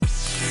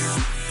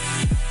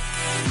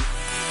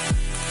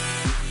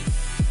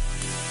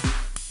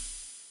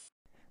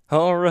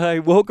All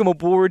right, welcome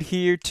aboard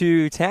here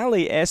to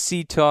Tally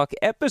SC Talk,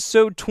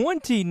 episode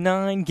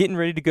 29, getting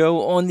ready to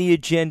go on the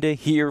agenda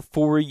here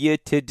for you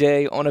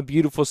today on a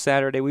beautiful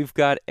Saturday. We've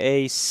got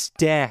a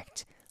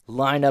stacked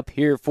lineup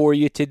here for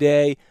you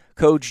today.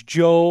 Coach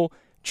Joel,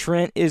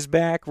 Trent is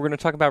back. We're going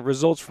to talk about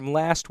results from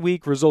last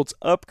week, results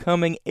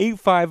upcoming,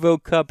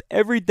 850 Cup,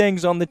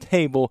 everything's on the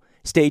table.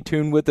 Stay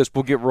tuned with us.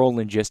 We'll get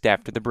rolling just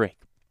after the break.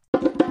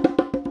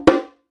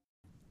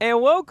 And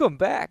welcome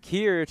back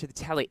here to the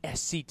Tally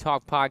SC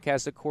Talk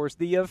podcast, of course,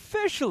 the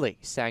officially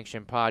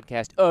sanctioned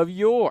podcast of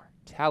your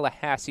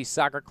Tallahassee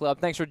Soccer Club.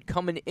 Thanks for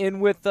coming in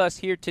with us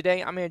here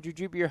today. I'm Andrew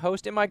Juby, your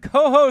host, and my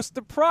co-host,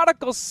 the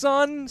prodigal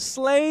son,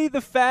 Slay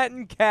the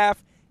Fattened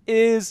Calf,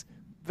 is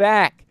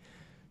back.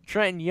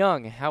 Trenton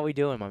Young, how we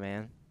doing, my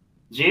man?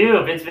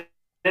 Jude, it's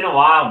been a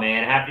while,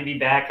 man. Happy to be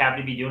back.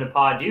 Happy to be doing a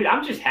pod. Dude,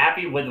 I'm just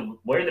happy with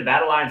where the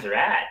battle lines are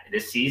at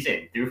this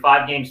season. Through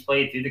 5 games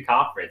played through the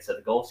conference of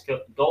the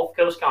Gulf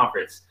Coast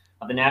Conference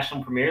of the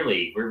National Premier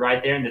League. We're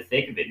right there in the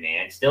thick of it,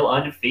 man. Still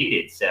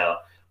undefeated. So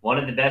one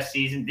of the best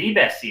seasons, the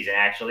best season,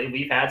 actually,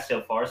 we've had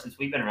so far since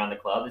we've been around the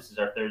club. This is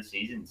our 3rd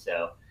season.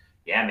 So,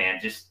 yeah,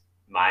 man, just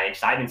my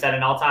excitement's at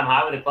an all-time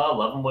high with the club.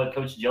 Loving what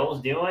Coach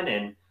Joel's doing.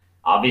 And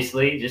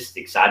obviously just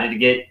excited to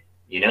get,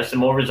 some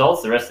more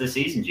results the rest of the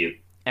season, Jude.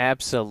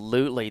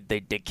 Absolutely. The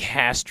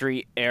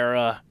DeCastri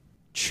era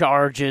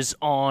charges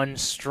on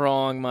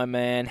strong, my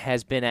man,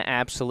 has been an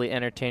absolutely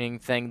entertaining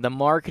thing. The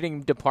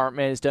marketing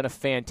department has done a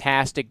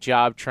fantastic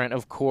job, Trent,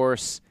 of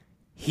course,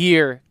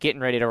 here getting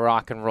ready to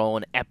rock and roll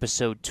in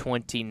episode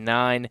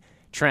 29,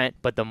 Trent.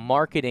 But the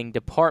marketing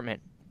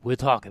department, we'll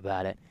talk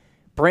about it,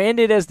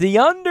 branded as the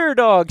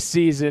underdog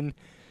season.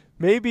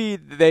 Maybe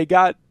they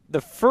got the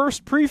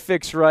first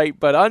prefix right,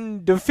 but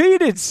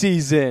undefeated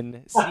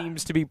season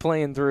seems to be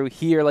playing through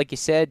here. Like you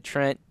said,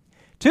 Trent,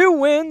 2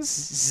 wins,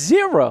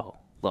 0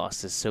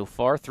 losses so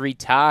far, 3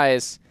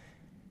 ties.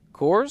 Of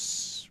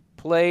course,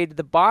 played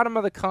the bottom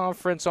of the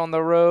conference on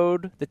the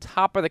road, the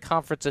top of the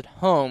conference at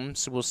home,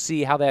 so we'll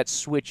see how that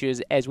switches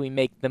as we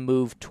make the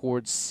move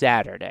towards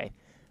Saturday.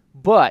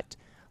 But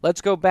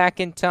let's go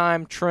back in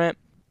time, Trent,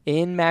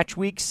 in match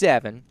week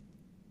 7.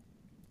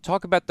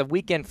 Talk about the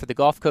weekend for the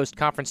Gulf Coast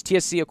Conference.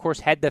 TSC, of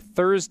course, had the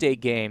Thursday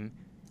game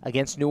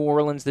against New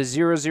Orleans, the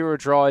 0-0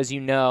 draw, as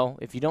you know.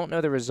 If you don't know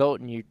the result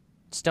and you're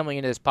stumbling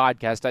into this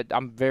podcast,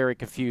 I'm very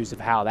confused of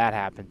how that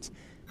happens.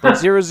 But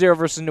 0-0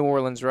 versus New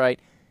Orleans, right?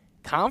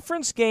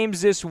 Conference games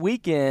this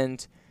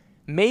weekend,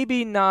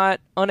 maybe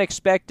not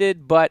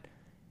unexpected, but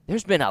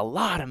there's been a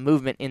lot of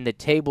movement in the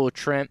table,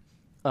 Trent.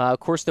 Of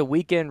course, the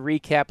weekend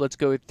recap, let's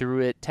go through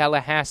it.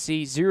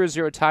 Tallahassee,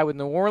 0-0 tie with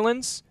New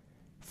Orleans.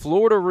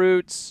 Florida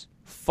Roots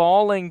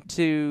falling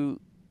to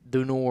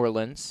the New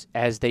Orleans,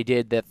 as they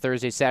did that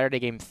Thursday-Saturday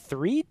game,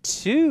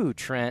 3-2,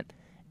 Trent.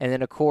 And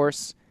then, of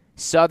course,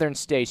 Southern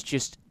States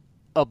just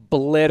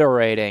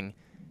obliterating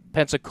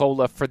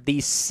Pensacola for the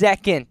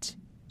 2nd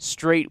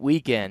straight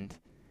weekend.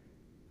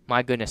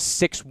 My goodness,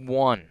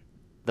 6-1,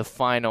 the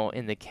final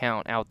in the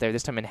count out there,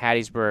 this time in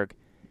Hattiesburg.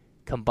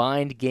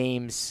 Combined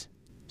games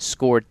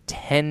scored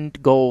 10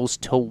 goals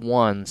to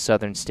 1,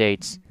 Southern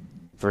States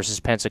versus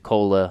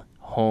Pensacola,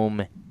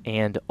 home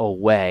and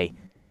away.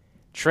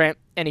 Trent,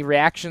 any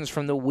reactions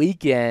from the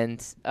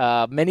weekend?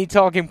 Many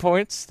talking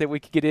points that we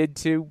could get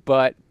into,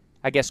 but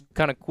I guess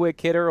kind of quick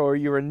hitter or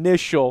your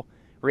initial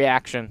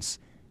reactions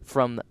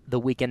from the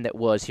weekend that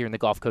was here in the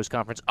Gulf Coast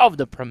Conference of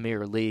the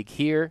Premier League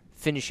here,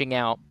 finishing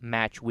out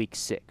match week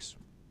 6.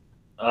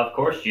 Of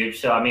course, Jude.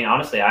 So,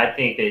 honestly, I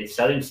think that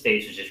Southern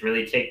States was just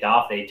really ticked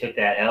off. They took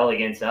that L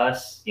against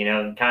us,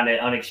 kind of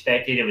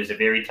unexpected. It was a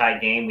very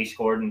tight game. We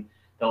scored in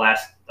the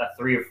last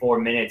 3 or 4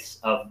 minutes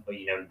of,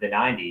 the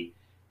 90.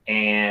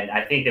 And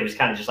I think it was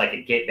kind of just like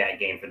a get-back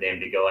game for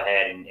them to go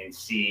ahead and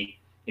see,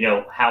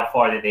 how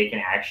far that they can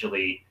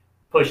actually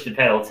push the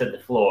pedal to the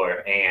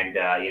floor. And,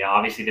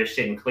 obviously they're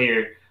sitting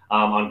clear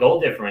on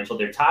goal differential.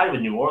 They're tied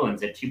with New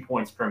Orleans at 2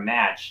 points per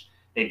match.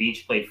 They've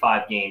each played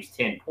 5 games,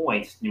 10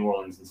 points, New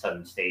Orleans and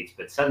Southern States.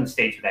 But Southern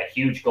States with that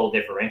huge goal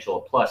differential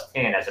of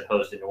 +10 as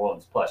opposed to New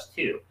Orleans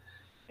 +2.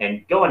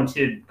 And going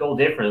to goal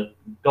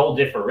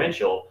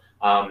differential,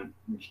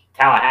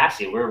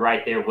 Tallahassee, we're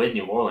right there with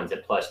New Orleans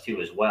at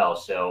 +2 as well.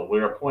 So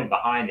we're a point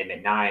behind them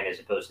at 9 as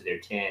opposed to their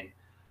 10.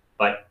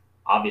 But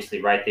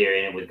obviously right there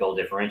in it with goal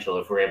differential,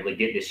 if we're able to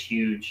get this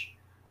huge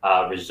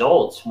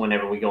results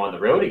whenever we go on the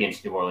road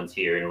against New Orleans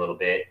here in a little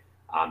bit,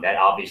 that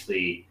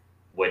obviously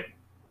would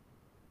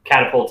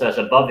catapult us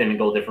above them in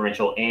goal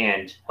differential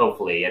and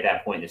hopefully at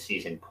that point in the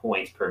season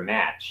points per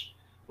match,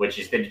 which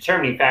is the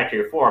determining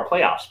factor for our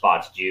playoff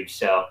spots, Juke.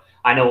 So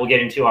I know we'll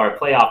get into our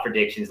playoff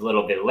predictions a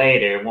little bit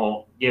later.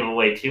 Won't give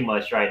away too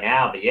much right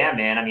now. But yeah,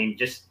 man,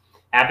 just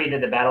happy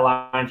that the battle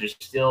lines are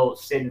still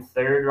sitting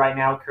 3rd right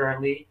now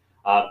currently,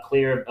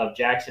 clear of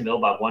Jacksonville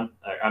by by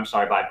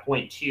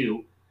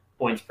 0.2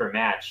 points per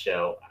match.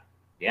 So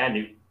yeah,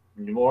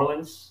 New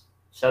Orleans,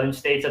 Southern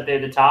States up there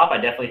at the top. I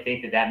definitely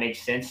think that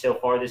makes sense so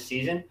far this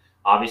season.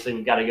 Obviously,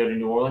 we've got to go to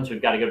New Orleans.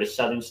 We've got to go to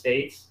Southern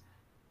States.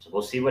 So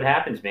we'll see what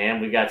happens,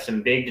 man. We've got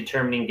some big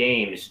determining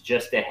games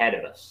just ahead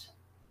of us.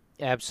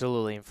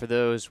 Absolutely. And for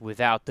those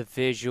without the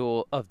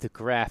visual of the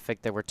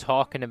graphic that we're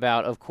talking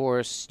about, of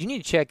course, you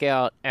need to check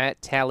out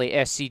at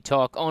Tally SC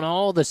Talk on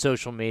all the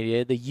social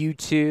media, the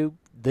YouTube,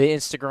 the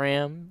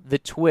Instagram, the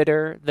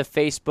Twitter, the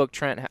Facebook,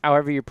 Trent,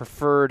 however your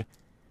preferred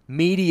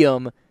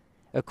medium,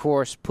 of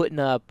course, putting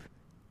up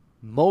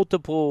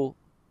multiple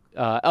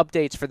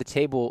updates for the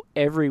table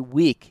every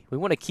week. We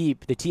want to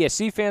keep the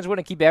TSC fans, want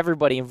to keep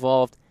everybody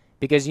involved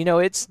because,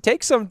 it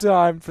takes some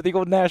time for the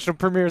old National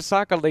Premier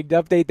Soccer League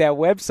to update that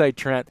website,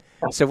 Trent.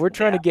 So we're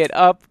trying to get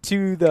up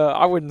to the,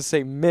 I wouldn't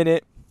say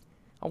minute,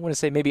 I want to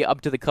say maybe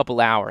up to the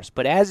couple hours.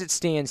 But as it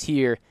stands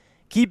here,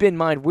 keep in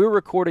mind we're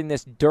recording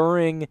this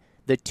during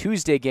the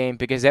Tuesday game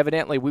because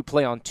evidently we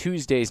play on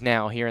Tuesdays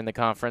now here in the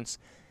conference.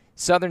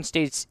 Southern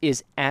States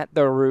is at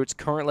the Roots,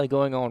 currently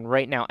going on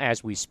right now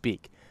as we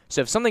speak. So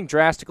if something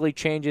drastically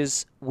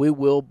changes, we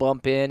will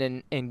bump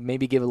in and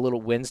maybe give a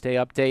little Wednesday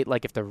update.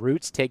 Like if the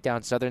Roots take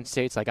down Southern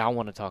States, I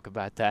want to talk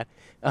about that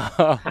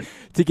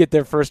to get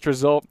their first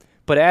result.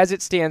 But as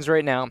it stands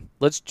right now,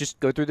 let's just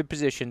go through the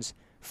positions.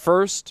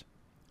 First,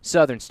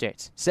 Southern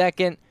States.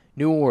 Second,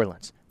 New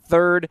Orleans.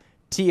 Third,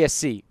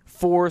 TSC.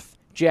 Fourth,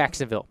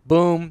 Jacksonville.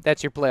 Boom,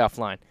 that's your playoff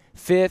line.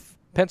 Fifth,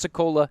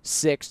 Pensacola.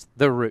 Sixth,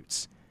 the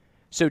Roots.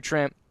 So,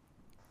 Trent,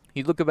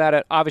 you look about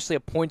it, obviously a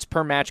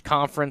points-per-match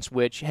conference,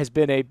 which has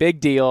been a big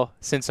deal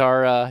since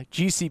our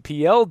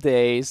GCPL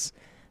days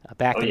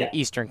back in the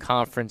Eastern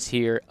Conference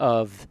here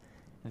of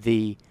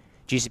the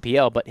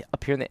GCPL. But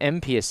up here in the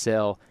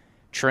MPSL,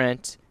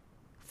 Trent,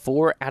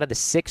 4 out of the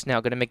 6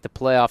 now going to make the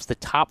playoffs. The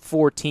top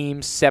 4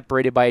 teams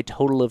separated by a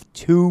total of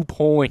 2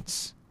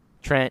 points.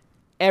 Trent,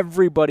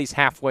 everybody's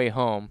halfway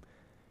home.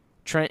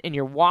 Trent, in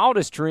your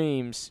wildest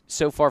dreams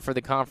so far for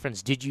the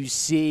conference, did you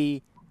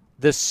see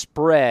the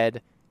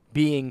spread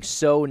being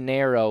so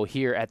narrow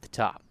here at the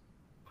top?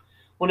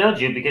 Well, no,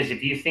 Jude, because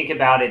if you think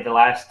about it, the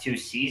last 2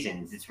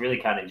 seasons, it's really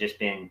kind of just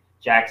been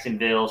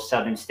Jacksonville,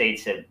 Southern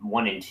States at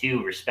 1 and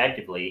 2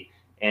 respectively,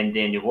 and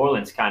then New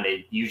Orleans kind of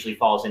usually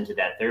falls into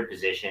that third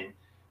position.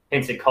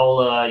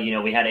 Pensacola,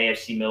 we had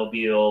AFC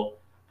Mobile,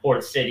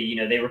 Port City,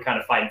 they were kind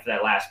of fighting for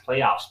that last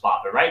playoff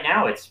spot. But right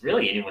now, it's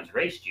really anyone's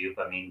race, Jude.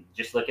 I mean,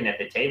 just looking at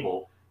the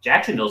table,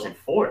 Jacksonville's in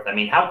 4th. I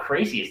mean, how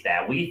crazy is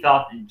that? We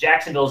thought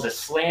Jacksonville's a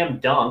slam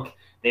dunk.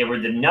 They were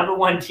the number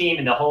 1 team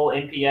in the whole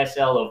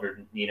NPSL over,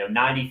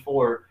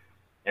 94,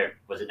 or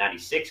was it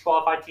 96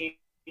 qualified teams?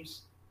 I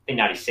think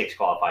 96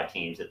 qualified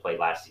teams that played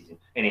last season.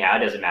 Anyhow,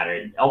 it doesn't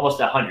matter. Almost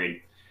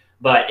 100.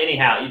 But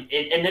anyhow,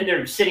 and then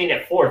they're sitting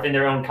at 4th in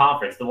their own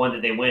conference, the one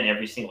that they win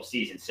every single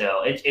season.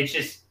 So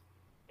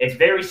it's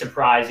very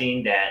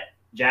surprising that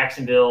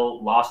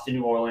Jacksonville lost to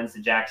New Orleans,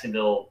 that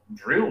Jacksonville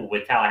drew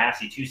with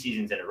Tallahassee 2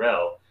 seasons in a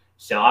row.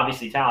 So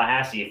obviously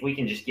Tallahassee, if we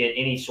can just get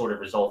any sort of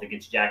result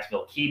against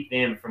Jacksonville, keep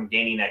them from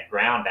gaining that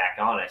ground back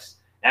on us,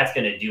 that's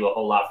going to do a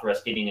whole lot for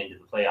us getting into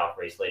the playoff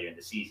race later in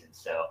the season.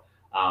 So,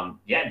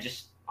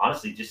 just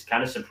honestly, just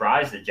kind of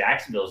surprised that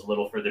Jacksonville is a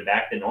little further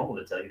back than normal,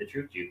 to tell you the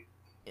truth, Jude.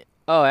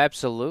 Oh,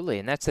 absolutely.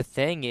 And that's the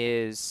thing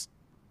is,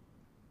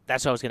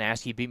 that's what I was going to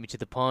ask you. You beat me to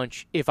the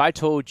punch. If I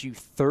told you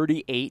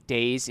 38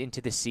 days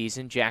into the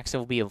season,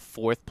 Jacksonville will be in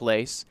 4th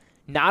place,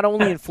 not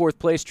only in 4th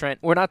place, Trent,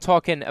 we're not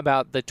talking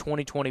about the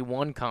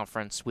 2021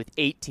 conference with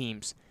 8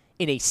 teams.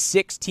 In a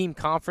 6-team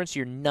conference,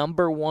 your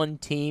number 1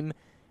 team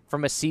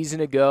from a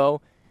season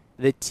ago,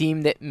 the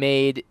team that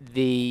made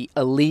the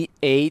Elite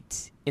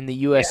 8 in the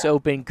U.S.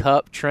 Open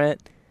Cup,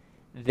 Trent,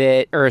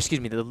 the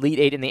Elite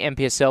 8 in the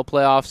MPSL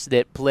playoffs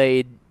that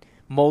played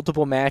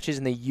multiple matches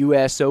in the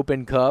U.S.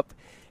 Open Cup.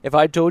 If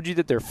I told you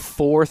that they're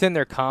 4th in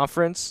their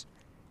conference,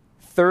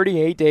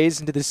 38 days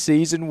into the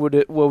season,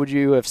 what would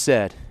you have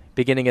said?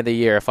 Beginning of the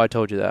year, if I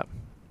told you that?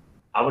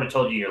 I would have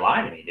told you you're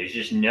lying to me. There's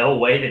just no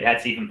way that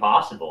that's even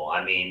possible.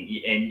 I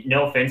mean, and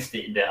no offense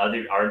to the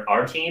other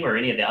our team or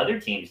any of the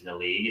other teams in the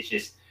league, it's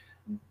just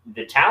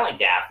the talent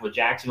gap with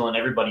Jacksonville and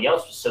everybody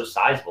else was so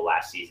sizable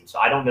last season. So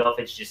I don't know if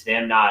it's just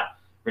them not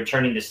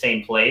returning the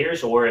same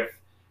players or if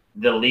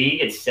the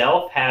league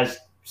itself has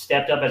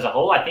stepped up as a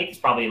whole. I think it's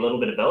probably a little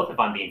bit of both, if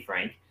I'm being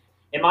frank.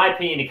 In my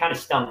opinion, it kind of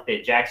stunk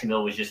that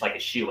Jacksonville was just like a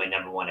shoe-in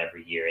number 1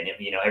 every year. And,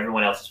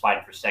 everyone else is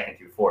fighting for 2nd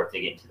through 4th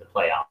to get into the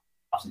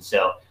playoffs. And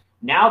so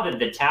now that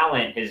the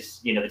talent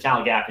the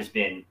talent gap has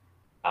been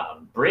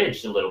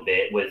bridged a little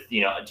bit with,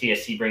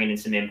 TSC bringing in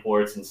some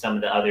imports and some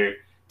of the other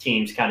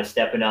teams kind of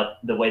stepping up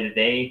the way that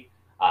they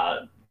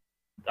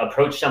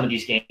approach some of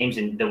these games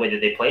and the way that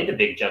they played the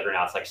big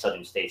juggernauts like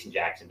Southern States and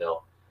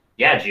Jacksonville.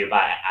 Yeah, Jude,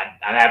 I'm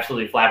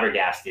absolutely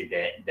flabbergasted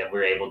that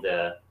we're able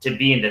to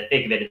be in the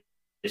thick of it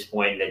this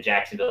point, that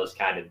Jacksonville is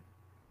kind of,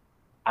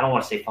 I don't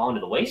want to say fallen to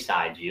the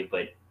wayside, Jude,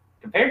 but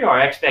compared to our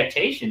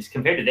expectations,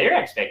 compared to their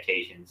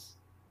expectations,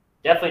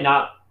 definitely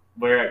not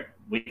where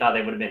we thought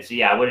they would have been. So,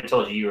 yeah, I would have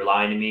told you were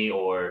lying to me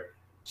or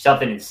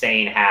something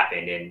insane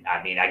happened. And,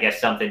 I mean, I guess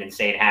something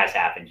insane has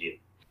happened, Jude.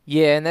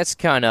 Yeah, and that's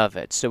kind of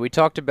it. So we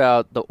talked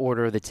about the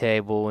order of the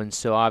table, and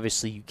so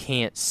obviously you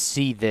can't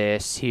see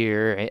this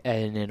here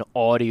in an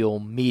audio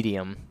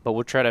medium, but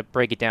we'll try to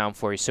break it down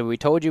for you. So we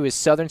told you is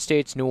Southern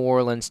States, New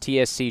Orleans,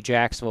 TSC,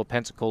 Jacksonville,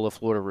 Pensacola,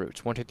 Florida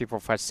Roots. 1, 2, 3, 4,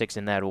 5, 6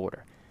 in that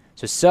order.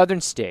 So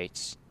Southern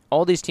States,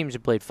 all these teams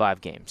have played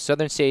 5 games.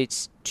 Southern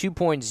States,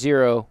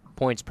 2.0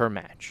 points per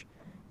match,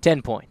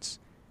 10 points.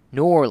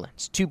 New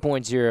Orleans,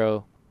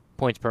 2.0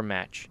 points per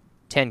match,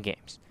 10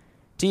 games.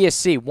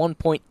 TSC,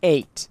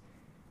 1.8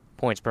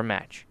 points per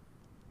match.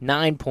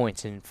 9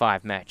 points in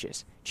 5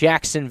 matches.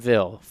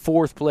 Jacksonville,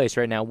 4th place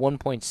right now,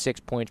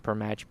 1.6 points per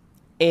match.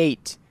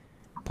 8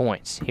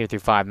 points here through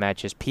 5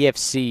 matches.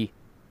 PFC,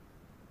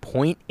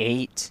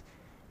 0.8.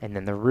 And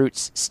then the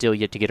Roots still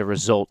yet to get a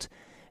result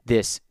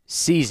this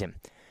season.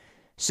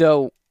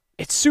 So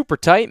it's super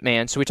tight,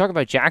 man. So we talk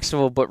about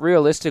Jacksonville, but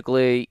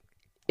realistically,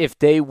 if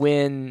they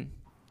win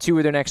 2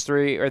 of their next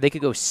 3, or they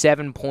could go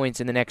 7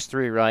 points in the next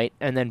 3, right?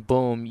 And then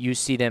boom, you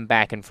see them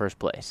back in first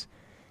place.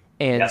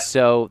 And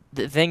so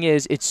the thing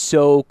is, it's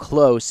so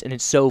close and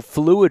it's so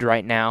fluid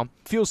right now.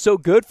 Feels so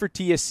good for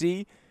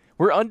TSC.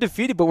 We're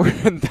undefeated, but we're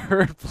in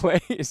 3rd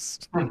place,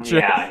 which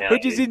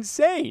is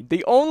insane.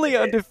 The only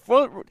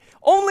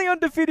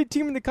undefeated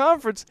team in the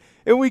conference,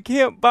 and we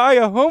can't buy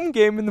a home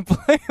game in the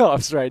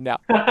playoffs right now.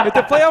 If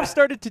the playoffs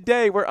started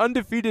today, we're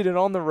undefeated and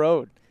on the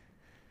road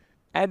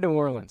at New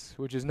Orleans,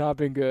 which has not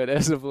been good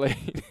as of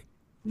late.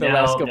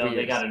 No,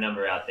 they got a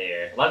number out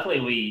there.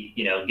 Luckily, we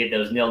get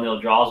those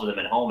 0-0 draws with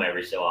them at home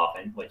every so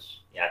often,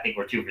 which I think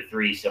we're 2 for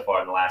 3 so far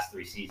in the last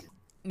 3 seasons.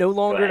 No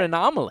longer an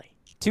anomaly.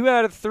 2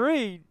 out of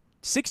 3,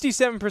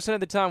 67%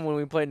 of the time when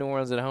we play New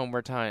Orleans at home,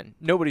 we're tying.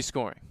 Nobody's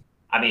scoring.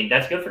 I mean,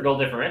 that's good for goal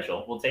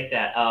differential. We'll take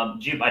that.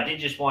 Jupe, I did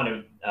just want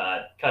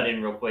to cut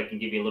in real quick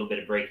and give you a little bit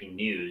of breaking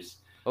news.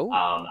 Oh.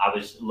 I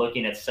was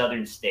looking at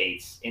Southern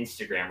State's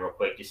Instagram real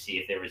quick to see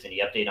if there was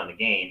any update on the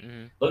game.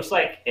 Mm-hmm. Looks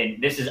like,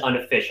 and this is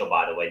unofficial,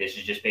 by the way. This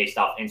is just based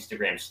off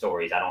Instagram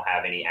stories. I don't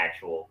have any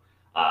actual,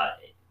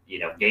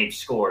 game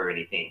score or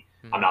anything.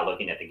 Mm-hmm. I'm not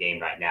looking at the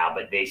game right now,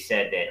 but they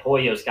said that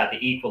Hoyos got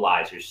the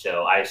equalizer.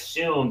 So I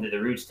assumed that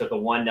the Roots took a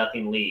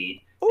 1-0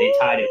 lead. They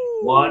tied it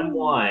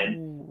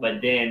 1-1,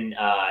 but then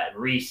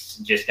Reese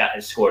just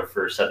got scored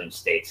for Southern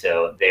State.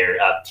 So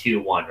they're up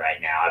 2-1 right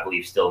now, I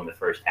believe, still in the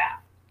first half.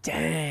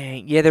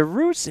 Dang. Yeah, the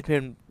Roots have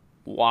been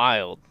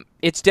wild.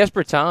 It's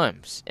desperate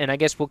times, and I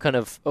guess we'll kind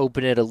of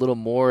open it a little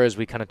more as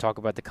we kind of talk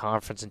about the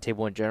conference and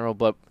table in general,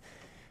 but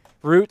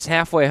Roots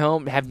halfway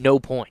home have no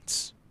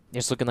points.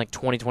 It's looking like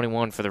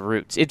 2021 for the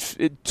Roots. It's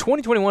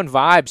 2021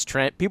 vibes,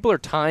 Trent. People are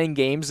tying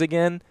games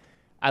again.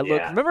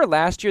 Remember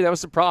last year, that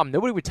was the problem.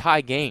 Nobody would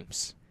tie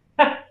games.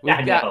 We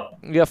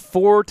got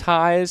 4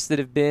 ties that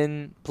have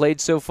been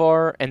played so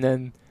far, and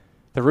then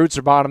the Roots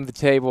are bottom of the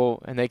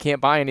table, and they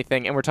can't buy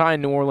anything, and we're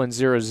tying New Orleans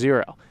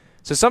 0-0.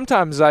 So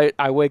sometimes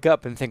I wake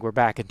up and think we're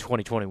back in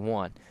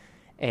 2021.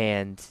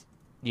 And,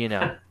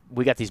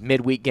 we got these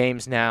midweek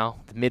games now,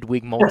 the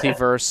midweek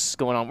multiverse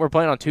going on. We're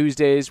playing on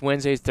Tuesdays,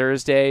 Wednesdays,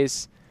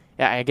 Thursdays.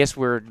 Yeah, I guess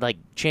we're like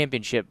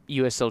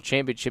USL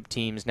championship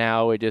teams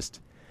now. We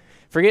just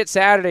forget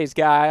Saturdays,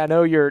 guy. I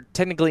know you're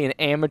technically an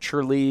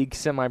amateur league,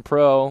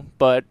 semi-pro,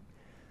 but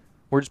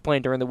we're just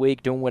playing during the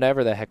week, doing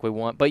whatever the heck we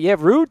want. But, yeah,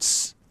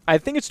 Roots, I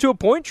think it's to a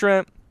point,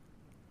 Trent.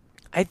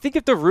 I think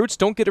if the Roots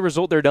don't get a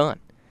result, they're done.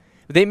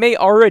 They may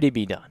already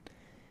be done.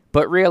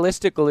 But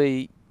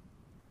realistically,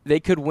 they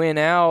could win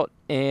out,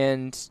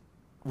 and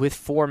with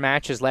 4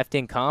 matches left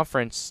in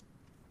conference,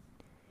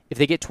 if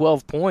they get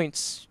 12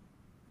 points,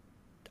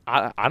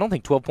 I don't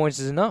think 12 points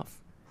is enough.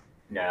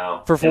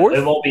 No. For 4th?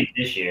 It won't be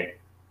this year.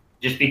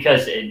 Just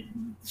because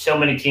so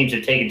many teams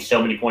have taken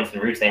so many points in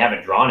the Roots, they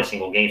haven't drawn a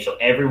single game. So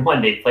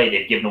everyone they've played,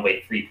 they've given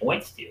away 3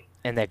 points to.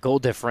 And that goal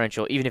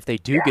differential, even if they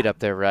do get up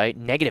there, right?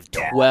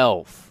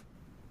 -12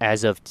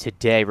 as of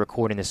today,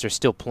 recording this. They're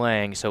still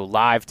playing, so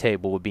live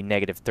table would be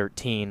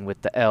 -13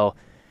 with the L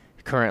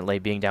currently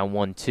being down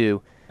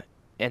 1-2.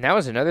 And that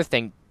was another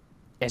thing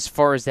as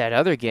far as that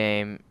other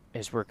game,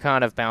 is we're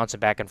kind of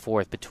bouncing back and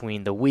forth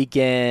between the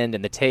weekend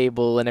and the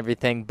table and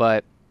everything.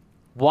 But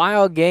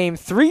wild game,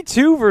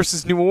 3-2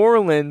 versus New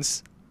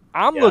Orleans.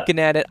 I'm looking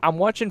at it. I'm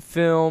watching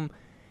film.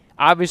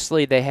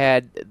 Obviously, they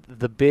had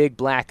the big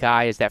black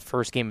eye as that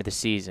first game of the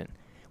season.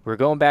 We're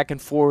going back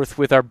and forth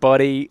with our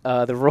buddy,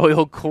 the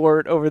Royal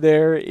Court over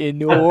there in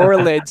New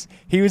Orleans.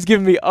 He was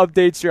giving me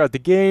updates throughout the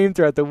game,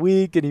 throughout the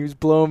week, and he was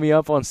blowing me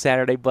up on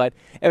Saturday. But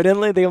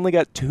evidently, they only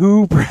got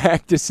 2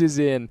 practices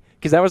in,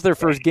 because that was their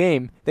first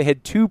game. They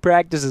had 2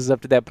 practices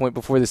up to that point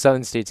before the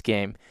Southern States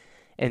game.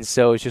 And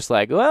so it's just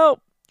like,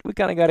 well, we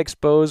kind of got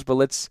exposed, but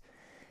let's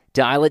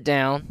dial it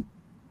down,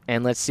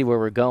 and let's see where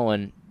we're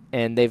going.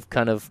 And they've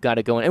kind of got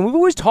it going. And we've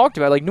always talked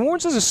about, like, New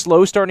Orleans is a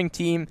slow-starting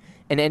team,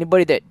 and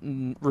anybody that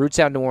roots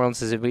out New Orleans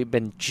says that we've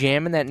been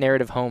jamming that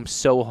narrative home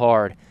so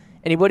hard.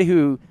 Anybody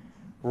who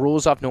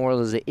rules off New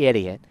Orleans is an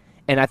idiot.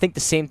 And I think the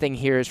same thing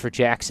here is for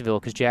Jacksonville,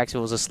 because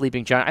Jacksonville is a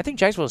sleeping giant. I think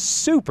Jacksonville is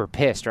super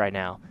pissed right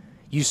now.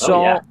 You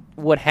saw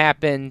what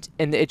happened,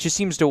 and it just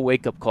seems to a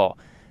wake-up call.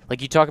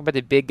 Like, you talk about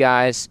the big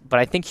guys, but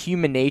I think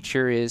human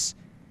nature is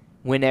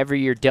whenever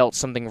you're dealt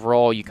something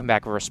raw, you come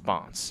back with a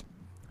response.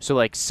 So,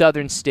 like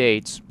Southern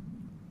States,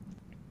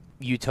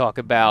 you talk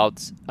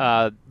about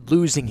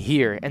losing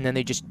here, and then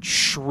they just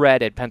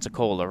shredded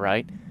Pensacola,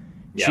 right?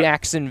 Yep.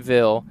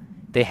 Jacksonville,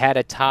 they had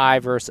a tie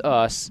versus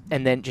us,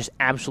 and then just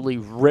absolutely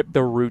ripped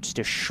the Roots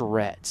to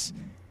shreds.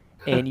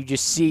 And you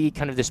just see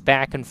kind of this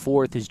back and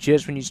forth is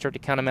just when you start to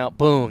count them out,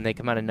 boom, they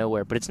come out of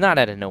nowhere. But it's not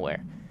out of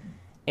nowhere.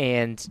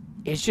 And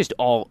it's just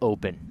all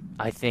open,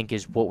 I think,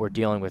 is what we're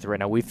dealing with right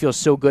now. We feel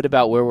so good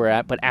about where we're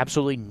at, but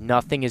absolutely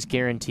nothing is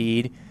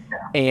guaranteed.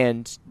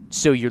 And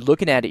so you're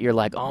looking at it, you're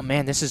like, oh,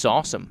 man, this is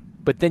awesome.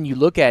 But then you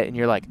look at it and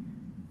you're like,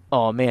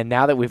 oh, man,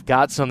 now that we've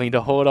got something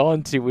to hold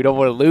on to, we don't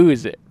want to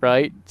lose it,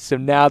 right? So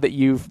now that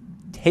you've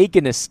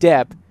taken a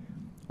step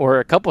or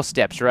a couple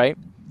steps, right,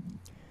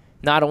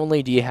 not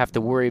only do you have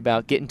to worry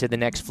about getting to the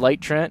next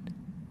flight, Trent,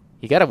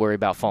 you got to worry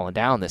about falling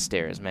down the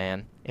stairs,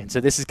 man. And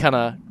so this is kind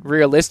of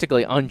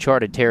realistically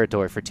uncharted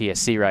territory for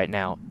TSC right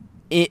now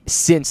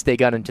since they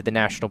got into the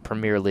National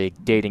Premier League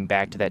dating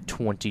back to that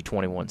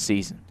 2021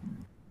 season.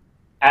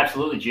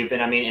 Absolutely, Jupe.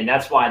 And I mean, and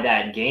that's why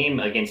that game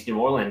against New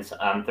Orleans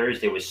on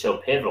Thursday was so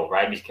pivotal,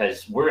 right?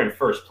 Because we're in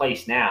first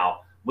place now.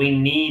 We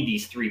need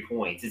these 3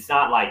 points. It's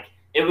not like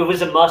it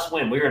was a must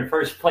win. We were in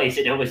first place,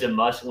 and it was a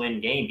must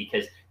win game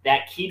because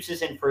that keeps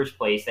us in first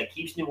place. That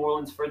keeps New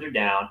Orleans further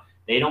down.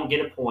 They don't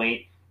get a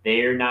point.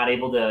 They're not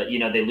able to,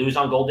 they lose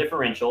on goal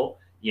differential.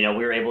 We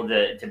were able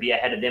to be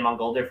ahead of them on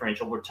goal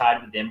differential. We're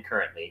tied with them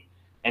currently.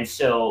 And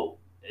so,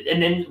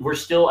 and then we're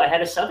still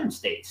ahead of Southern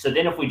States. So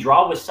then if we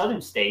draw with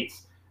Southern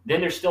States, then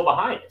they're still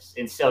behind us.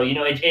 And so,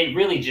 it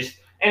really just,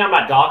 and I'm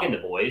not dogging the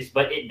boys,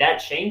 but that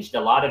changed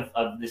a lot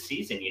of the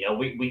season.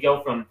 We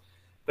go from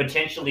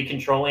potentially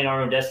controlling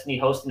our own destiny,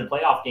 hosting the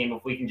playoff game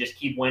if we can just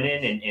keep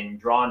winning and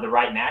drawing the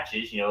right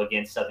matches,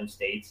 against Southern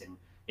States. And,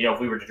 if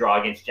we were to draw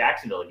against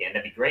Jacksonville again,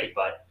 that'd be great.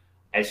 But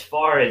as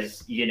far as,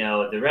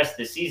 the rest of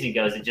the season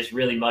goes, it just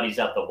really muddies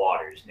up the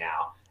waters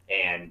now.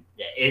 And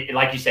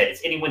like you said,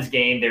 it's anyone's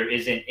game. There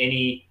isn't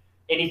anything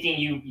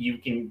you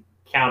can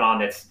count on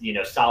that's,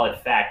 solid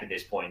fact at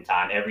this point in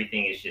time.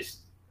 Everything is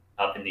just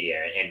up in the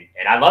air.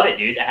 And I love it,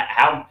 dude.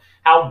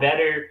 How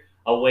better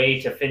a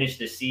way to finish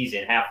the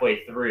season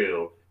halfway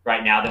through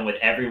right now than with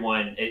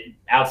everyone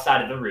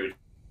outside of the Roots,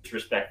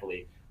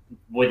 respectfully,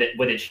 with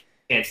a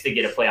chance to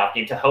get a playoff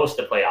game, to host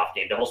a playoff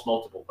game, to host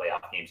multiple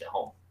playoff games at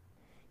home.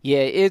 Yeah,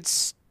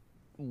 it's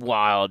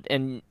wild.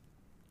 And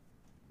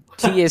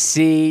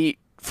TSC,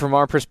 from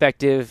our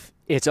perspective,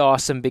 it's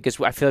awesome because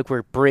I feel like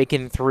we're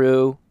breaking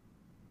through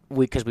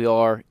because we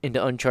are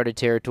into uncharted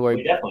territory.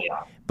 We definitely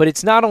are. But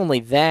it's not only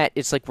that,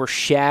 it's like we're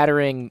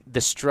shattering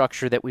the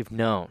structure that we've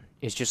known.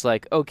 It's just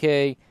like,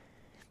 okay,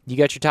 you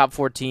got your top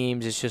 4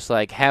 teams. It's just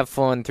like, have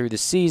fun through the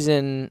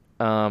season.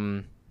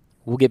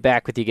 We'll get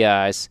back with you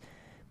guys.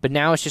 But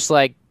now it's just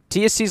like,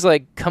 TSC's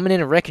like coming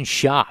in and wrecking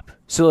shop.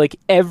 So like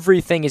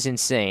everything is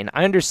insane.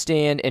 I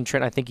understand, and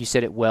Trent, I think you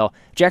said it well,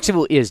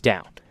 Jacksonville is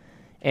down.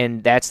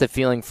 And that's the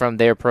feeling from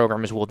their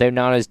program as well. They're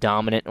not as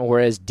dominant or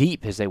as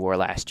deep as they were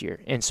last year.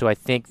 And so I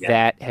think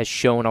that has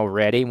shown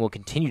already and will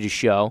continue to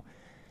show.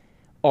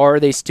 Are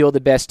they still the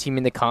best team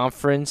in the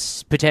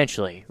conference?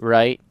 Potentially,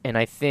 right? And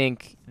I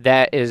think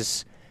that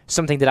is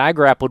something that I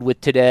grappled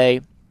with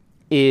today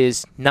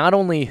is not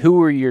only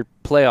who are your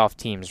playoff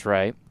teams,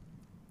 right?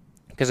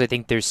 Because I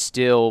think there's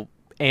still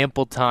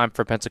ample time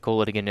for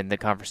Pensacola to get into the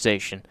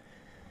conversation.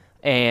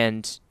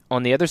 And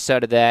on the other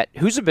side of that,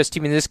 who's the best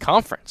team in this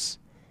conference?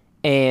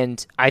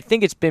 And I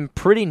think it's been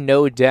pretty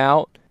no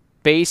doubt,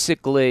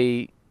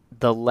 basically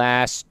the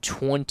last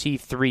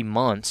 23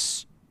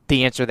 months,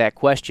 the answer to that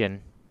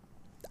question.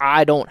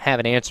 I don't have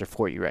an answer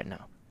for you right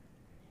now.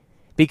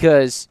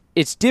 Because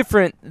it's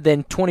different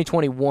than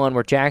 2021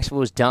 where Jacksonville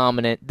was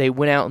dominant. They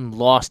went out and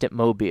lost at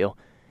Mobile.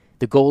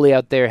 The goalie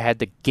out there had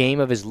the game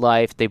of his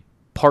life. They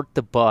parked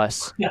the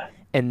bus,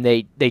 and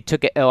they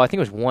took it. I think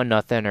it was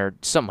 1-0 or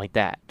something like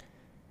that.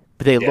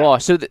 But they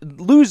lost. So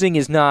losing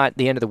is not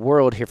the end of the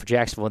world here for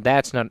Jacksonville, and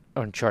that's not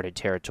uncharted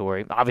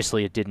territory.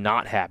 Obviously, it did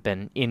not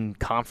happen in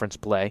conference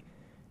play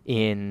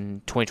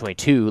in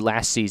 2022,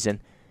 last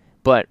season.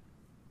 But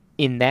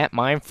in that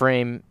mind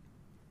frame,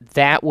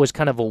 that was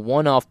kind of a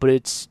one-off, but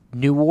it's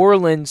New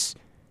Orleans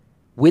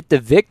with the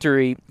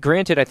victory.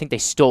 Granted, I think they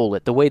stole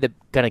it. The way the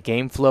kind of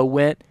game flow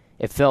went,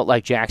 it felt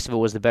like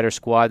Jacksonville was the better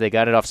squad. They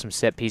got it off some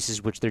set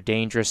pieces, which they're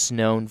dangerous,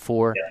 known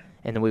for,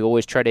 and then we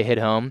always try to hit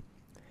home.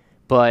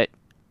 But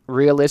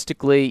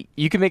realistically,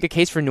 you can make a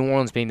case for New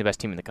Orleans being the best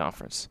team in the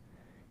conference.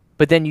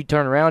 But then you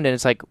turn around and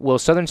it's like, well,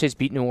 Southern States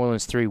beat New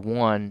Orleans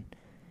 3-1,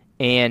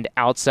 and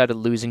outside of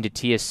losing to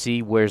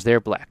TSC, where's their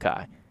black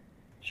eye?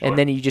 Sure. And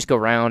then you just go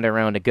round and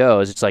round it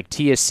goes. It's like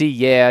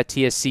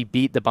TSC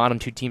beat the bottom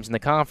 2 teams in the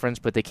conference,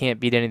 but they can't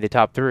beat any of the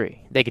top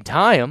 3. They can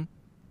tie them.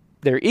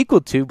 They're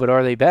equal to, but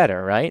are they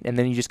better, right? And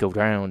then you just go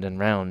round and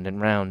round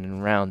and round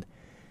and round.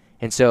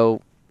 And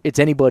so it's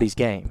anybody's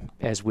game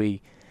as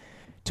we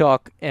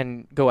talk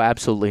and go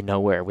absolutely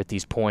nowhere with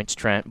these points,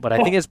 Trent. But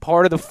I think it's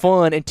part of the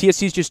fun, and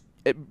TSC's just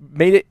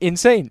made it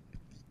insane.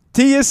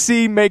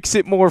 TSC makes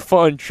it more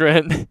fun,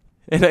 Trent.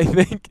 And I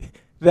think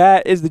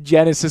That is the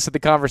genesis of the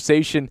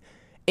conversation,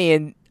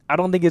 and I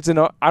don't think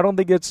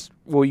it's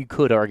well, you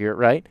could argue it,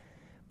 right?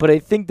 But I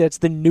think that's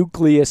the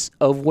nucleus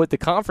of what the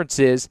conference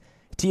is.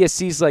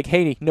 TSC's like,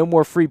 hey, no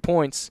more free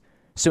points.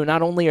 So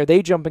not only are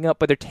they jumping up,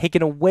 but they're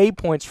taking away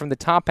points from the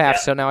top half.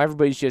 So now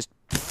everybody's just,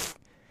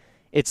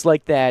 it's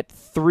like that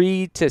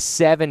 3 to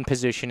 7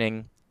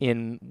 positioning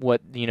in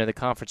what the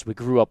conference we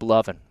grew up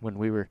loving when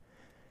we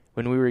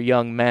were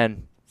young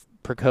men,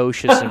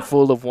 precocious and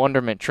full of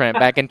wonderment. Trent,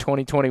 back in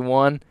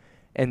 2021,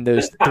 and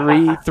those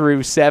 3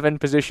 through 7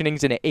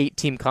 positionings in an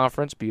 8-team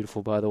conference,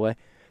 beautiful by the way,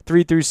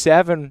 3 through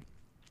 7,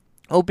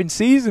 open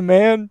season,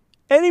 man.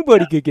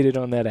 Anybody could get it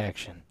on that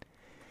action.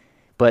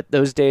 But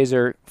those days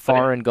are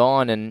far and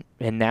gone, and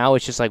now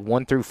it's just like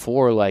 1 through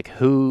 4. Like,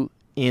 who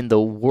in the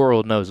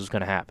world knows what's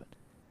going to happen?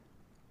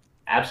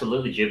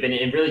 Absolutely, Jupe. And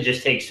it really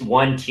just takes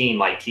one team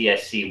like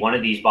TSC, one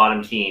of these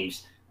bottom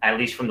teams, at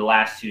least from the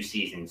last 2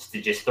 seasons,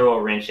 to just throw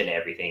a wrench into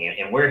everything.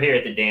 And we're here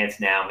at the dance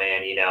now,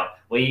 man.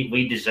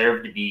 We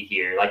deserve to be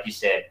here. Like you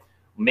said,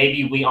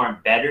 maybe we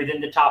aren't better than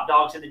the top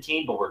dogs of the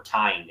team, but we're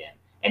tying them.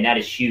 And that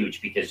is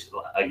huge because,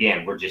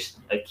 again, we're just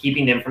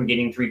keeping them from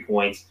getting 3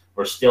 points.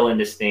 We're still in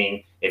this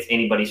thing. It's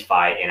anybody's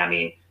fight. And, I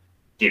mean,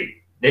 dude,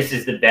 this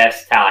is the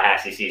best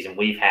Tallahassee season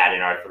we've had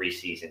in our 3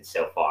 seasons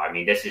so far. I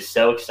mean, this is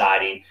so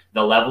exciting.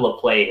 The level of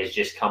play has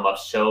just come up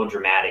so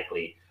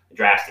drastically,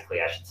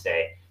 I should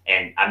say.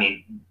 And, I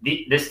mean,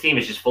 this team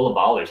is just full of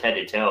ballers head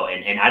to toe.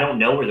 And I don't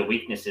know where the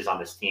weakness is on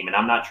this team. And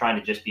I'm not trying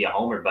to just be a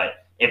homer,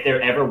 but if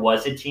there ever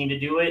was a team to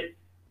do it,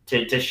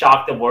 to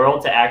shock the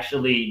world, to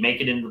actually make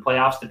it into the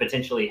playoffs, to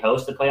potentially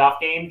host a playoff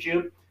game,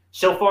 Jude,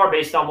 so far,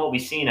 based on what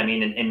we've seen, I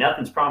mean, and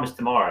nothing's promised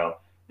tomorrow,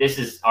 this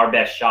is our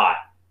best shot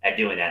at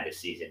doing that this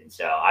season. And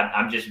so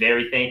I'm just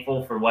very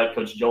thankful for what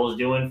Coach Joel is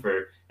doing,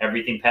 for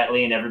everything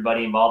Petley and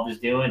everybody involved is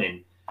doing.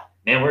 And,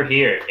 man, we're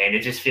here, and it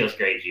just feels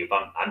great, Jupe.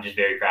 I'm just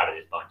very proud of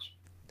this bunch.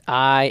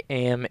 I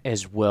am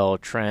as well,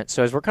 Trent.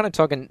 So as we're kind of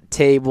talking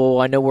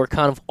table, I know we're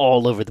kind of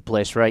all over the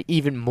place, right?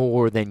 Even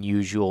more than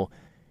usual.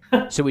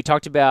 So we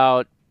talked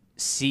about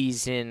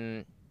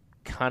season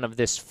kind of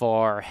this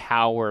far,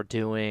 how we're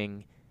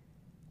doing.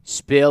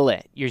 Spill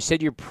it. You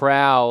said you're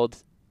proud,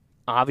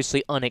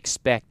 obviously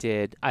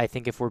unexpected, I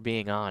think if we're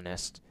being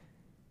honest,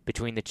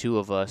 between the two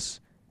of us,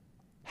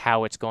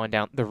 how it's gone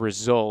down. The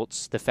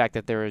results, the fact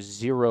that there are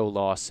 0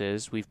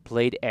 losses. We've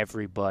played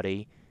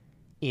everybody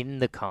in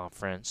the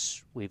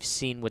conference. We've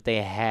seen what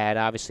they had.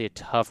 Obviously a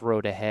tough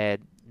road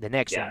ahead the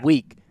next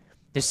week.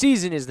 The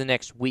season is the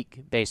next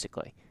week,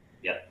 basically.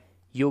 Yeah.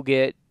 You'll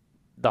get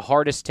the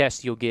hardest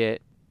test you'll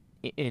get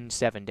in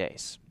 7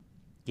 days.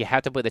 You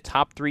have to play the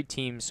top 3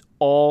 teams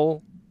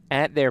all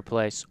at their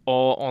place,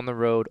 all on the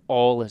road,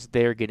 all as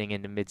they're getting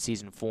into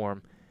midseason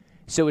form.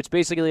 So it's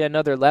basically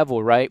another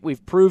level, right?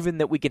 We've proven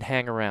that we can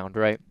hang around,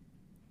 right?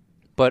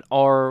 But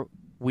are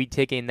we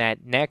taking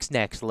that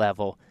next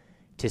level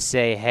to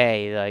say,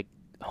 hey, like,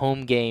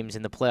 home games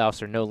in the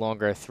playoffs are no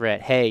longer a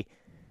threat? Hey,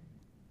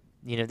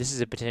 this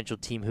is a potential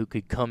team who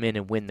could come in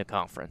and win the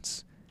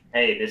conference.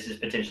 Hey, this is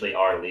potentially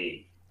our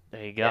league.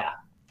 There you go. Yeah.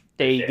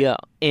 There you go.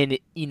 And,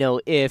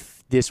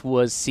 if this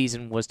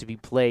season was to be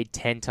played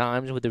 10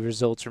 times, would the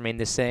results remain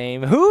the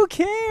same? Who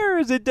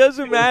cares? It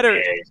doesn't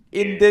matter.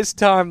 In this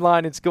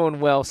timeline, it's going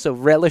well. So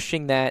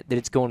relishing that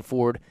it's going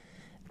forward.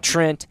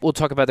 Trent, we'll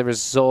talk about the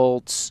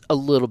results a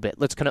little bit.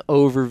 Let's kind of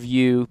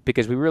overview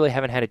because we really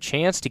haven't had a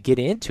chance to get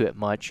into it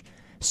much.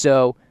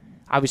 So,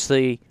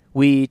 obviously,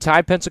 we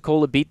tied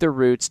Pensacola, beat their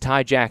Roots,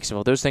 tied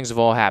Jacksonville. Those things have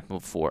all happened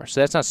before. So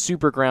that's not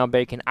super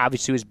groundbreaking.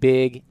 Obviously, it was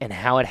big, and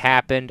how it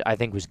happened, I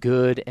think, was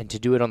good. And to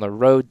do it on the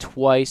road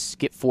twice,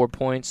 get 4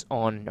 points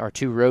on our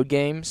 2 road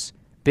games,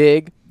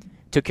 big.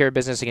 Took care of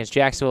business against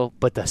Jacksonville.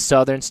 But the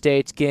Southern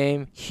States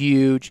game,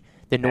 huge.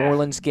 The New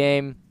Orleans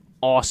game,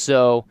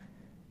 also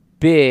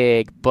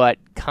big, but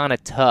kind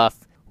of tough.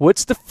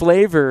 What's the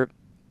flavor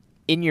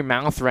in your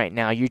mouth right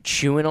now? You're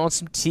chewing on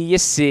some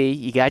TSC.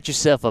 You got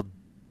yourself a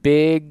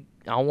big,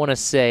 I want to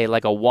say,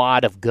 like a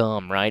wad of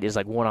gum, right, is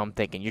like what I'm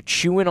thinking. You're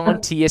chewing on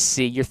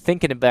TSC. You're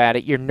thinking about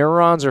it. Your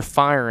neurons are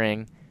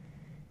firing.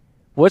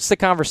 What's the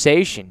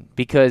conversation?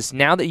 Because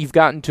now that you've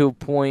gotten to a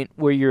point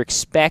where you're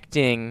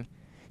expecting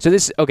 – so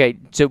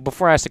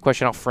before I ask the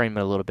question, I'll frame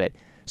it a little bit.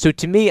 So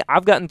to me,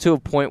 I've gotten to a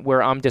point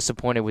where I'm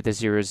disappointed with the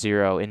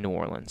 0-0 in New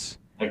Orleans.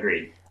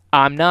 Agreed.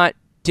 I'm not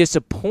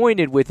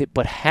disappointed with it,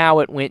 but how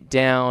it went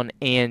down,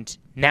 and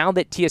now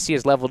that TSC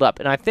has leveled up,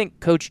 and I think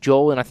Coach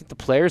Joel and I think the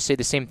players say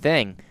the same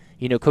thing.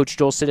 Coach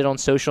Joel said it on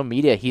social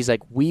media. He's like,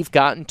 we've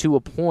gotten to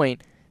a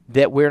point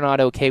that we're not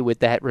okay with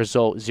that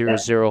result,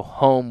 0-0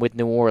 home with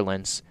New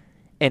Orleans,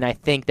 and I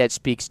think that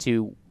speaks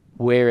to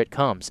where it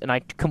comes, and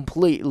I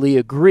completely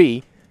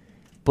agree,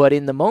 but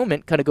in the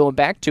moment, kind of going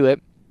back to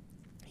it,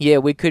 yeah,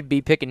 we could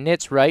be picking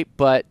nits, right,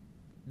 but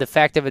the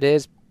fact of it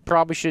is,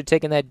 probably should have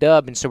taken that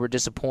dub, and so we're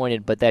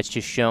disappointed, but that's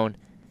just shown,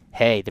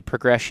 hey, the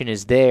progression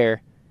is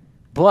there.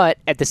 But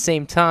at the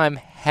same time,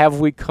 have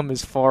we come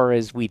as far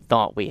as we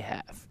thought we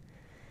have?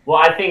 Well,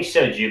 I think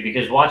so, Jude,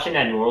 because watching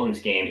that New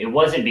Orleans game, it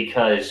wasn't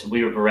because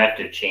we were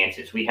bereft of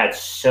chances. We had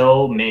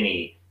so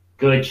many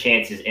good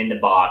chances in the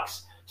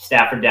box.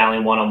 Stafford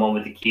Dowling one-on-one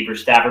with the keeper.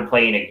 Stafford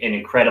playing an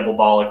incredible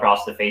ball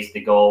across the face of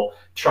the goal.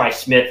 Try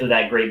Smith with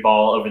that great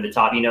ball over the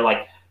top.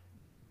 Like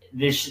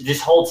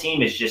this whole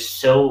team is just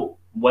so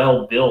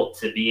well built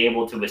to be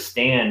able to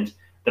withstand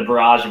the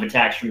barrage of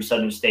attacks from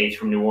Southern States,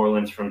 from New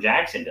Orleans, from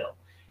Jacksonville.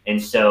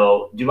 And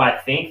so do I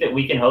think that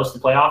we can host the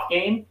playoff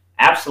game?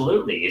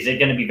 Absolutely. Is it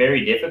going to be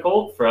very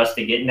difficult for us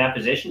to get in that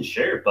position?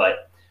 Sure.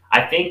 But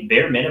I think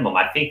bare minimum,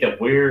 I think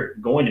that we're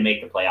going to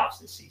make the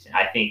playoffs this season.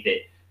 I think that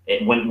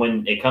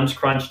when it comes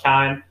crunch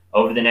time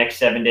over the next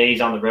 7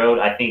 days on the road,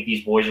 I think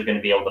these boys are going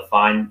to be able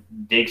to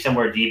dig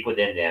somewhere deep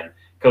within them.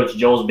 Coach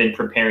Joel's been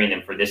preparing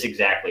them for this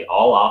exactly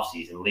all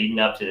offseason, leading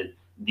up to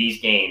these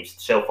games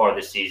so far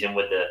this season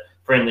with the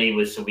friendly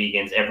with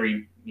Sowegans,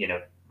 every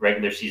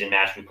regular season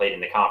match we played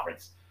in the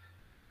conference.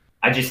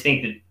 I just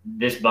think that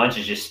this bunch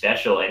is just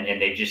special, and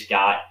they've just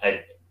got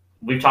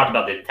we've talked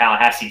about the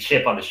Tallahassee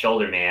chip on the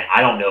shoulder, man.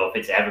 I don't know if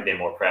it's ever been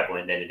more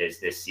prevalent than it is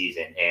this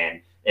season,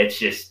 and it's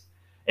just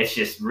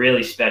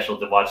really special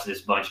to watch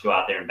this bunch go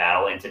out there and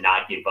battle and to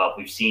not give up.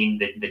 We've seen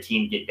the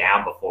team get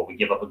down before. We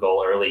give up a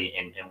goal early,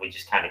 and we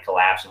just kind of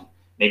collapse and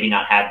maybe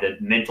not have the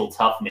mental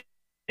toughness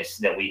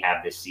that we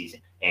have this season.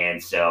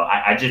 And so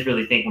I just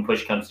really think when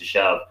push comes to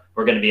shove,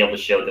 we're going to be able to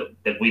show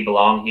that we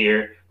belong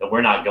here, that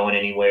we're not going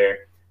anywhere.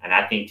 And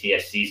I think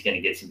TSC is going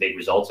to get some big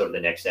results over the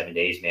next 7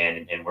 days,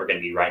 man. And we're going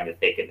to be right in the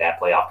thick of that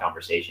playoff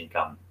conversation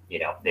come,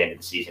 the end of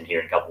the season here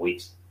in a couple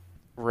weeks.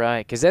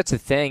 Right, because that's the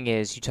thing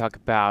is you talk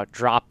about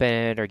dropping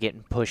it or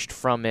getting pushed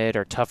from it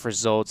or tough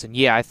results. And,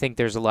 yeah, I think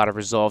there's a lot of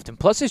resolve. And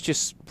plus it's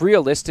just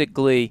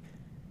realistically,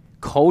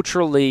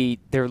 culturally,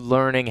 they're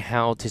learning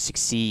how to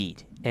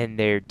succeed and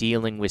they're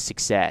dealing with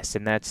success.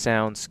 And that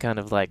sounds kind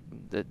of like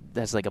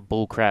that's like a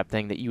bullcrap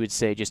thing that you would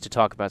say just to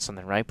talk about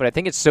something, right? But I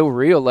think it's so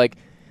real. Like,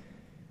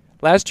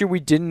 last year we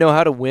didn't know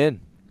how to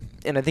win,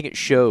 and I think it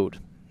showed,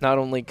 not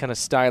only kind of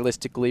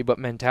stylistically but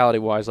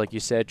mentality-wise, like you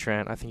said,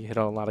 Trent. I think you hit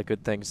on a lot of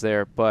good things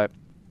there. But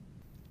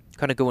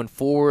kind of going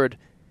forward,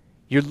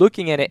 you're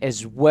looking at it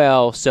as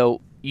well.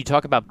 So you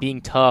talk about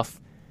being tough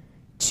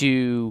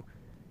to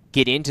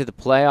get into the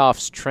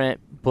playoffs, Trent,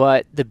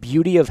 but the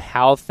beauty of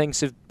how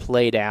things have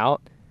played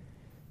out,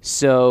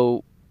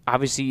 so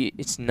obviously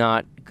it's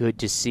not good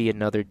to see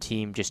another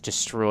team just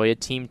destroy a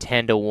team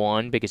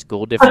 10-1 because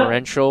goal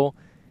differential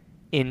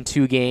in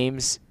 2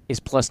 games is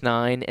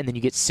 +9, and then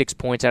you get 6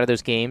 points out of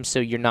those games, so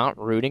you're not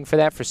rooting for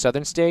that for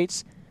Southern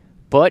States.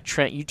 But,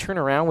 Trent, you turn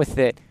around with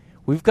it.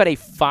 We've got a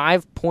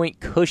 5-point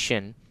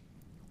cushion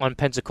on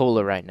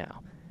Pensacola right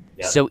now.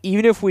 Yep. So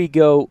even if we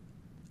go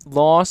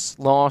loss,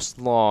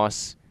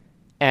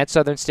 at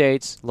Southern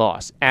States,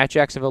 loss, at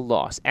Jacksonville,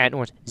 loss, at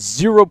North,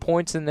 0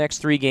 points in the next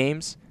 3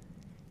 games,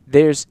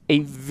 there's a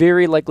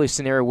very likely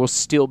scenario we'll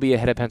still be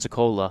ahead of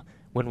Pensacola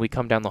when we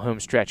come down the home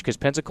stretch because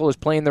Pensacola's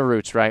playing the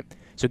Roots, right?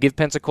 So give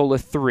Pensacola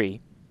 3.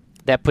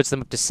 That puts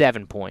them up to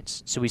 7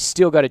 points. So we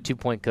still got a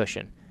 2-point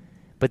cushion.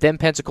 But then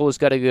Pensacola's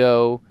got to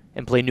go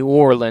and play New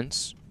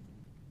Orleans.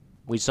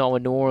 We saw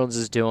what New Orleans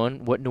is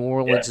doing, what New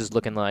Orleans is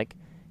looking like.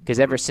 Because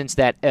ever since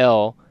that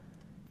L,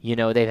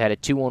 they've had a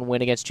 2-1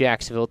 win against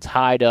Jacksonville,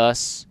 tied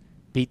us,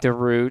 beat the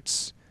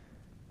Roots,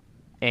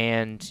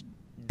 and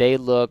they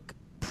look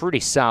pretty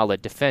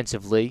solid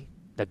defensively.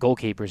 The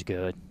goalkeeper's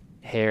good.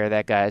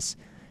 That guy's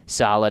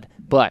solid.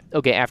 But,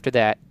 okay, after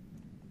that,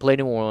 play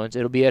New Orleans.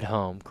 It'll be at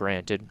home,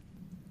 granted.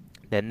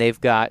 Then they've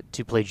got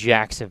to play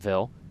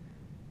Jacksonville.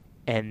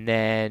 And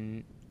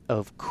then,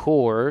 of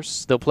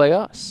course, they'll play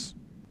us.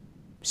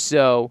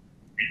 So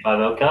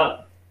 5-0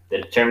 Cup, the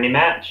determining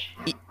match.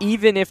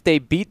 Even if they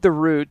beat the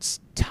Roots,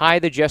 tie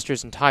the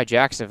Jesters, and tie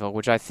Jacksonville,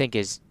 which I think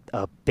is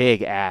a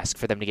big ask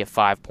for them to get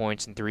 5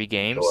 points in 3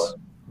 games,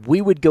 we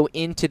would go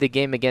into the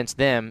game against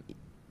them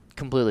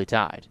completely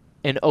tied.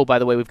 And, oh, by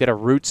the way, we've got a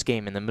Roots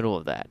game in the middle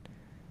of that.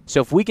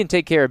 So if we can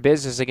take care of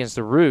business against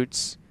the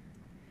Roots,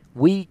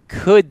 we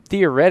could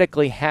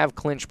theoretically have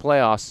clinched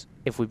playoffs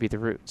if we beat the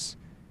Roots.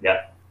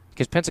 Yeah.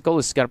 Because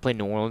Pensacola's got to play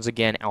New Orleans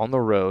again on the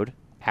road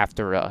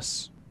after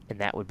us, and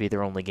that would be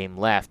their only game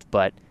left.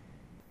 But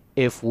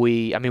if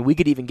we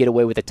could even get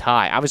away with a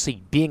tie.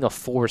 Obviously, being a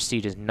 4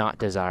 seed is not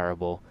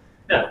desirable.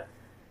 Yeah.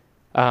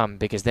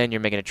 Because then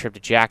you're making a trip to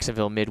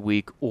Jacksonville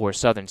midweek or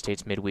Southern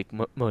States midweek,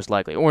 most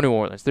likely, or New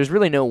Orleans. There's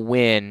really no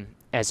win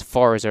as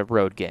far as a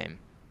road game,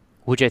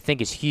 which I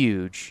think is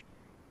huge.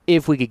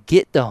 If we could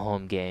get the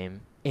home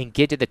game and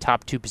get to the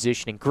top 2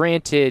 position, and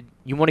granted,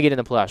 you want to get in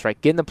the playoffs, right?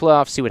 Get in the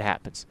playoffs, see what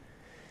happens.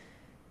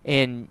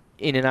 And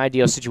in an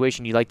ideal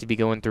situation, you'd like to be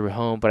going through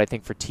home, but I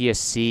think for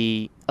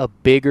TSC, a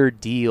bigger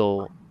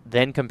deal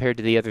than compared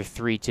to the other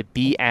 3 to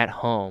be at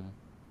home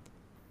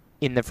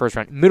in the first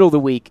round, middle of the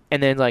week,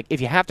 and then,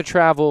 if you have to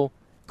travel,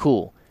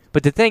 cool.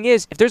 But the thing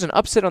is, if there's an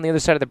upset on the other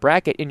side of the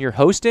bracket and you're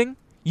hosting,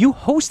 you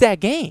host that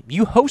game.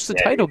 You host the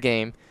title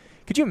game.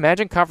 Could you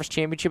imagine conference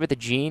championship at the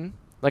Gene?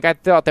 I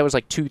thought that was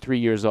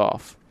 2-3 years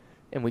off.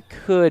 And we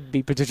could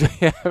be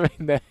potentially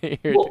having that here.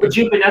 Well, but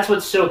that's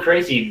what's so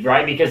crazy,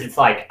 right? Because it's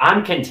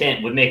I'm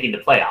content with making the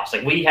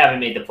playoffs. We haven't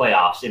made the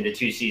playoffs in the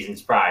 2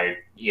 seasons prior.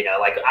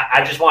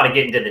 I just want to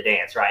get into the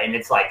dance, right? And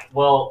it's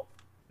well,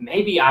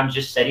 maybe I'm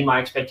just setting my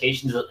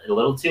expectations a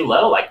little too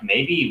low. Like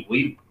maybe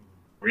we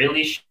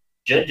really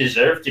should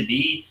deserve to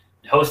be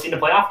hosting a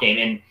playoff game,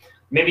 and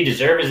maybe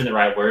deserve isn't the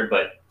right word,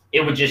 but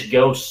it would just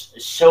go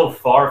so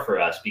far for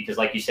us because,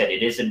 like you said,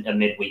 it is a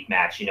midweek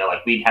match.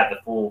 Like we'd have the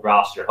full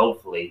roster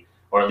hopefully,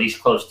 or at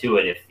least close to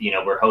it if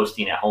we're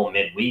hosting at home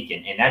midweek,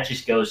 and that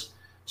just goes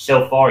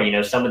so far.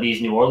 Some of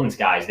these New Orleans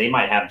guys, they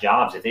might have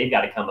jobs if they've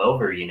got to come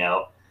over.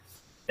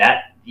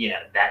 That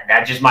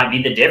just might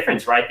be the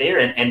difference right there.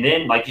 And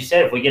then, like you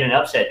said, if we get an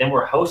upset, then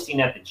we're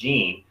hosting at the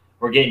Gene.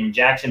 We're getting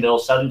Jacksonville,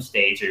 Southern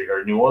States,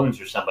 or New Orleans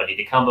or somebody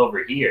to come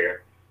over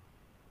here.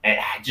 And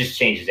it just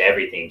changes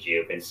everything,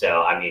 Jupe. And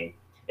so, I mean,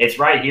 it's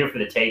right here for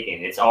the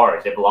taking. It's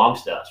ours. It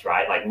belongs to us,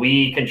 right? Like,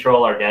 we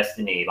control our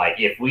destiny. Like,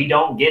 if we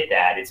don't get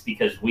that, it's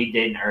because we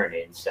didn't earn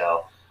it. And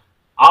so,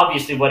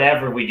 obviously,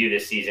 whatever we do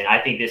this season, I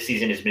think this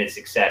season has been a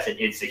success.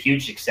 It's a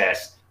huge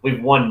success.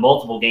 We've won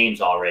multiple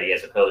games already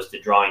as opposed to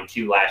drawing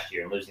 2 last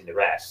year and losing the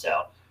rest.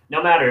 So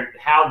no matter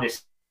how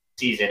this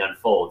season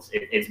unfolds,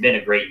 it's been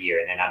a great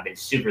year, and I've been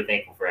super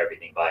thankful for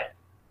everything. But,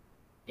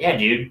 yeah,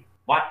 dude,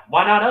 why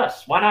not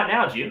us? Why not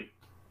now, Jude?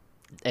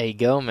 There you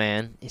go,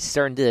 man. It's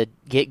starting to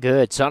get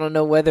good. So I don't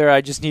know whether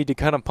I just need to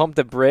kind of pump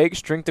the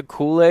brakes, drink the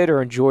Kool-Aid,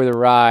 or enjoy the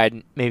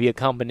ride. Maybe a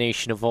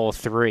combination of all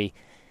three.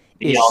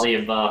 All the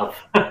above.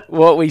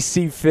 What we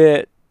see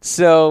fit.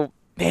 So,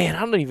 man,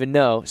 I don't even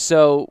know.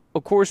 So,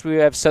 of course, we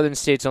have Southern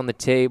States on the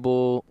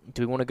table.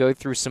 Do we want to go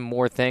through some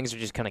more things or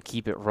just kind of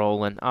keep it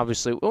rolling?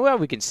 Obviously, well,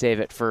 we can save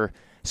it for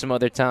some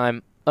other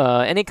time.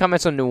 Any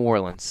comments on New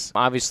Orleans?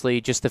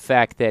 Obviously, just the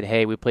fact that,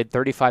 hey, we played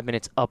 35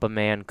 minutes up a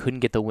man, couldn't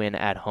get the win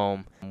at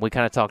home. We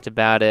kind of talked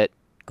about it,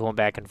 going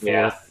back and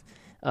forth.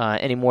 Yeah.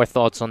 Any more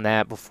thoughts on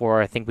that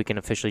before I think we can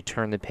officially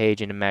turn the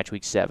page into match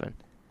week 7?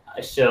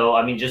 So,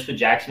 I mean, just with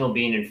Jacksonville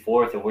being in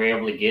 4th, and we're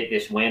able to get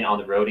this win on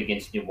the road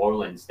against New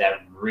Orleans,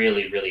 that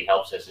really, really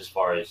helps us as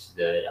far as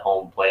the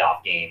home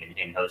playoff game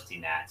and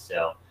hosting that.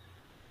 So,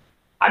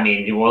 I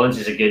mean, New Orleans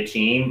is a good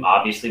team.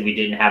 Obviously, we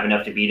didn't have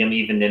enough to beat them.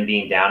 Even them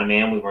being down a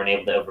man, we weren't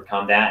able to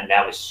overcome that, and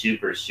that was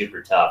super,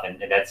 super tough.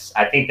 And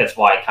I think that's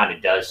why it kind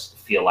of does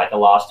feel like a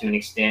loss to an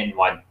extent, and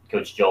why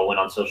Coach Joel went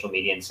on social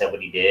media and said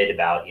what he did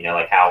about,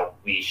 like how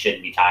we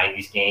shouldn't be tying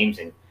these games.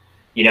 And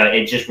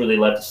it just really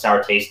left a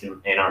sour taste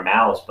in our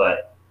mouths.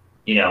 But,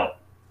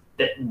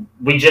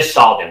 we just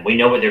saw them. We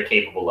know what they're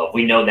capable of.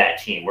 We know that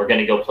team. We're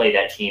going to go play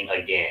that team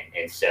again.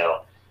 And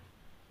so,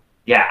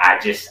 yeah,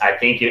 I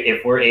think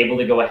if we're able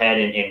to go ahead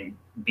and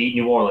beat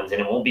New Orleans, and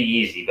it won't be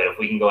easy, but if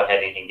we can go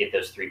ahead and get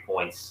those 3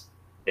 points,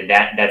 then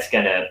that's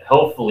going to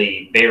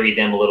hopefully bury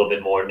them a little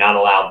bit more, not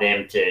allow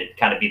them to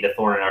kind of be the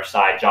thorn in our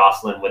side,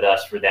 jostling with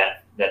us for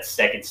that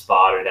second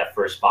spot or that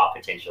first spot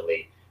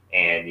potentially.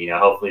 And,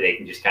 hopefully they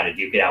can just kind of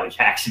duke it out with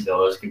Jacksonville.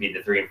 Those can be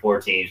the 3 and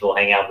 4 teams. We'll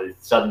hang out with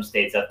Southern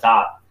States up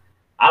top.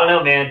 I don't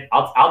know, man.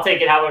 I'll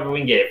take it however we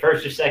can get it.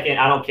 First or second,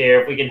 I don't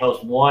care. If we can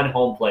host one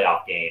home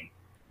playoff game,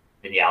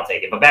 then yeah, I'll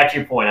take it. But back to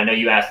your point, I know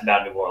you asked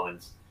about New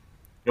Orleans.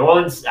 New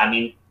Orleans, I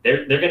mean,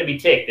 they're going to be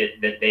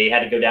ticked that they had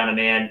to go down a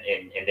man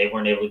and they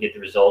weren't able to get the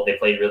result. They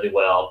played really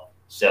well.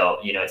 So,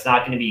 it's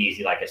not going to be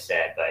easy, like I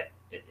said, but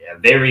a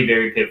very,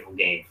 very pivotal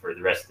game for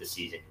the rest of the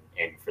season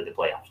and for the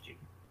playoffs, too.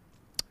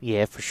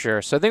 Yeah, for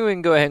sure. So I think we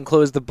can go ahead and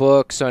close the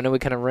book. So I know we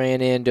kind of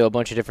ran into a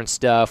bunch of different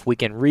stuff. We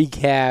can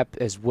recap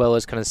as well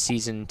as kind of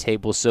season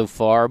table so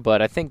far, but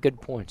I think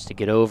good points to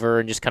get over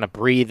and just kind of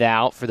breathe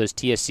out for those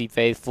TSC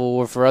faithful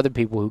or for other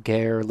people who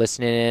care,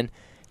 listening in,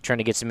 trying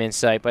to get some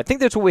insight. But I think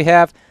that's what we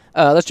have.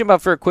 Let's jump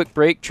out for a quick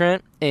break,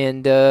 Trent,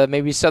 and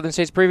maybe Southern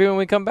States preview when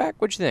we come back.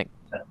 What you think?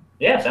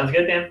 Yeah, sounds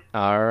good, man.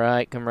 All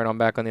right, come right on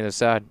back on the other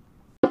side.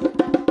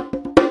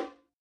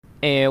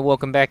 And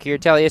welcome back here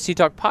to TallySC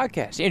Talk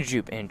Podcast. Andrew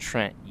Jupe and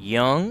Trent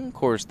Young. Of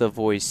course, the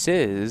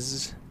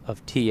voices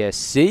of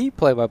TSC,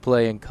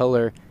 play-by-play and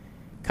color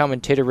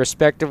commentator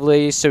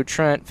respectively. So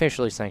Trent,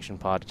 officially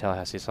sanctioned pod to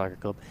Tallahassee Soccer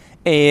Club.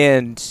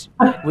 And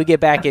we get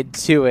back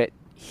into it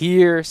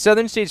here.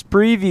 Southern States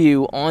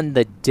preview on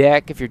the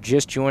deck. If you're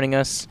just joining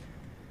us,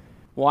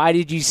 why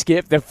did you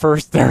skip the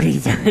first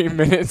 33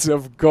 minutes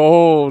of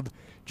gold?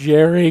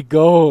 Jerry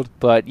Gold.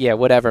 But, yeah,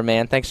 whatever,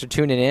 man. Thanks for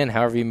tuning in,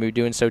 however you may be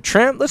doing so.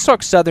 Trent, let's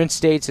talk Southern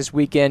States this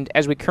weekend.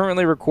 As we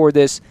currently record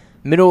this,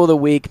 middle of the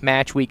week,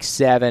 match week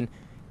 7.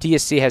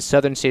 TSC has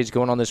Southern States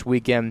going on this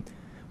weekend.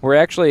 We're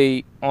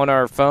actually on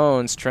our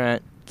phones,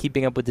 Trent,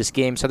 keeping up with this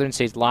game. Southern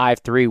States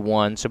live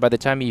 3-1. So by the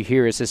time you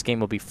hear us, this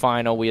game will be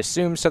final. We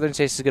assume Southern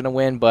States is going to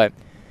win, but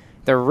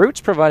the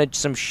Roots provided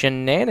some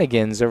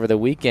shenanigans over the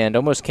weekend.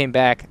 Almost came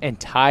back and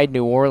tied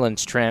New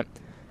Orleans, Trent.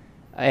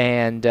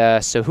 And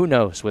so who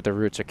knows what the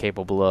Roots are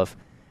capable of.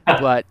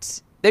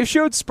 But they've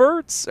showed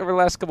spurts over the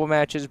last couple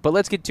matches. But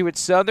let's get to it.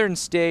 Southern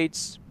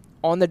States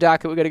on the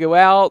docket. We got to go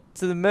out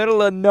to the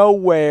middle of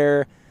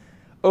nowhere.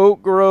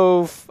 Oak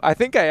Grove. I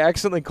think I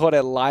accidentally called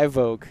it Live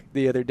Oak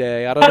the other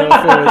day. I don't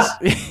know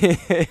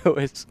if it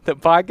was the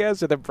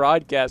podcast or the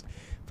broadcast.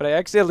 But I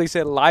accidentally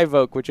said Live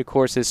Oak, which, of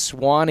course, is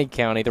Suwannee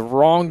County, the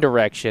wrong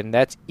direction.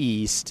 That's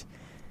east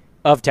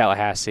of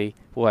Tallahassee.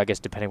 Well, I guess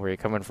depending where you're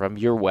coming from,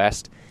 you're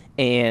west.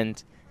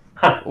 And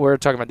We're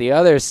talking about the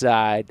other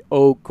side,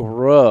 Oak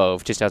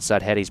Grove, just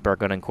outside Hattiesburg,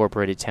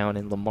 unincorporated town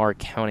in Lamar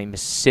County,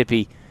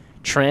 Mississippi.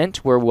 Trent,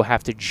 where we'll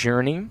have to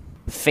journey.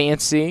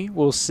 Fancy,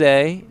 we'll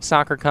say,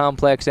 soccer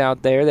complex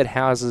out there that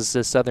houses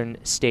the Southern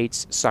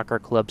States Soccer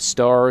Club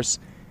Stars.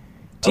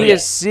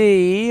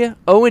 TSC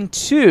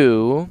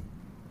 0-2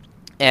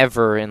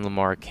 ever in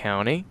Lamar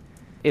County,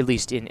 at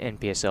least in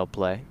NPSL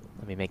play.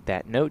 Let me make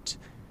that note.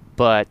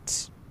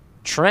 But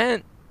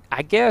Trent,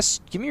 I guess,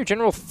 give me your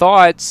general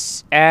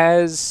thoughts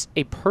as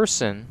a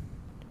person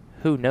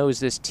who knows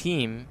this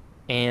team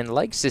and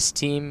likes this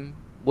team.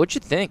 What'd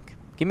you think?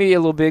 Give me a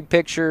little big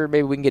picture.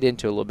 Maybe we can get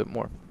into it a little bit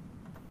more.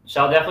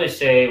 So I'll definitely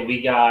say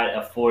we got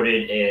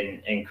afforded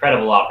an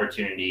incredible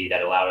opportunity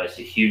that allowed us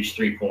a huge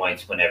 3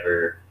 points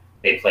whenever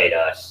they played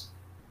us.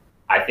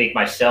 I think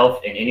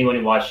myself and anyone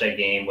who watched that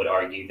game would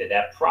argue that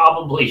that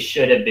probably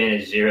should have been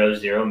a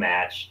 0-0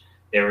 match.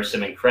 There were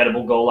some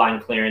incredible goal line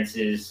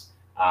clearances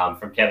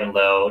from Kevin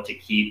Lowe to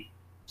keep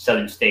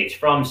Southern States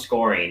from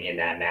scoring in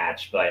that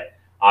match. But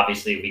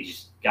obviously we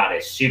just got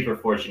a super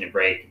fortunate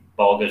break.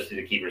 Ball goes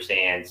through the keeper's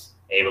hands,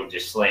 able to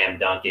just slam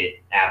dunk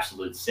it,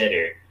 absolute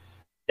sitter.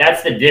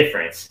 That's the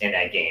difference in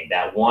that game.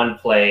 That one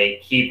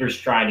play, keeper's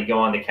trying to go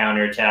on the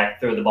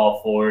counterattack, throw the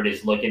ball forward,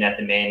 is looking at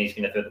the man he's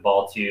going to throw the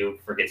ball to,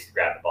 forgets to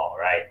grab the ball,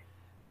 right?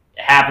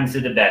 It happens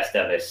to the best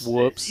of us.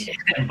 Whoops.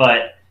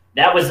 But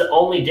that was the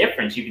only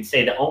difference, you can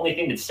say, the only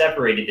thing that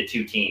separated the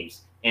two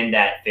teams in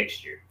that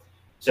fixture.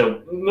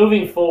 So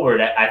moving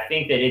forward, I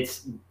think that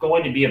it's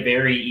going to be a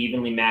very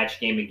evenly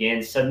matched game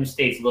again. Southern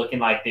State's looking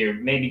like they're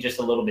maybe just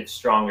a little bit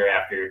stronger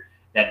after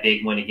that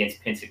big win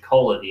against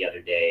Pensacola the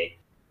other day.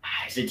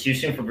 Is it too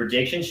soon for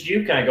predictions,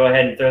 Juke? Can I go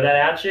ahead and throw that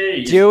at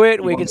you? Do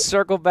it. We can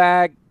circle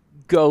back.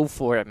 Go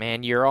for it,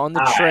 man. You're on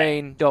the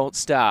train. Right. Don't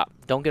stop.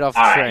 Don't get off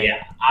the train.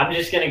 Yeah. I'm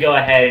just going to go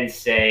ahead and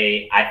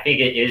say I think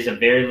it is a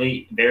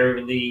very,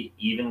 very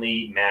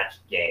evenly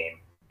matched game.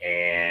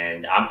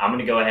 And I'm going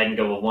to go ahead and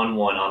go with 1-1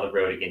 on the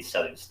road against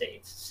Southern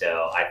States.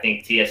 So I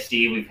think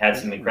TSC, we've had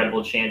some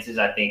incredible chances.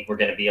 I think we're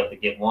going to be able to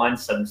get one.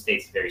 Southern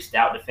State's very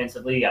stout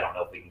defensively. I don't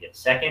know if we can get a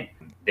second.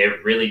 They're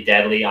really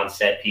deadly on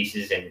set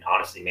pieces, and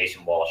honestly,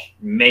 Mason Walsh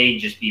may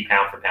just be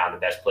pound for pound the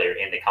best player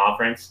in the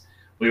conference.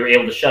 We were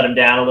able to shut him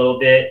down a little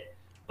bit,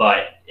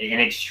 but an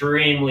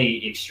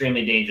extremely,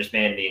 extremely dangerous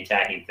man in the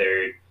attacking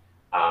third.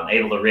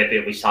 Able to rip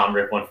it. We saw him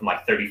rip one from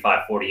like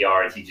 35, 40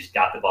 yards. He just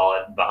got the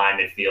ball behind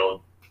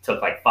midfield,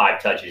 took like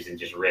 5 touches and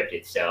just ripped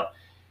it. So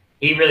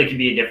he really could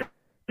be a difference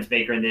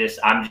maker in this.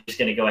 I'm just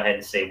going to go ahead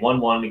and say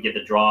 1-1. We get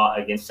the draw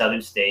against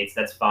Southern States.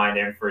 That's fine.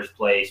 They're in first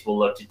place. We'll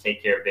look to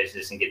take care of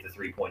business and get the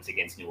 3 points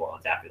against New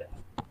Orleans after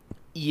that.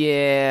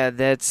 Yeah,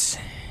 that's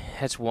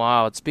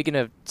wild. Speaking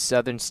of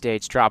Southern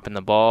States dropping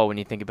the ball, when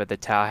you think about the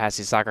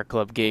Tallahassee Soccer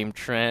Club game,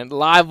 Trent,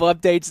 live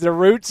updates, the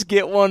Roots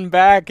get one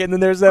back, and then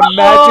there's that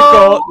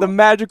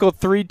magical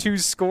 3-2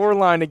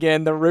 scoreline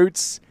again. The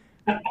Roots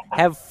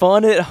have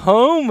fun at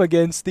home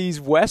against these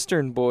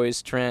Western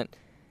boys, Trent.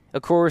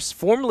 Of course,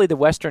 formerly the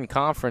Western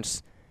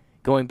Conference,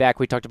 going back,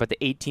 we talked about the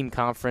 8-team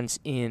conference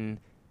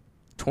in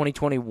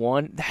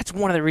 2021. That's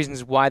one of the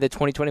reasons why the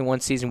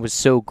 2021 season was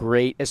so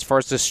great as far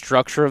as the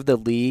structure of the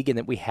league and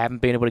that we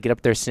haven't been able to get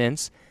up there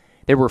since.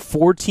 There were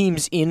 4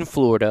 teams in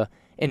Florida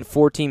and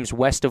 4 teams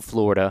west of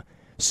Florida,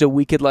 so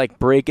we could,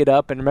 break it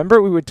up. And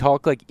remember we would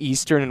talk,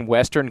 Eastern and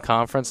Western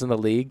Conference in the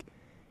league?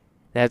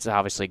 That's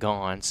obviously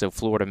gone, so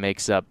Florida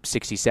makes up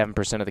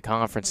 67% of the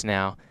conference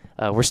now.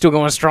 We're still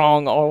going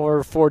strong. All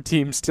our 4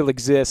 teams still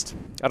exist.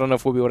 I don't know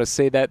if we'll be able to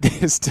say that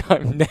this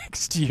time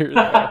next year,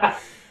 though.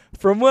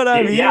 From what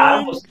I'm hearing.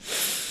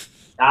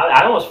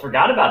 I almost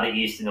forgot about the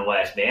East and the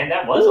West, man.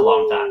 That was a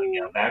long time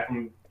ago.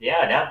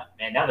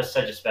 That was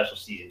such a special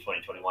season,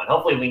 2021.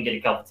 Hopefully we can get a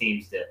couple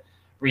teams to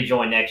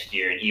rejoin next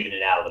year and even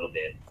it out a little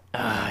bit.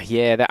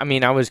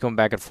 I was going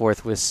back and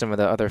forth with some of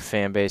the other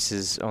fan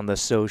bases on the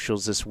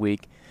socials this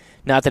week.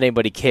 Not that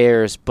anybody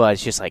cares, but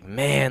it's just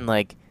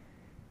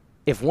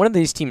if one of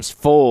these teams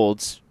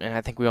folds, and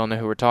I think we all know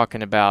who we're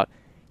talking about,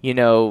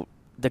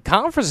 the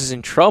conference is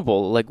in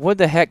trouble. What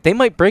the heck? They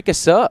might break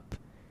us up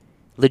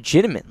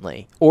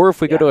legitimately. Or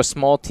if we go to a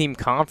small team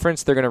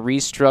conference, they're going to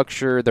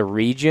restructure the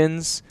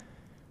regions,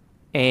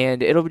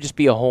 and it'll just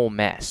be a whole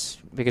mess.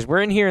 Because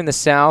we're in here in the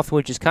South,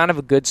 which is kind of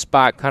a good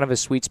spot, kind of a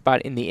sweet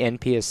spot in the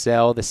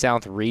NPSL, the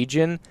South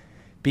region,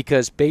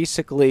 because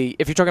basically,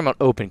 if you're talking about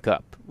Open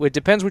Cup, it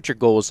depends what your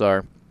goals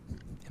are.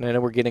 And I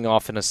know we're getting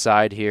off an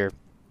aside here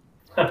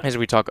as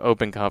we talk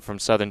Open Cup from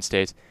Southern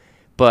States.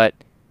 But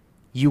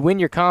you win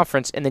your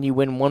conference, and then you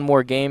win one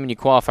more game, and you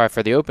qualify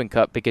for the Open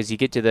Cup because you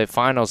get to the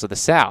finals of the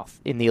South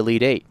in the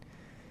Elite Eight.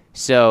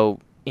 So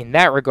in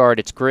that regard,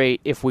 it's great.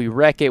 If we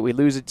wreck it, we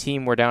lose a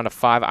team, we're down to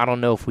 5. I don't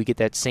know if we get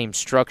that same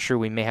structure.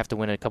 We may have to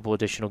win a couple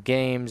additional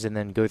games and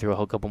then go through a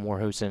whole couple more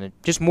hoops, and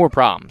just more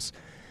problems.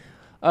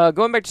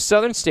 Going back to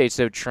Southern States,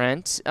 though,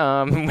 Trent,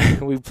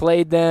 we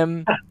played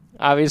them,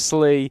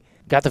 obviously,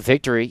 got the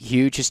victory,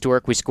 huge,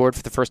 historic. We scored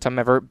for the first time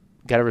ever,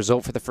 got a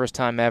result for the first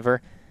time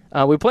ever.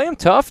 We play them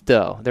tough,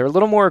 though. They're a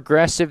little more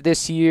aggressive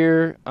this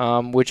year,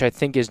 which I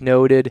think is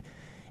noted.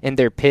 and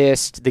they're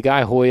pissed. The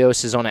guy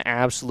Hoyos is on an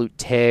absolute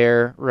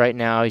tear right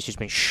now. He's just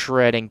been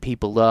shredding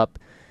people up.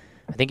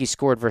 I think he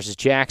scored versus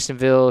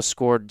Jacksonville,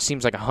 scored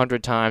seems like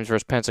 100 times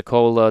versus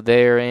Pensacola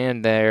there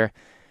and there,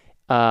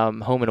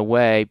 home and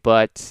away.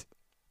 But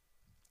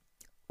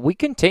we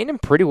contained him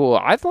pretty well.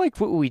 I like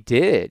what we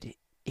did.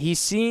 He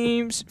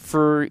seems,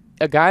 for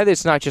a guy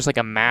that's not just like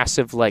a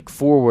massive like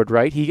forward,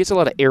 right? He gets a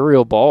lot of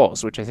aerial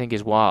balls, which I think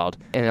is wild,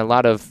 and a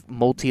lot of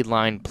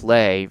multi-line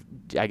play,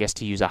 I guess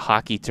to use a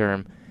hockey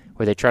term,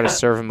 where they try to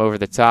serve him over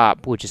the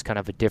top, which is kind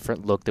of a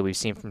different look that we've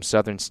seen from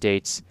Southern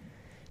States.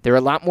 They're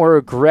a lot more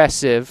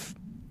aggressive,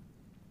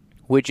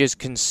 which is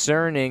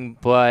concerning,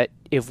 but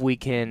if we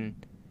can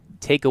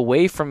take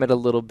away from it a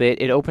little bit,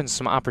 it opens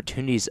some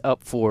opportunities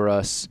up for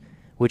us,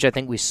 which I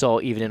think we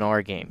saw even in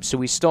our game. So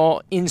we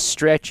saw in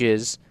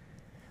stretches,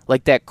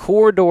 like that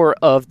corridor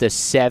of the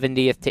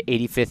 70th to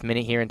 85th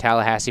minute here in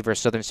Tallahassee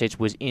versus Southern States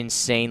was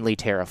insanely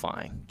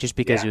terrifying, just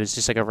because it was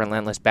just like a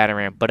relentless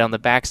battering ram. But on the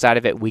backside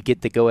of it, we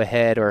get the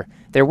go-ahead, or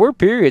there were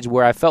periods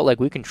where I felt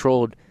like we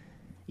controlled,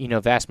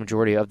 vast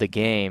majority of the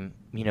game,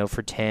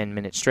 for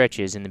 10-minute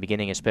stretches in the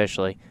beginning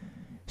especially.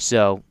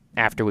 So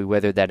after we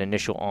weathered that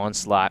initial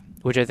onslaught,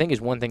 which I think is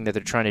one thing that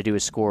they're trying to do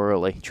is score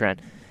early,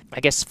 Trent. I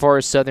guess as far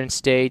as Southern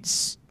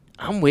States,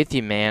 I'm with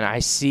you, man. I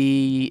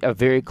see a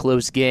very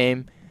close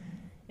game,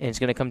 and it's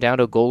going to come down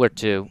to a goal or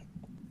two.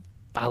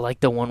 I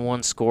like the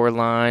 1-1 score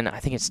line. I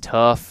think it's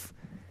tough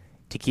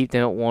to keep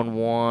them at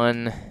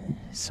 1-1.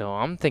 So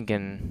I'm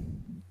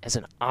thinking, as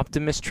an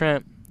optimist,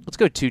 Trent, let's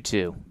go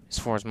 2-2 as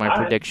far as my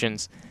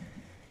predictions.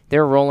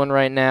 They're rolling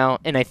right now,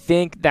 and I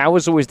think that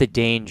was always the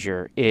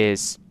danger,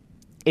 is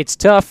it's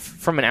tough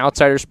from an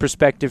outsider's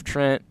perspective,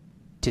 Trent,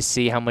 to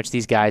see how much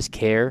these guys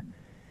care.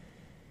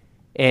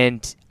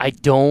 And I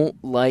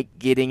don't like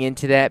getting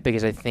into that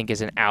because I think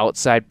as an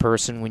outside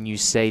person, when you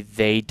say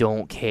they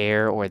don't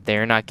care or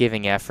they're not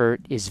giving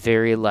effort, is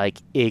very like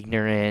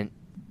ignorant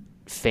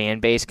fan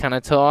base kind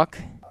of talk.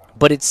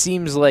 But it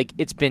seems like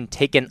it's been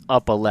taken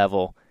up a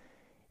level,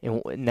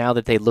 and now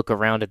that they look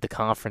around at the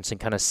conference and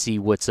kind of see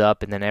what's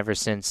up. And then ever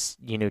since,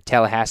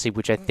 Tallahassee,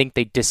 which I think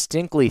they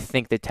distinctly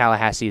think that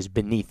Tallahassee is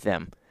beneath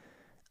them.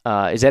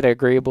 Is that an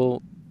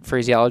agreeable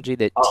phraseology?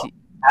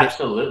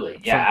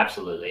 Absolutely. Yeah,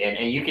 absolutely.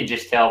 And you can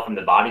just tell from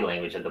the body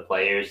language of the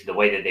players, the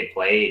way that they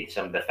played,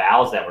 some of the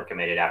fouls that were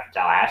committed after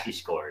Tallahassee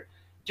scored,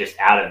 just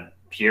out of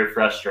pure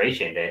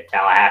frustration that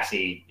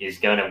Tallahassee is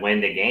going to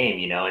win the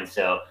game, and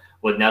so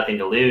with nothing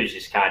to lose,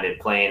 just kind of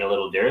playing a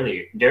little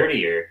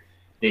dirtier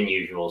than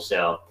usual.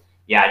 So,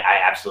 yeah,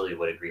 I absolutely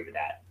would agree with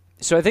that.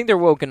 So I think they're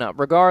woken up,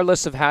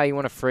 regardless of how you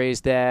want to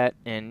phrase that.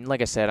 And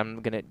like I said,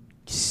 I'm going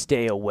to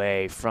stay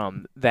away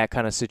from that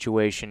kind of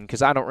situation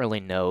because I don't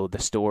really know the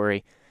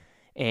story.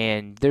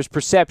 And there's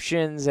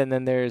perceptions, and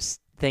then there's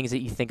things that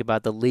you think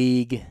about the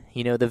league.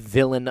 The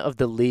villain of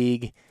the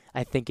league,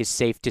 I think, is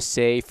safe to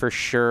say for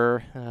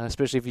sure,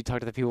 especially if you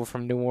talk to the people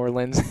from New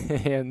Orleans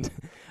and,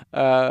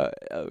 of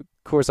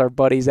course, our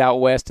buddies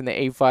out west in the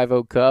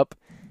A50 Cup.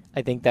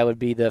 I think that would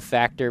be the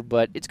factor,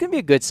 but it's going to be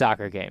a good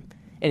soccer game.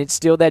 And it's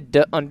still that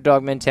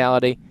underdog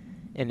mentality,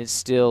 and it's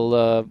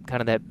still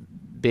kind of that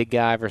big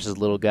guy versus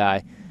little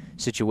guy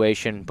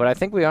situation. But I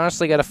think we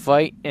honestly got to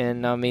fight,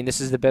 and this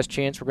is the best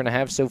chance we're going to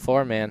have so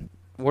far, man.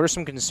 What are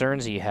some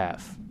concerns that you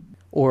have,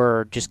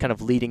 or just kind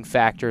of leading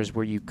factors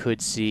where you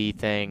could see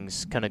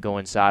things kind of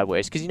going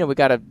sideways? Because we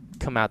got to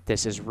come out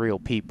this as real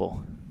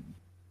people,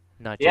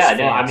 not just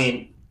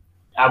fans.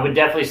 I would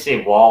definitely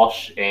say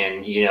Walsh,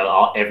 and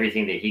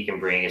everything that he can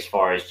bring as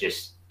far as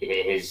just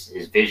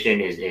his vision,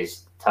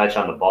 his touch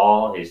on the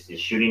ball, his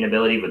shooting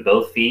ability with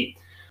both feet.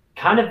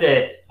 Kind of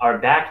our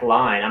back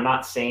line. I'm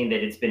not saying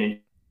that it's been an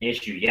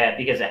issue yet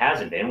because it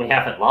hasn't been. We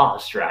haven't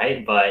lost,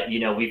 right? But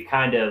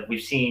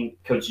we've seen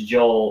Coach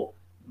Joel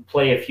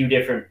play a few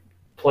different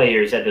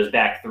players at those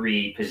back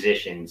three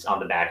positions on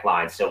the back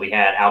line. So we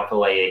had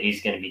Alcalaya.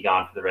 He's going to be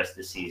gone for the rest of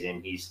the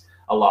season. He's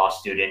a law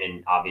student,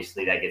 and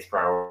obviously that gets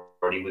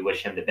priority. We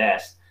wish him the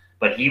best.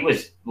 But he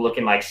was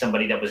looking like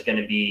somebody that was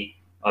going to be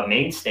a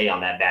mainstay on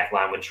that back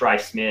line with Tri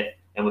Smith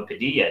and with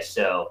Padilla.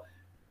 So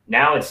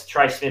now it's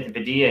Tri Smith and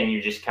Padilla, and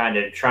you're just kind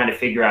of trying to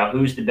figure out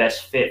who's the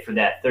best fit for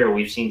that third.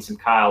 We've seen some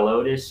Kyle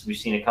Otis. We've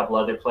seen a couple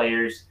other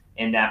players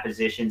in that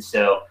position.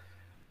 So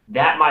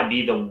that might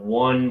be the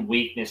one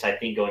weakness, I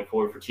think, going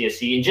forward for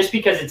TSC. And just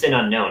because it's an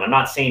unknown, I'm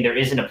not saying there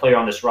isn't a player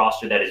on this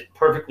roster that is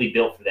perfectly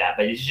built for that,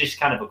 but it's just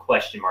kind of a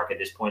question mark at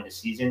this point in the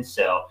season.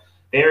 So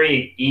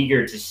very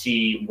eager to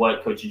see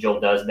what Coach Joel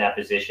does in that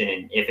position,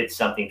 and if it's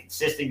something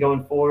consistent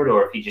going forward,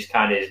 or if he just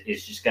kind of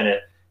is just going to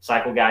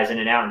cycle guys in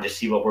and out and just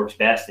see what works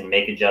best and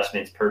make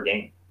adjustments per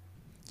game.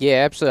 Yeah,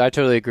 absolutely. I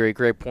totally agree.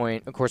 Great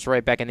point. Of course,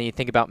 right back, and then you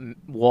think about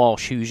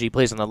Walsh, who usually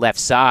plays on the left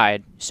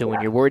side. So when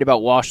you're worried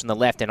about Walsh on the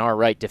left and our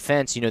right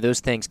defense, those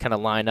things kind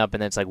of line up,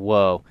 and then it's like,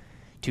 whoa,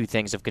 two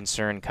things of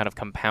concern kind of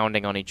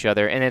compounding on each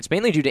other. And it's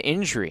mainly due to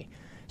injury.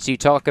 So you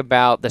talk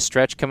about the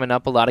stretch coming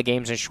up, a lot of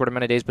games in a short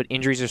amount of days, but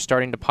injuries are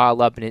starting to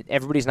pile up, and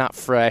everybody's not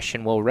fresh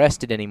and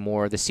well-rested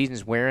anymore. The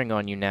season's wearing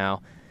on you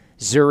now.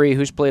 Zuri,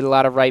 who's played a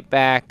lot of right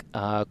back,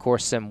 of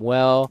course,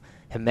 Samuel,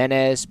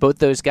 Jimenez. Both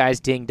those guys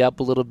dinged up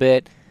a little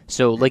bit.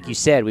 So, like you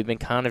said, we've been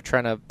kind of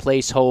trying to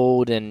place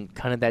hold and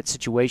kind of that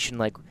situation,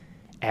 like,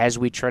 as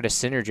we try to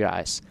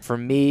synergize. For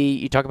me,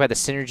 you talk about the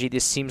synergy,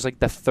 this seems like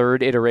the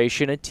third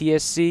iteration of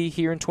TSC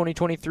here in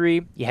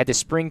 2023. You had the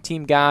spring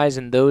team guys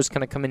and those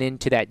kind of coming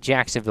into that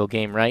Jacksonville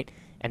game, right?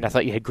 And I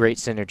thought you had great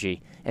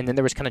synergy. And then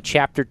there was kind of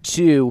chapter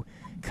 2,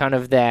 kind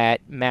of that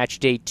match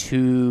day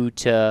 2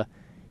 to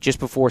just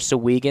before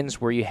Sowegans,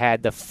 where you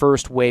had the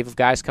first wave of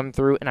guys come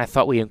through, and I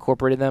thought we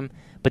incorporated them.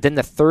 But then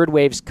the third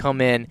waves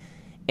come in,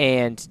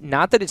 and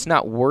not that it's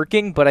not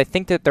working, but I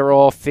think that they're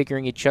all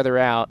figuring each other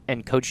out,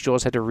 and Coach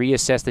Jules had to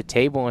reassess the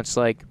table, and it's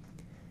like,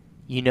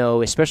 you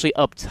know, especially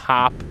up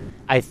top,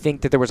 I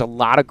think that there was a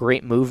lot of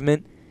great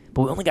movement,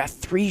 but we only got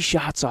 3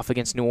 shots off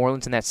against New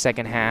Orleans in that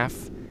second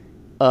half,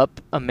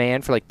 up a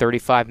man for like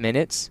 35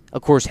 minutes.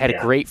 Of course, had a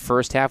great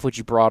first half, which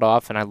you brought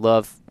off, and I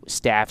love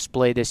Staff's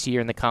play this year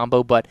in the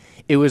combo, but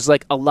it was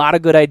like a lot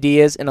of good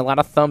ideas and a lot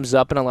of thumbs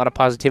up and a lot of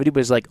positivity, but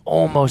it was like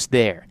almost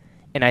there.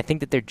 And I think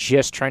that they're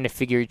just trying to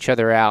figure each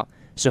other out.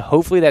 So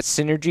hopefully that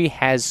synergy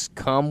has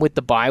come with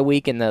the bye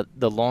week and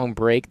the long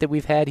break that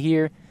we've had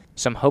here.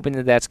 So I'm hoping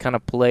that that's kind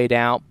of played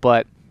out.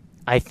 But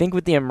I think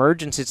with the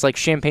emergence, it's like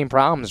champagne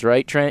problems,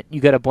 right, Trent?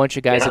 You got a bunch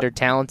of guys that are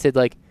talented.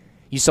 Like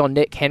you saw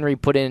Nick Henry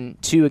put in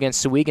 2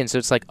 against Sowegans, so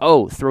it's like,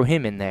 oh, throw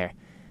him in there.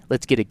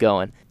 Let's get it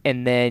going.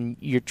 And then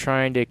you're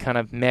trying to kind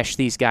of mesh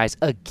these guys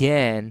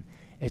again.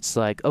 It's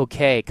like,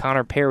 okay,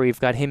 Connor Perry, we've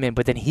got him in,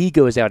 but then he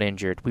goes out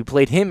injured. We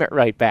played him at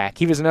right back.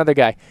 He was another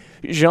guy.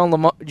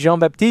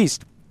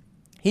 Jean-Baptiste,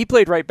 he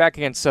played right back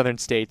against Southern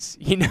States.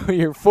 You know,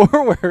 your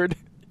forwards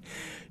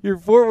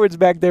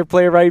back there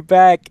play right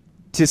back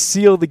to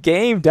seal the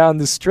game down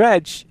the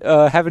stretch,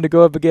 having to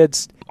go up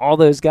against all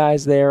those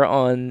guys there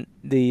on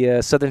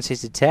the Southern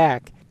States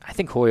attack. I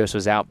think Hoyos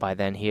was out by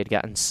then. He had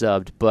gotten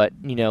subbed. But,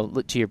 you know,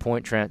 to your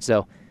point, Trent,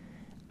 so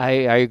I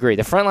agree.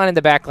 The front line and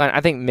the back line, I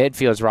think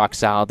midfield's rock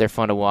solid. They're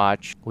fun to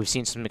watch. We've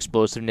seen some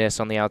explosiveness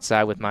on the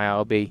outside with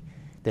Myalby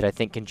that I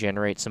think can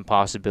generate some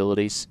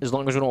possibilities. As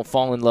long as we don't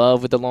fall in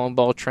love with the long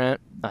ball,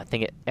 Trent, I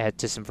think it adds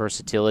to some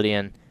versatility,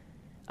 and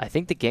I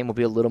think the game will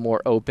be a little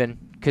more open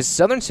because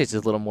Southern States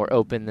is a little more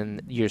open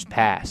than years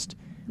past,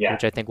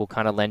 which I think will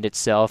kind of lend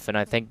itself, and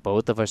I think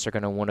both of us are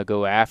going to want to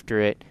go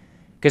after it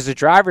because the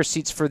driver's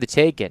seat's for the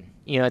taking.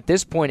 You know, at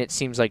this point, it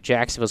seems like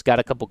Jacksonville's got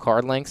a couple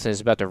card lengths and is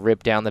about to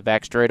rip down the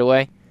back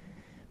straightaway.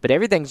 But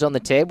everything's on the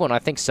table, and I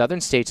think Southern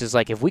States is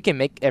like, if we can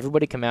make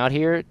everybody come out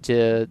here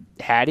to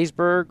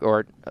Hattiesburg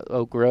or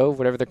Oak Grove,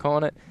 whatever they're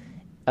calling it,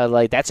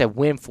 like that's a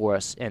win for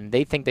us. And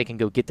they think they can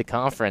go get the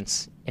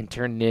conference and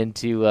turn it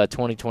into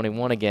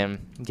 2021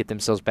 again and get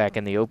themselves back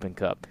in the Open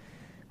Cup.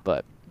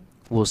 But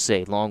we'll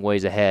see. Long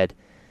ways ahead.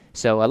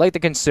 So I like the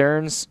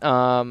concerns.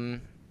 I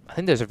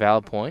think those are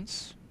valid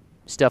points.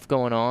 Stuff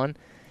going on.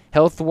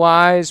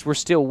 Health-wise, we're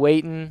still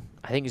waiting.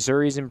 I think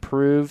Zuri's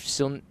improved.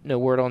 Still no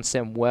word on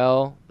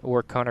Samuel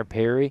or Connor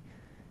Perry.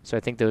 So I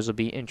think those will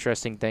be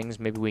interesting things.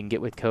 Maybe we can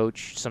get with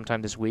Coach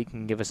sometime this week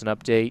and give us an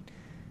update.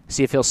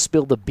 See if he'll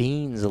spill the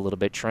beans a little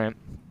bit, Trent.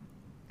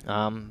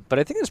 But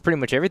I think that's pretty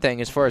much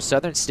everything. As far as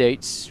Southern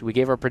States, we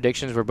gave our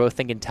predictions. We're both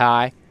thinking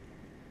tie.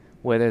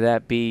 Whether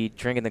that be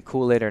drinking the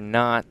Kool-Aid or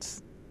not,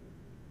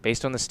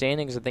 based on the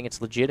standings, I think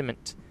it's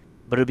legitimate.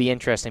 But it'll be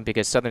interesting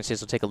because Southern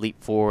States will take a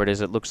leap forward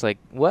as it looks like,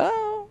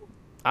 well,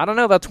 I don't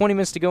know, about 20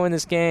 minutes to go in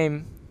this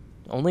game.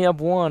 Only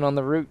up 1 on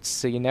the Roots,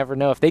 so you never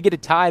know. If they get a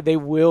tie, they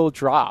will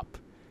drop.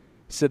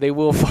 So they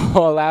will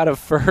fall out of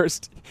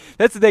first.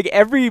 That's the thing.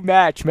 Every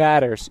match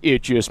matters.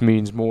 It just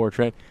means more,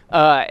 Trent.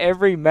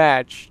 Every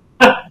match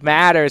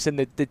matters, and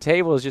the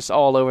table is just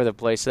all over the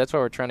place. So that's why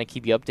we're trying to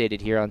keep you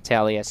updated here on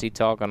Tally SC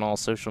Talk on all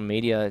social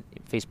media,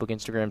 Facebook,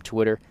 Instagram,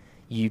 Twitter,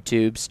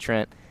 YouTubes,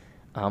 Trent,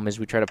 as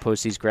we try to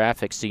post these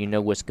graphics so you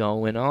know what's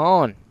going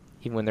on,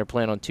 even when they're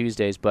playing on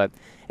Tuesdays. But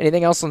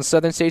anything else on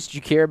Southern States did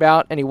you care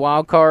about? Any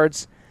wild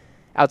cards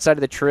outside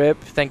of the trip?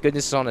 Thank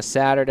goodness it's on a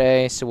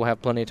Saturday, so we'll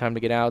have plenty of time to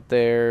get out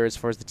there as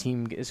far as the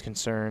team is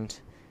concerned.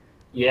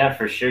 Yeah,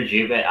 for sure,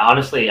 Jude. But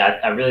honestly,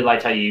 I really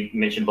liked how you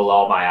mentioned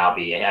Bilal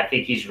Myalby. I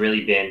think he's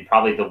really been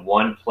probably the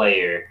one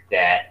player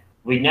that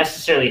we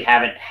necessarily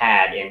haven't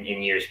had in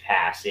years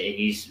past.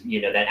 He's,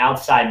 you know, that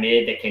outside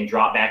mid that can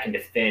drop back and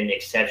defend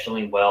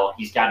exceptionally well.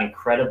 He's got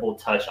incredible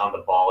touch on the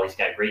ball. He's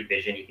got great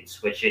vision. He can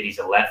switch it. He's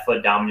a left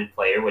foot dominant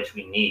player, which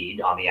we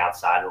need on the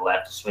outside of the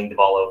left to swing the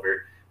ball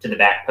over to the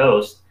back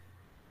post.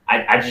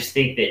 I just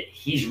think that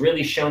he's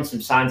really shown some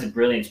signs of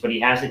brilliance, but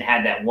he hasn't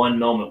had that one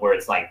moment where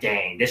it's like,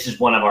 dang, this is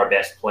one of our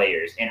best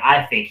players. And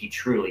I think he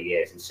truly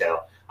is. And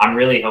so I'm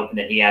really hoping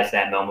that he has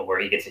that moment where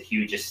he gets a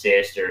huge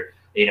assist or,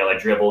 you know, a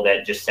dribble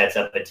that just sets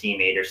up a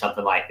teammate or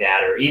something like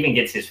that, or even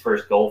gets his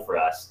first goal for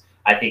us.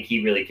 I think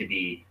he really could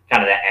be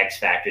kind of that X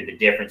factor, the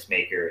difference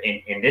maker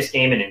in this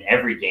game and in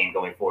every game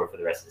going forward for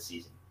the rest of the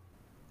season.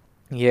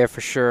 Yeah,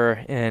 for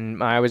sure.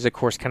 And I was, of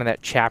course, kind of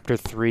that Chapter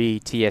 3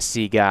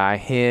 TSC guy.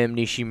 Him,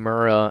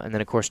 Nishimura, and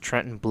then, of course,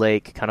 Trenton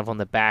Blake kind of on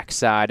the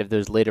backside of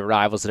those later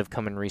rivals that have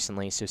come in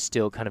recently, so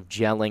still kind of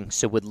gelling.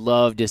 So would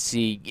love to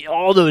see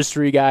all those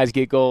 3 guys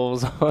get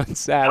goals on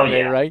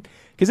Saturday, right?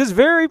 Because it's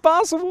very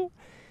possible.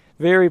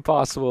 Very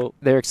possible.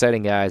 They're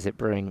exciting guys that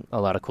bring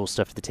a lot of cool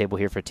stuff to the table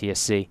here for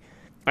TSC.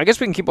 I guess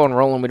we can keep on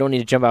rolling. We don't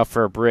need to jump out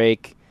for a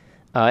break.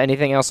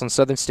 Anything else on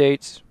Southern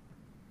States?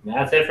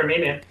 That's it for me,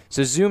 man.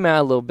 So zoom out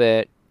a little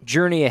bit.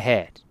 Journey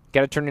ahead.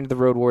 Got to turn into the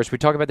Road Wars. We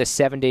talk about the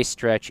 7-day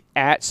stretch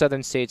at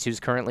Southern States, who's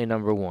currently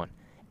number 1.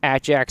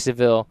 At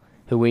Jacksonville,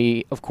 who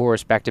we, of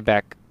course,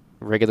 back-to-back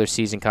regular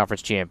season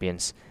conference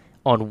champions,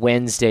 on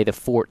Wednesday the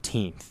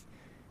 14th.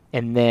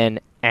 And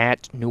then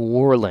at New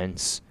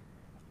Orleans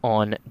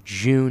on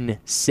June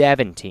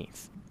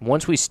 17th.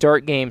 Once we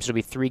start games, it'll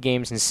be 3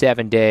 games in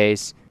 7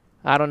 days.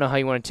 I don't know how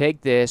you want to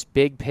take this.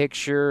 Big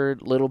picture,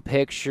 little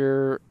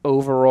picture,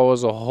 overall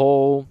as a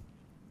whole.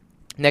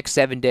 Next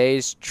 7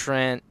 days,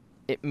 Trent,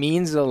 it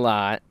means a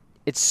lot.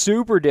 It's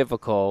super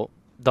difficult,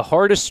 the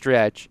hardest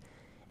stretch,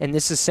 and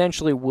this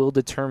essentially will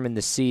determine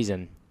the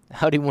season.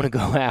 How do you want to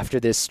go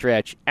after this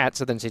stretch at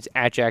Southern States,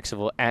 at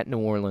Jacksonville, at New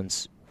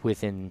Orleans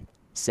within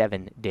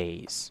 7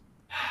 days?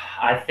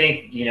 I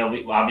think,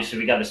 obviously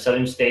we got the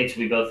Southern States.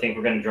 We both think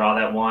we're going to draw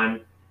that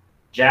one.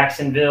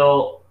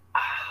 Jacksonville,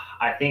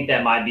 I think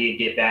that might be a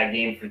get-back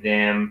game for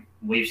them.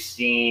 We've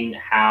seen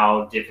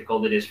how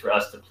difficult it is for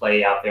us to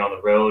play out there on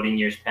the road in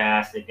years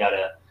past. They've got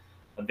a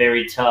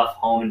very tough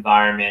home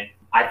environment.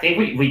 I think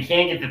we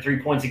can get the 3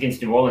 points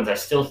against New Orleans. I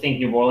still think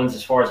New Orleans,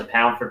 as far as a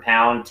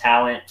pound-for-pound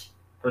talent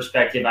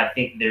perspective, I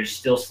think they're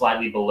still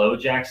slightly below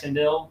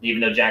Jacksonville,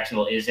 even though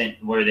Jacksonville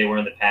isn't where they were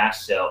in the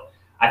past. So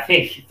I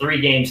think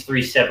 3 games,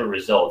 3 separate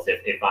results,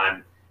 if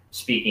I'm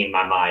speaking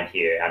my mind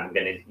here. I'm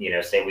going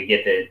to say we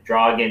get the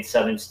draw against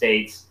Southern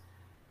States,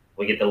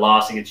 we get the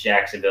loss against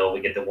Jacksonville, we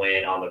get the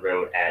win on the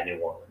road at New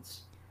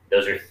Orleans.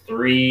 Those are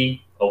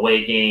 3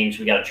 away games.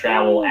 We got to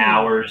travel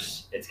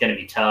hours. It's going to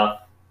be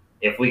tough.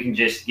 If we can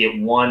just get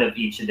one of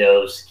each of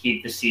those,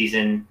 keep the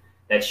season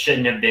that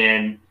shouldn't have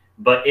been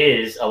but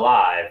is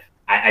alive,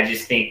 I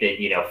just think that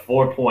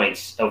 4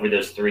 points over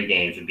those 3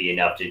 games would be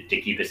enough to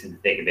keep us in the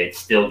thick of it,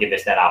 still give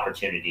us that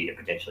opportunity to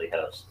potentially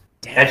host.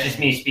 Damn. That's just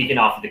me speaking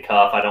off of the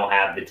cuff. I don't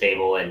have the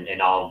table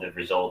and all of the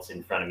results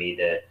in front of me,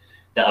 the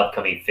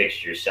upcoming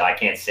fixtures, so I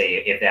can't say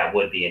if that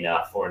would be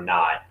enough or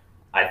not.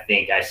 I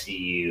think I see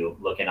you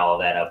looking all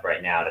that up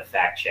right now to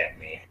fact check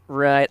me.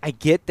 Right, I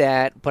get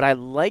that, but I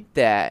like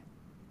that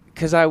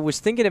because I was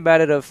thinking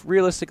about it of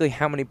realistically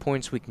how many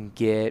points we can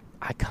get.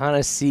 I kind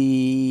of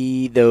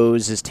see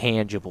those as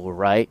tangible,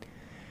 right?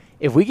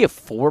 If we get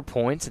 4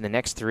 points in the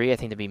next 3, I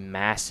think that'd be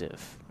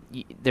massive.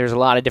 There's a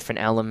lot of different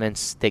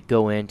elements that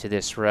go into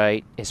this,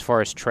 right? As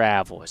far as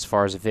travel, as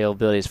far as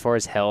availability, as far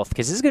as health,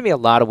 because this is going to be a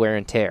lot of wear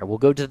and tear. We'll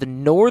go to the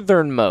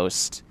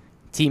northernmost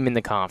team in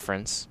the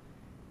conference,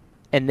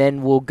 and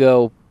then we'll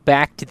go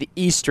back to the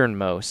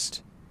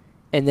easternmost,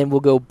 and then we'll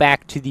go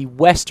back to the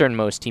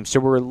westernmost team. So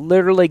we're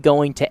literally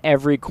going to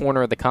every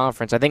corner of the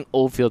conference. I think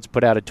Oldfield's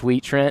put out a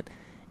tweet, Trent,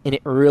 and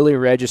it really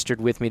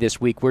registered with me this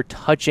week. We're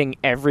touching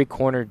every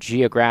corner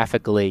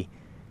geographically.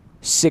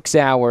 6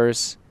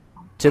 hours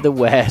to the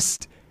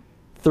west,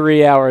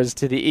 3 hours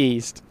to the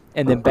east,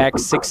 and then back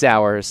 6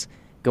 hours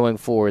going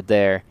forward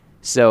there.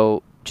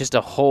 So just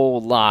a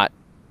whole lot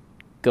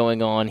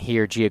going on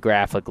here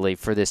geographically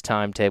for this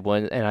timetable.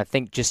 And I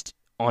think just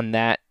on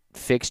that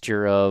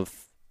fixture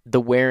of the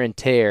wear and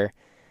tear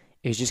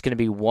is just going to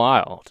be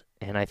wild.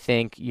 And I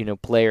think,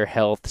 player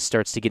health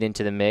starts to get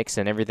into the mix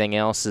and everything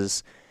else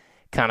is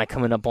kind of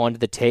coming up onto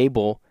the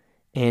table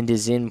and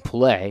is in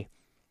play.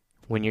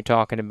 When you're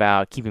talking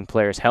about keeping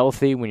players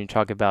healthy, when you're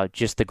talking about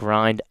just the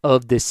grind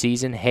of the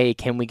season, hey,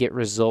 can we get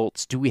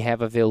results? Do we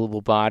have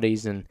available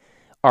bodies? And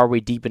are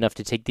we deep enough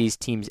to take these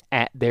teams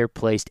at their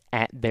place,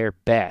 at their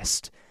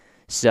best?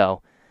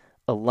 So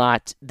a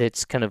lot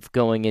that's kind of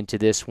going into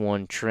this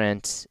one,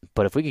 Trent.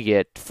 But if we could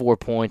get 4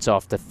 points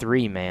off the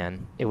 3,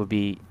 man, it would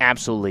be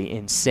absolutely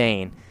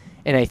insane.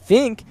 And I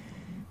think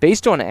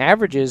based on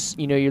averages,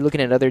 you're looking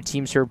at other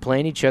teams who are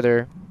playing each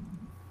other.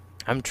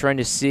 I'm trying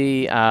to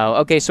see.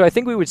 Okay, so I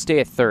think we would stay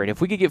at 3rd.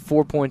 If we could get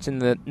 4 points in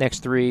the next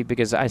 3,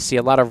 because I see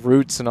a lot of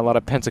Roots and a lot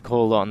of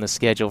Pensacola on the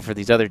schedule for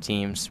these other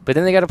teams. But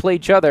then they got to play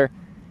each other.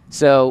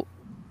 So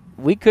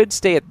we could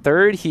stay at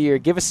 3rd here,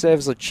 give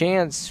ourselves a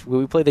chance. Will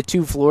we play the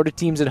 2 Florida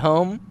teams at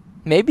home?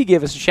 Maybe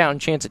give us a shouting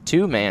chance at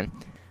 2, man.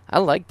 I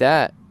like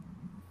that.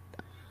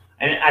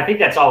 And I think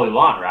that's all we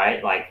want,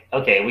 right? Like,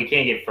 okay, we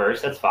can't get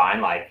 1st. That's fine.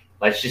 Like,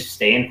 let's just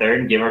stay in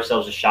 3rd and give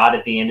ourselves a shot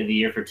at the end of the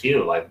year for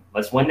 2. Like,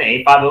 let's win the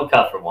 850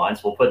 Cup for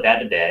once. We'll put that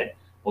to bed.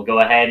 We'll go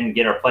ahead and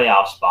get our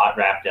playoff spot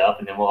wrapped up,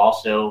 and then we'll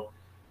also,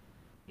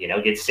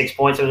 get 6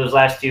 points over those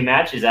last 2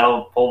 matches.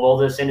 That'll pole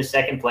vault us into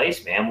 2nd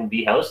place, man. We'll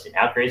be hosting.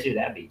 How crazy would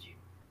that be, G?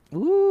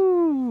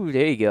 Ooh,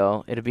 there you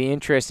go. It'll be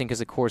interesting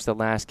because, of course, the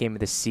last game of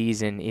the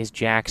season is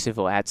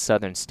Jacksonville at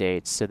Southern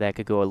States, so that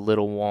could go a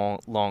little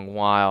long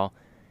while.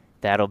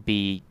 That'll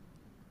be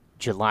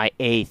July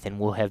 8th, and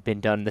we'll have been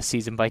done the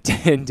season by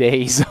 10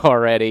 days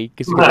already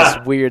because we got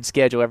this weird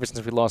schedule ever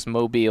since we lost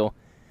Mobile.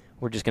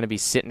 We're just going to be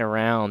sitting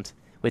around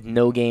with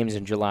no games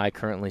in July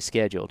currently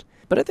scheduled.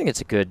 But I think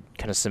it's a good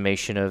kind of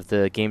summation of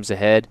the games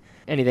ahead.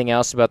 Anything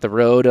else about the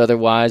road?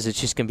 Otherwise, it's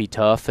just going to be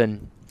tough,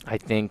 and I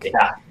think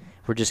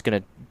we're just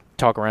going to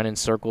talk around in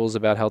circles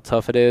about how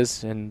tough it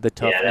is and the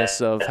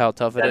toughness of how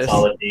tough it is. That's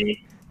all it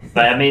be.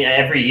 But I mean,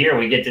 every year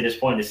we get to this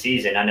point in the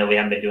season. I know we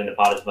haven't been doing the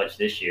pod as much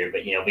this year,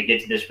 but we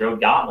get to this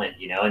road gauntlet,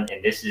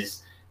 and this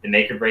is the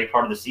make or break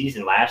part of the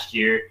season. Last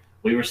year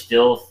we were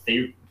still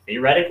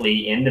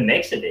theoretically in the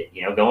mix of it,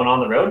 going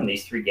on the road in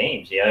these 3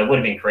 games. It would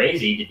have been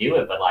crazy to do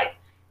it, but like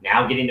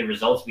now getting the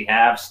results we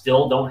have,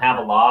 still don't have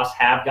a loss,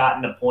 have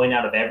gotten a point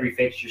out of every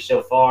fixture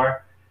so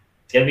far.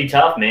 It's gonna be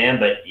tough,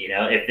 man. But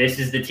if this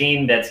is the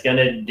team that's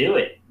gonna do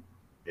it,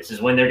 this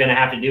is when they're going to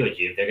have to do it,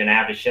 Jude. They're going to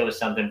have to show us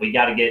something. We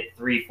got to get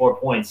 3-4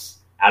 points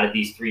out of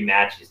these 3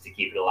 matches to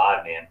keep it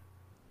alive, man.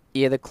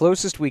 Yeah, the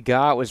closest we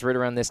got was right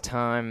around this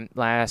time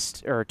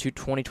to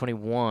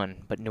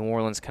 2021, but New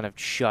Orleans kind of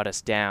shut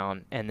us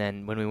down. And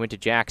then when we went to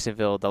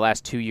Jacksonville, the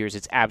last 2 years,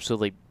 it's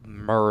absolutely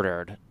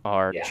murdered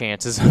our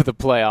chances of the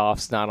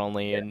playoffs, not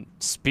only in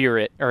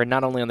spirit, or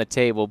not only on the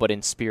table, but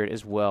in spirit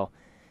as well.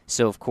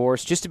 So, of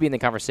course, just to be in the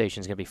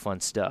conversation is going to be fun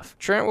stuff.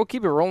 Trent, we'll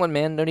keep it rolling,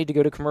 man. No need to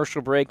go to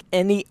commercial break.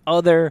 Any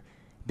other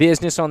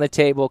business on the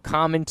table,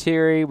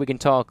 commentary, we can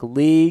talk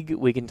league,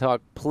 we can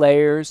talk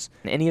players,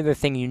 any other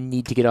thing you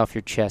need to get off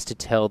your chest to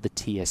tell the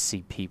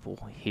TSC people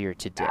here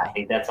today? I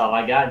think that's all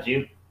I got,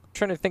 Jude.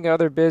 Trying to think of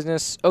other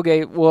business.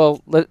 Okay,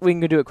 well, we can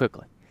go do it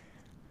quickly.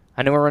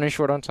 I know we're running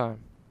short on time.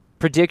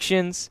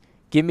 Predictions,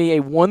 give me a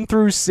 1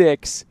 through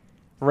 6,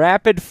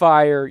 rapid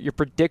fire, your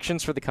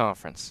predictions for the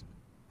conference.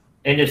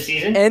 End of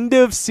season? End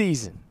of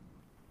season.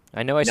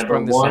 I know I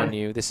sprung this 1. on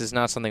you. This is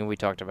not something we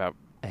talked about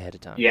ahead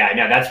of time. Yeah,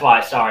 no, that's why.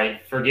 Sorry,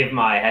 forgive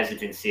my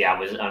hesitancy. I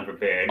was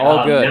unprepared.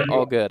 All good,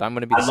 all good. I'm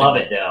going to be. I love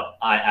it though.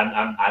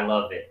 I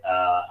love it.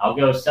 I'll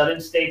go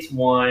Southern States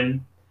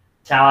 1,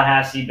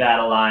 Tallahassee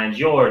Battle Lions.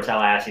 Your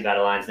Tallahassee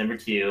Battle Lions number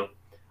 2.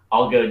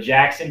 I'll go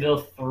Jacksonville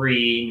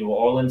 3, New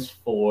Orleans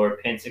 4,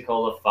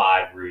 Pensacola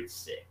 5, Root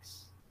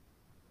 6.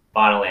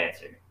 Final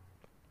answer.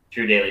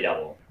 True Daily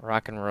Double.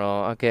 Rock and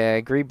roll. Okay, I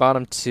agree.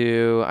 Bottom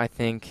 2. I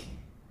think,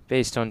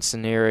 based on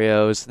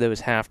scenarios, those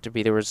have to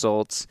be the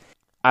results.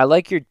 I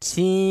like your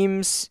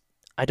teams.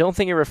 I don't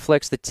think it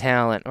reflects the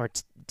talent or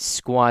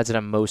squads that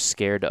I'm most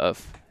scared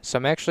of. So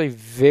I'm actually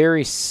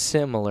very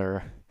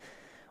similar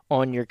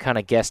on your kind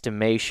of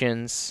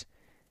guesstimations.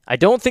 I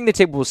don't think the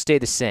table will stay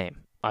the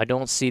same. I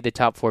don't see the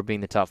top 4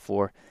 being the top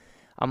 4.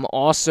 I'm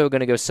also going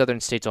to go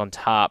Southern States on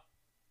top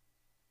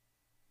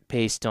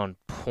based on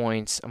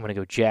points. I'm going to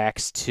go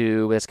Jacks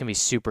 2. That's going to be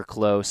super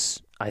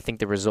close. I think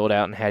the result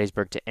out in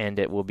Hattiesburg to end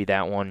it will be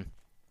that one.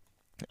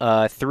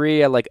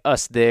 3, I like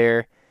us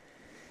there.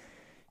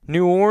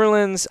 New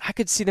Orleans, I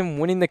could see them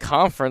winning the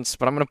conference,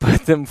 but I'm going to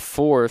put them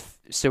 4th.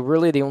 So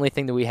really the only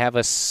thing that we have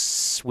a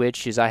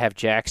switch is I have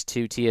Jacks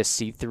 2,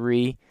 TSC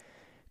 3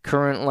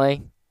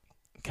 currently.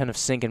 Kind of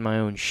sinking my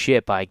own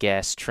ship, I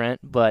guess, Trent.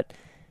 But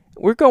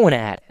we're going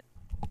at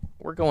it.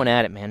 We're going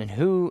at it, man. And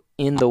who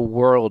in the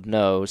world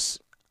knows?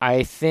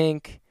 I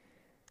think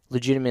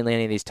legitimately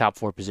any of these top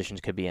 4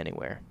 positions could be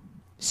anywhere.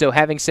 So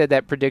having said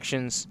that,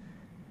 predictions,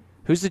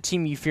 who's the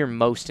team you fear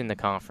most in the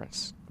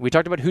conference? We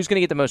talked about who's going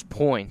to get the most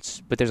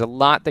points, but there's a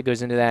lot that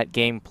goes into that: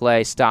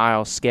 gameplay,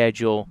 style,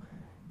 schedule,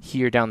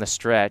 here down the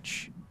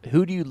stretch.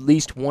 Who do you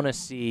least want to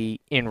see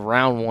in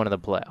round 1 of the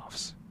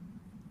playoffs?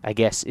 I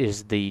guess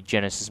is the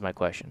genesis of my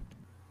question.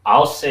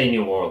 I'll say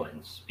New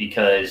Orleans,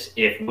 because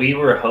if we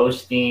were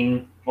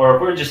hosting, or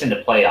if we're just in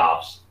the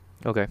playoffs,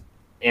 okay,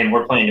 and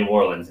we're playing New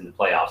Orleans in the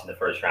playoffs in the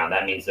first round,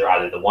 that means they're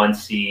either the 1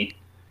 seed.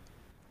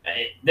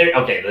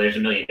 There's a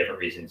million different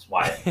reasons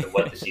what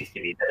the seeds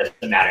could be. That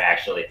doesn't matter,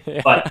 actually.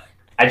 But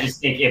I just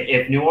think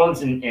if New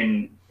Orleans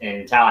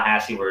and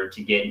Tallahassee were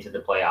to get into the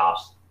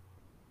playoffs,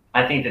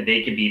 I think that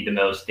they could be the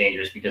most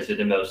dangerous because they're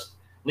the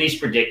least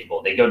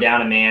predictable. They go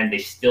down a man. They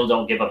still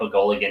don't give up a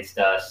goal against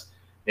us.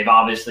 They've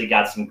obviously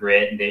got some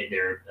grit, and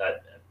they're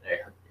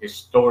a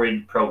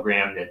historic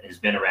program that has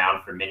been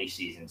around for many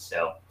seasons.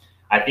 So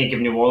I think if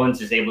New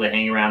Orleans is able to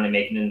hang around and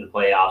make it into the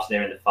playoffs,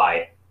 they're in the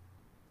fight.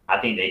 I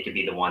think they could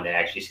be the one that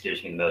actually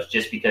scares me the most,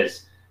 just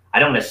because I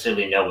don't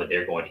necessarily know what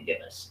they're going to give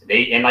us.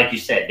 And like you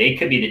said, they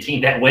could be the team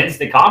that wins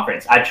the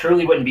conference. I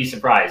truly wouldn't be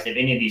surprised if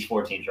any of these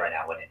 4 teams right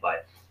now win it.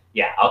 But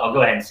yeah, I'll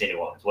go ahead and say New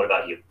Orleans. What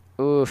about you?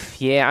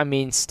 Oof, yeah, I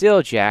mean,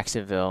 still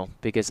Jacksonville,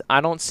 because I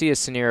don't see a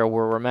scenario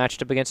where we're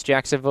matched up against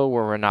Jacksonville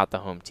where we're not the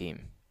home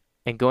team.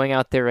 And going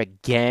out there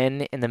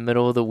again in the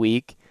middle of the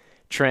week,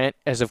 Trent,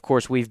 as of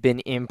course we've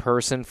been in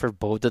person for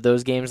both of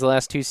those games the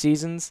last 2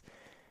 seasons,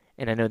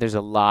 and I know there's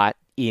a lot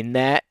in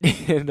that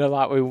and a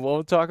lot we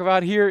won't talk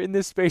about here in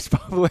this space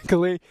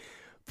publicly,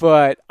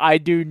 but I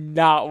do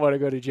not want to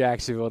go to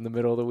Jacksonville in the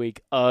middle of the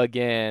week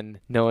again,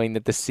 knowing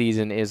that the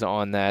season is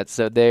on that.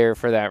 So they're,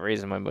 for that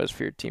reason, my most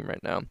feared team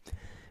right now.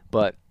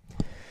 But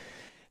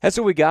that's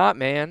what we got,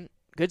 man.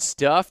 Good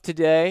stuff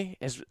today.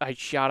 As I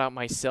shout out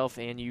myself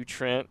and you,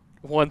 Trent.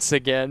 Once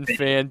again,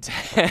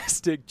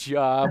 fantastic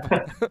job.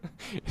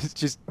 It's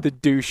just the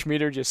douche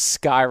meter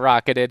just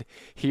skyrocketed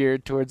here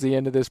towards the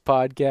end of this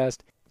podcast.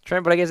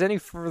 Trent, but I guess any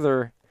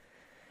further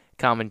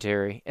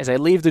commentary as I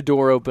leave the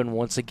door open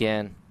once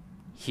again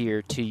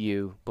here to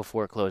you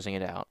before closing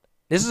it out.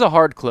 This is a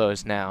hard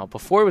close now.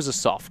 Before it was a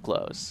soft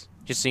close.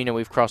 Just so you know,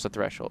 we've crossed the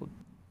threshold.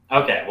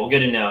 Okay, well,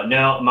 good to know.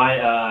 No,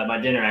 my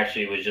dinner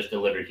actually was just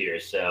delivered here,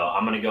 so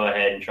I'm gonna go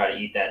ahead and try to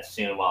eat that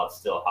soon while it's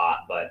still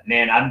hot. But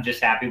man, I'm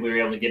just happy we were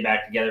able to get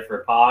back together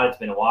for a pod. It's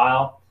been a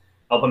while.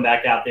 Hope I'm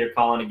back out there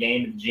calling a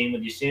game at the gym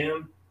with you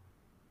soon.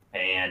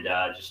 And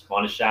just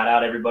want to shout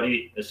out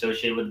everybody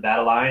associated with the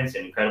Battle Lions.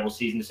 An incredible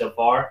season so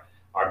far.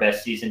 Our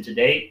best season to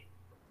date.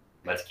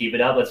 Let's keep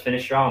it up. Let's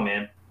finish strong,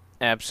 man.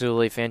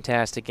 Absolutely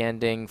fantastic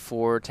ending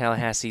for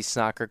Tallahassee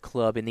Soccer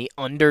Club in the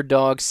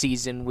underdog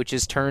season, which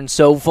has turned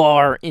so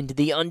far into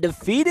the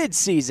undefeated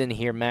season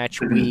here, match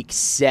week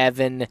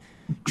 7.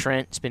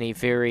 Trent, it's been a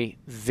very,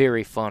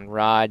 very fun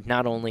ride,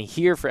 not only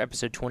here for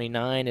episode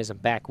 29 as I'm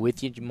back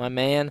with you, my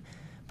man,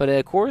 but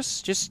of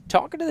course, just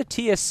talking to the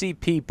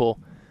TSC people.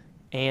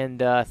 And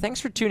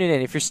thanks for tuning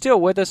in. If you're still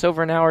with us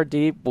over an hour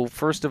deep, well,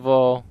 first of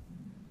all,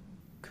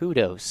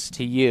 kudos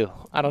to you.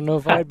 I don't know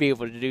if I'd be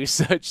able to do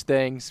such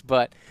things,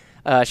 but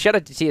shout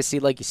out to TSC,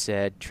 like you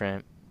said,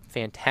 Trent.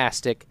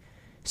 Fantastic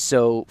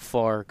so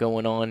far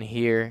going on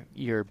here.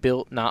 Your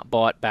built, not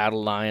bought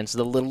Battle Lions,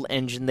 the little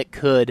engine that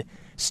could,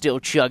 still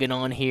chugging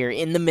on here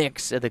in the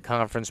mix of the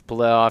conference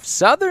playoffs.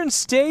 Southern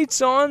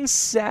States on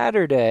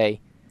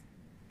Saturday.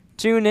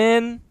 Tune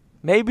in.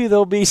 Maybe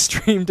they'll be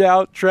streamed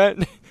out,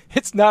 Trent.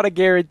 It's not a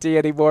guarantee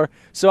anymore,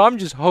 so I'm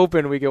just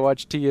hoping we can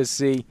watch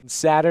TSC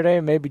Saturday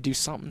and maybe do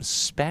something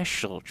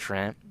special,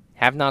 Trent.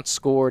 Have not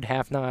scored,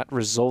 have not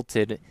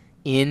resulted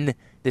in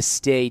the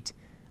state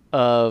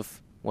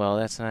of, well,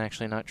 that's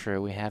actually not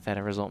true. We have had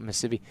a result in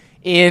Mississippi.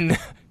 In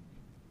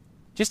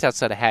just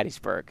outside of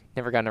Hattiesburg.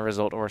 Never gotten a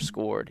result or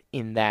scored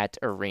in that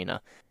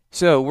arena.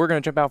 So we're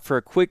going to jump out for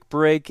a quick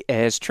break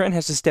as Trent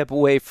has to step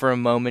away for a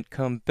moment.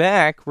 Come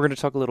back, we're going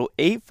to talk a little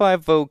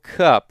 850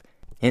 Cup.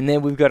 And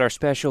then we've got our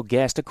special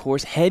guest, of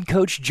course, head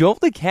coach Joel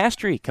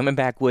DeCastri coming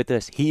back with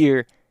us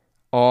here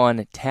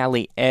on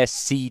Tally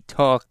SC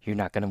Talk. You're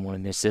not going to want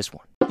to miss this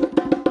one.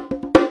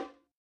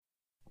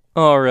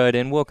 All right,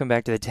 and welcome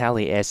back to the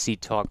Tally SC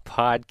Talk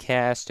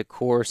podcast. Of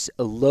course,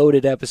 a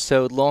loaded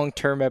episode,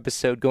 long-term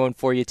episode going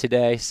for you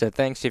today. So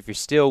thanks if you're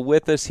still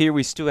with us here.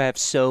 We still have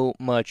so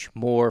much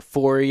more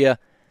for you.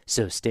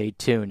 So stay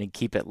tuned and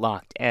keep it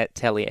locked at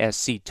Tally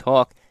SC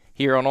Talk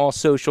here on all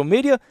social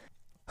media.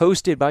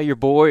 Hosted by your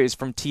boys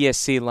from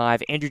TSC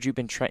Live, Andrew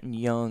Jupin, Trenton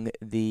Young,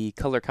 the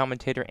color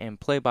commentator and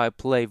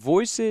play-by-play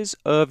voices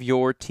of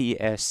your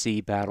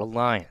TSC Battle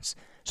Lions.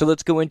 So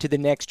let's go into the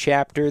next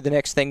chapter, the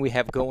next thing we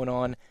have going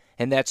on,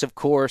 and that's, of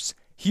course,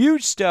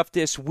 huge stuff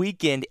this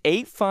weekend.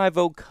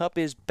 850 Cup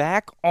is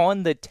back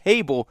on the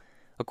table.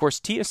 Of course,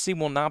 TSC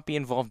will not be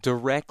involved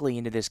directly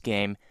into this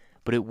game,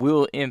 but it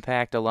will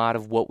impact a lot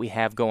of what we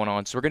have going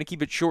on. So we're going to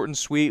keep it short and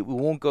sweet. We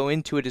won't go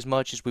into it as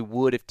much as we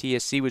would if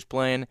TSC was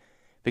playing,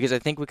 because I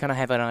think we kind of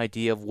have an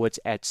idea of what's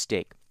at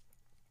stake.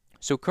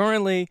 So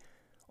currently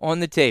on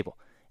the table,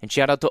 and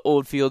shout out to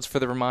Old Fields for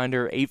the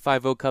reminder,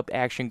 850 Cup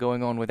action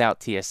going on without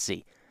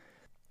TSC.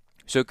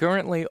 So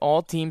currently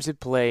all teams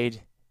have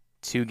played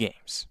 2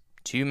 games,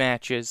 2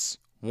 matches,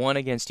 1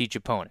 against each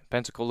opponent.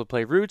 Pensacola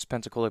played Roots,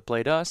 Pensacola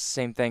played us,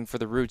 same thing for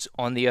the Roots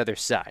on the other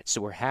side.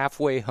 So we're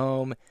halfway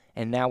home,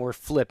 and now we're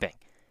flipping.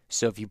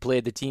 So if you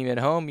played the team at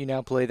home, you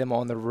now play them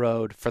on the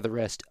road for the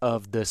rest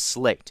of the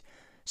slate.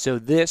 So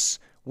this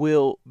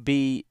will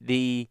be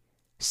the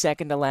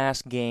second to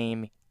last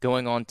game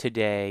going on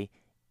today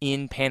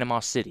in Panama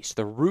City. So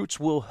the Roots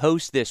will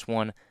host this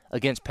one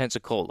against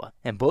Pensacola.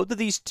 And both of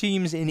these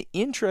teams in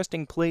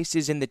interesting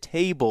places in the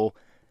table.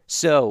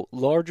 So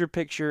larger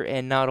picture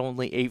and not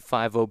only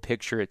 850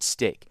 picture at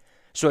stake.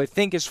 So I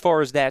think as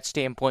far as that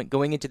standpoint,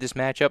 going into this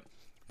matchup,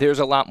 there's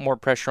a lot more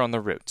pressure on the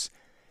Roots.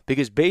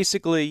 Because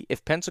basically,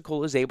 if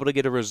Pensacola is able to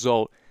get a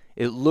result,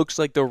 it looks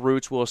like the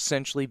Roots will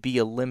essentially be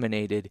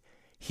eliminated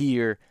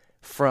here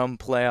from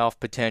playoff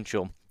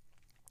potential.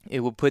 It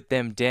will put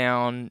them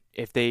down,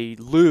 if they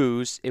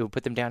lose, it will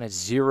put them down at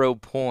 0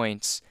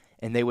 points,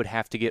 and they would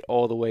have to get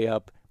all the way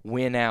up,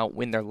 win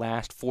their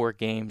last 4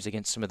 games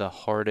against some of the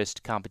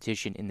hardest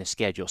competition in the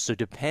schedule. So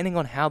depending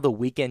on how the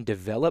weekend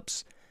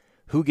develops,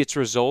 who gets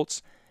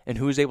results, and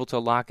who's able to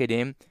lock it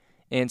in,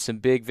 and some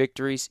big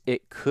victories,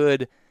 it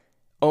could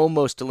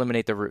almost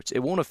eliminate the Roots. It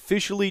won't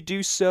officially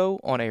do so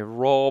on a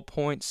raw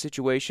point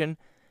situation,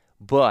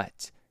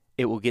 but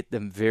it will get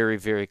them very,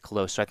 very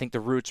close. So I think the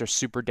Roots are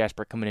super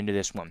desperate coming into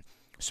this one.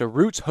 So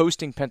Roots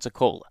hosting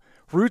Pensacola.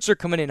 Roots are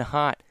coming in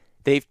hot.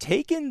 They've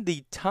taken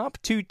the top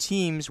 2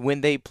 teams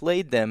when they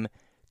played them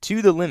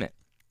to the limit.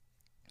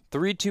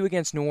 3-2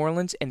 against New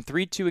Orleans and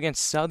 3-2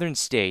 against Southern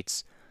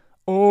States.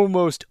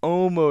 Almost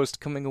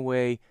coming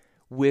away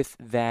with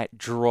that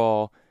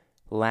draw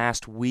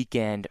last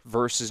weekend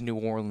versus New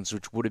Orleans,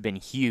 which would have been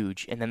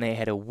huge. And then they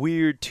had a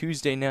weird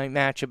Tuesday night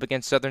matchup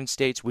against Southern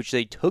States, which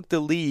they took the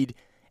lead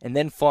and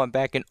then fought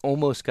back and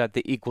almost got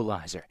the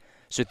equalizer.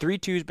 So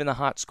 3-2 has been the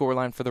hot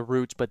scoreline for the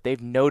Roots, but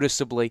they've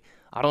noticeably,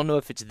 I don't know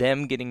if it's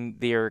them getting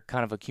their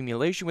kind of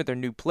accumulation with their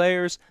new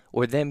players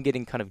or them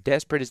getting kind of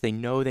desperate as they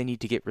know they need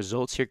to get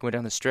results here going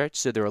down the stretch,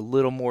 so they're a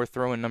little more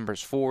throwing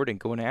numbers forward and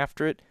going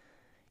after it.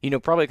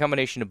 Probably a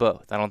combination of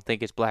both. I don't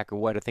think it's black or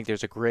white. I think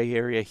there's a gray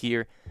area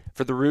here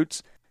for the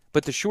Roots.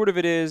 But the short of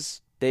it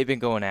is they've been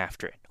going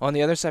after it. On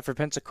the other side for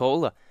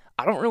Pensacola,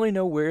 I don't really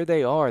know where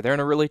they are. They're in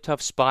a really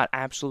tough spot.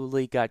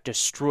 Absolutely got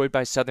destroyed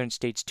by Southern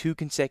State's 2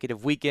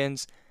 consecutive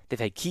weekends. They've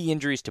had key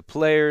injuries to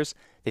players.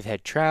 They've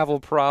had travel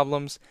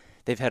problems.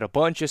 They've had a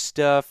bunch of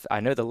stuff.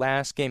 I know the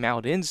last game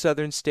out in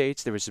Southern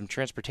States, there was some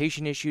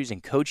transportation issues,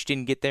 and coach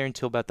didn't get there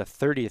until about the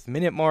 30th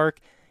minute mark.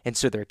 And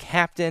so their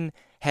captain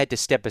had to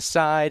step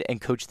aside and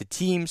coach the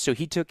team, so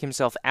he took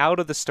himself out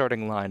of the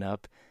starting lineup.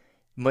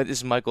 This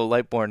is Michael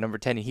Lightbourne, number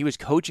 10, and he was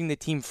coaching the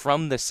team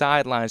from the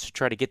sidelines to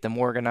try to get them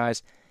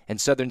organized, and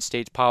Southern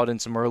State's piled in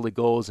some early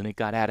goals, and it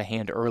got out of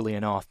hand early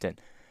and often.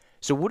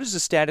 So what is the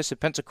status of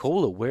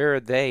Pensacola? Where are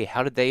they?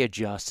 How did they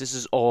adjust? This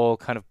is all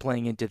kind of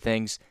playing into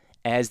things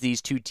as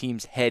these two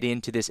teams head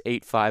into this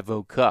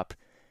 8-5-0 Cup.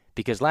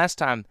 Because last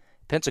time,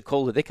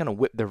 Pensacola, they kind of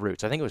whipped their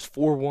Roots. I think it was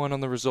 4-1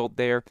 on the result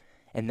there,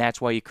 and that's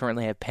why you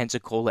currently have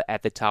Pensacola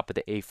at the top of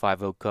the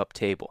 8-5-0 Cup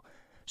table.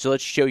 So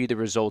let's show you the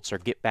results, or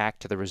get back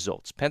to the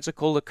results.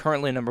 Pensacola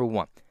currently number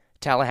 1,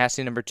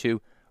 Tallahassee number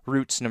 2,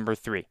 Roots number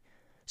 3.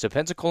 So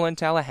Pensacola and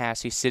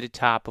Tallahassee sit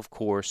atop, of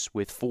course,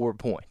 with 4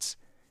 points.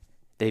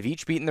 They've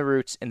each beaten the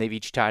Roots, and they've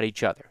each tied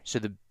each other. So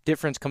the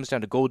difference comes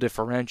down to goal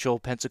differential.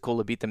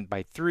 Pensacola beat them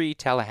by 3.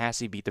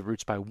 Tallahassee beat the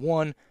Roots by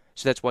 1.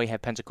 So that's why you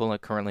have Pensacola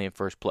currently in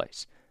first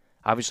place.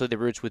 Obviously, the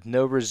Roots with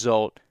no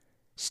result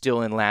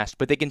still in last,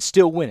 but they can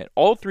still win it.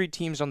 All 3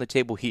 teams on the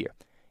table here.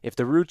 If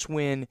the Roots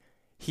win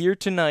here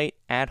tonight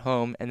at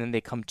home, and then they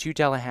come to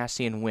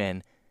Tallahassee and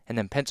win, and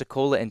then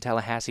Pensacola and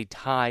Tallahassee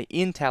tie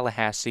in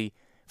Tallahassee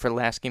for the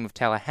last game of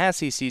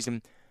Tallahassee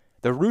season,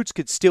 the Roots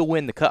could still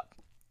win the Cup.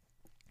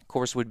 Of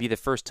course, it would be the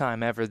first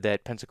time ever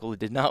that Pensacola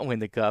did not win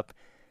the Cup.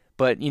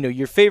 But,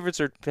 your favorites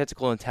are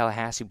Pensacola and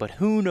Tallahassee, but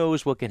who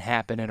knows what can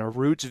happen, and a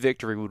Roots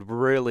victory would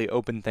really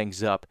open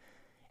things up,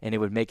 and it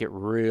would make it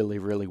really,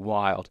 really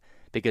wild,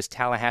 because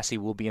Tallahassee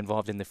will be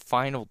involved in the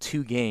final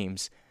 2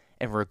 games,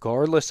 and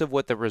regardless of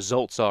what the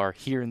results are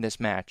here in this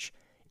match,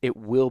 it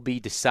will be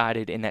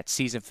decided in that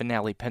season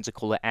finale,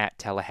 Pensacola at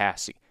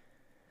Tallahassee.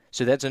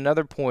 So that's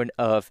another point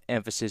of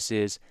emphasis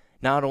is,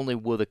 not only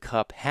will the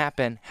Cup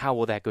happen, how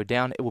will that go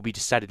down? It will be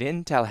decided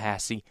in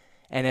Tallahassee.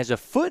 And as a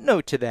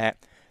footnote to that,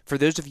 for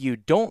those of you who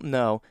don't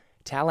know,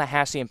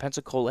 Tallahassee and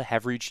Pensacola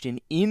have reached an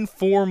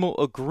informal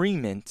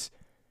agreement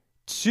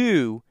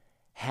to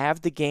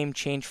have the game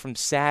change from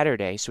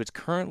Saturday. So it's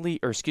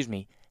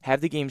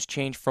have the games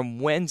change from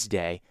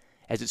Wednesday,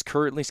 as it's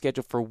currently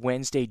scheduled for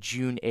Wednesday,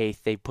 June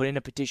 8th. They put in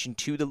a petition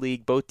to the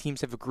league. Both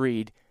teams have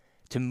agreed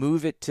to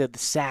move it to the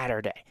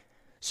Saturday.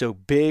 So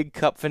big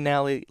Cup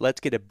finale. Let's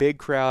get a big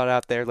crowd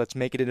out there. Let's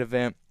make it an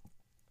event.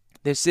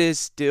 This is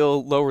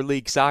still lower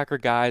league soccer,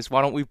 guys.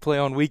 Why don't we play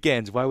on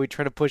weekends? Why are we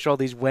trying to push all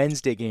these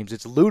Wednesday games?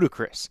 It's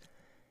ludicrous.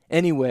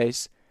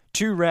 Anyways,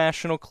 2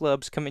 rational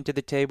clubs coming to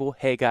the table.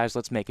 Hey, guys,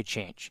 let's make a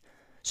change.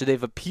 So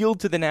they've appealed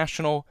to the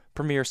National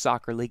Premier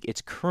Soccer League.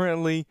 It's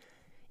currently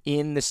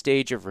in the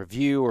stage of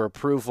review or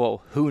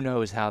approval. Who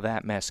knows how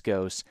that mess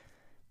goes.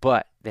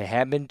 But they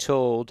have been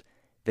told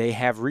they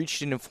have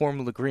reached an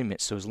informal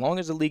agreement. So as long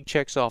as the league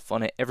checks off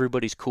on it,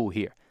 everybody's cool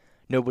here.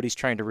 Nobody's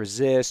trying to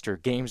resist or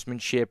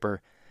gamesmanship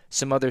or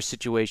some other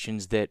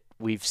situations that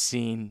we've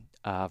seen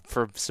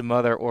from some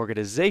other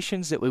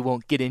organizations that we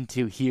won't get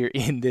into here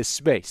in this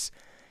space.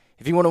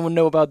 If you want to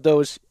know about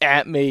those,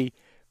 at me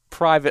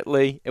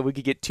privately, and we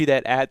could get to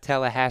that at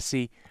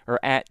Tallahassee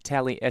or at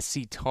Tally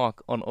SC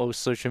Talk on all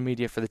social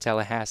media for the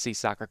Tallahassee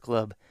Soccer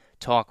Club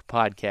Talk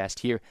podcast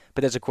here.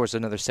 But that's, of course,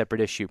 another separate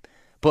issue.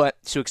 But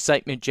so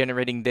excitement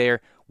generating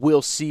there.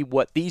 We'll see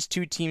what these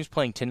 2 teams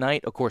playing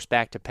tonight. Of course,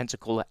 back to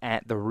Pensacola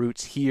at the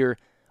Roots here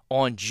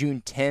on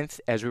June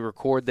 10th as we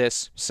record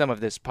this. Some of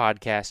this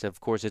podcast,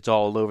 of course, it's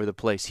all over the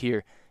place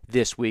here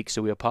this week,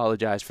 so we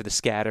apologize for the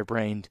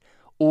scatterbrained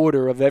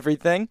order of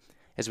everything,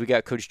 as we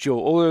got Coach Joe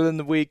earlier in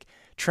the week,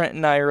 Trent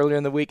and I earlier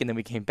in the week, and then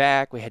we came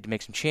back. We had to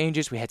make some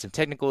changes. We had some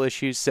technical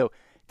issues, so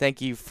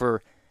thank you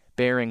for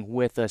bearing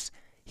with us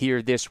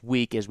here this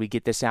week as we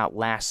get this out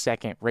last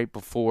second, right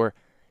before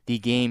the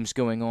games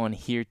going on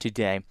here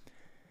today.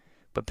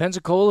 But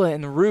Pensacola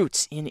and the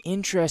Roots in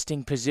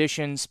interesting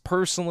positions.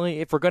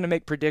 Personally, if we're going to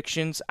make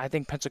predictions, I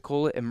think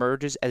Pensacola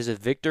emerges as a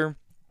victor.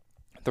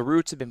 The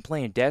Roots have been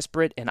playing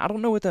desperate, and I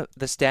don't know what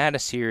the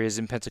status here is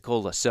in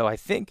Pensacola. So I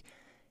think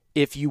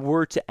if you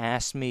were to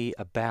ask me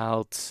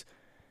about,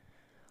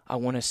 I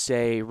want to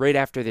say right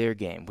after their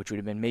game, which would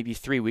have been maybe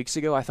 3 weeks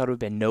ago, I thought it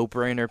would have been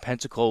no-brainer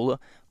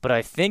Pensacola. But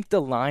I think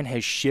the line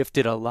has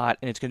shifted a lot,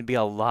 and it's going to be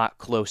a lot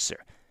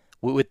closer.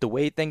 With the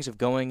way things are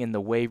going and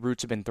the way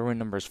Roots have been throwing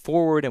numbers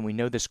forward, and we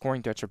know the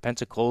scoring threats for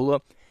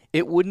Pensacola,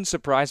 it wouldn't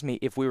surprise me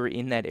if we were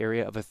in that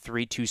area of a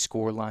 3-2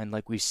 scoreline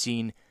like we've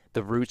seen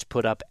the Roots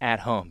put up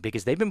at home,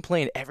 because they've been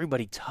playing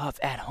everybody tough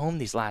at home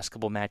these last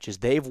couple matches.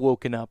 They've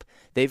woken up,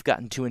 they've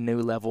gotten to a new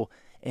level,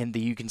 and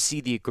you can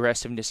see the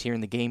aggressiveness here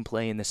in the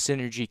gameplay and the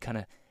synergy kind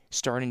of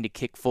starting to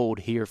kick forward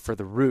here for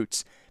the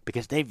Roots,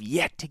 because they've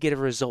yet to get a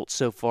result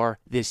so far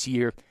this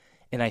year,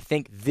 and I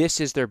think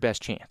this is their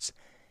best chance.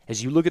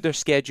 As you look at their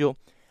schedule,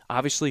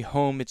 Obviously,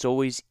 home, it's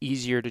always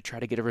easier to try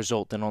to get a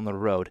result than on the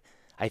road.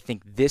 I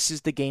think this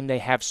is the game they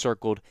have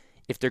circled.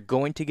 If they're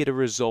going to get a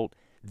result,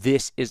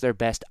 this is their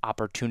best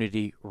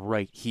opportunity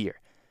right here.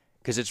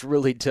 Because it's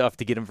really tough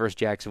to get them versus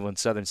Jacksonville and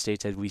Southern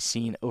States, as we've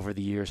seen over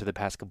the years, or the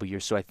past couple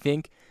years. So I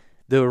think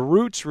the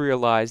Roots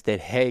realize that,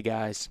 hey,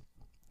 guys,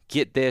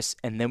 get this,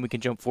 and then we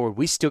can jump forward.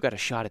 We still got a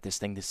shot at this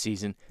thing this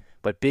season.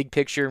 But big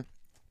picture,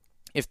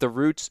 if the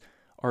Roots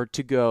are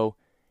to go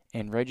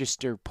and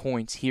register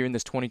points here in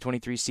this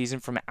 2023 season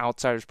from an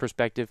outsider's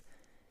perspective,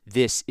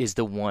 this is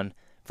the one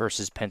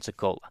versus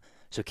Pensacola.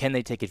 So can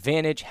they take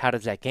advantage? How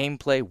does that game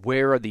play?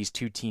 Where are these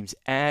two teams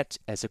at?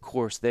 As, of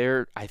course,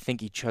 they're, I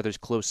think, each other's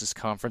closest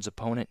conference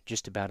opponent,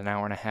 just about an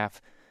hour and a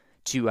half,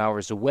 2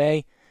 hours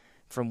away.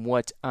 From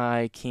what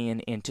I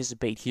can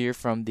anticipate here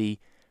from the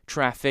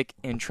traffic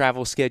and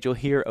travel schedule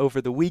here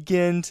over the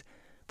weekend.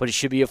 But it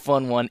should be a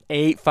fun one.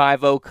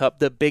 850 Cup,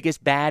 the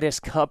biggest,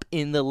 baddest cup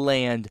in the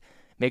land.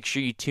 Make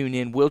sure you tune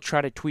in. We'll try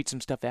to tweet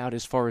some stuff out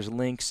as far as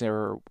links,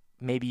 or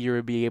maybe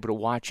you'll be able to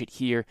watch it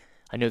here.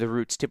 I know the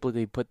Roots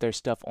typically put their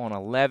stuff on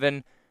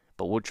 11,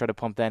 but we'll try to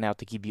pump that out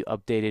to keep you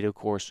updated. Of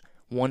course,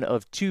 one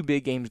of two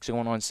big games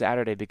going on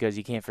Saturday, because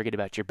you can't forget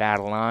about your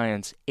Battle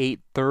Lions,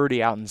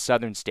 8:30 out in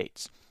Southern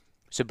States.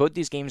 So both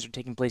these games are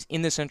taking place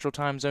in the Central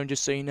Time Zone,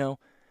 just so you know.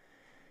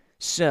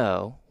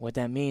 So what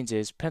that means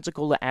is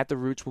Pensacola at the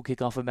Roots will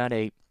kick off about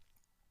 8.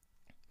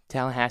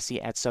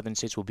 Tallahassee at Southern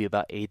States will be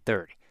about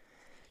 8:30.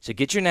 So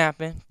get your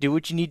nap in. Do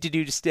what you need to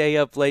do to stay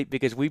up late,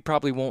 because we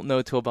probably won't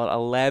know till about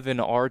 11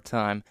 our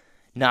time,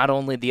 not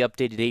only the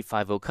updated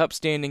 850 Cup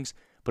standings,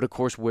 but of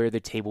course where the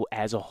table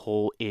as a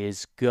whole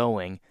is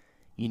going,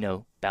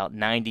 about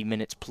 90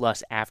 minutes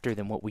plus after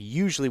than what we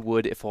usually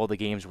would if all the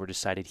games were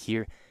decided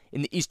here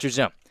in the Eastern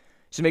Zone.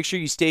 So make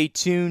sure you stay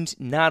tuned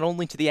not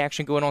only to the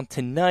action going on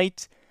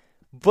tonight,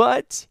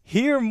 but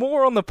hear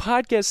more on the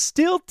podcast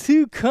still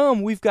to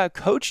come. We've got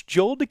Coach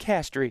Joel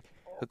DeCastri,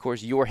 of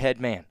course, your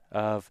head man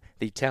of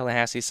the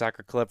Tallahassee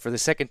Soccer Club for the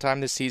second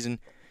time this season,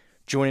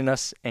 joining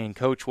us. And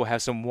Coach will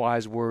have some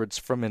wise words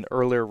from an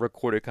earlier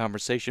recorded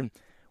conversation.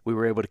 We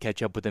were able to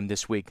catch up with him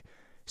this week.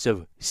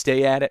 So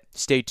stay at it,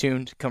 stay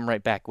tuned, come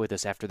right back with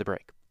us after the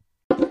break.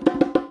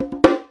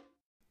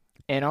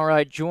 And all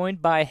right,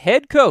 joined by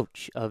head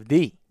coach of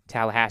the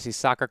Tallahassee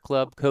Soccer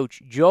Club,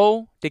 Coach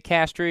Joel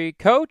DeCastri.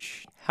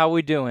 Coach, how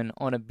we doing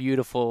on a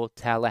beautiful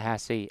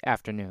Tallahassee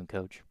afternoon,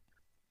 Coach?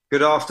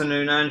 Good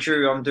afternoon,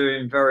 Andrew. I'm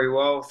doing very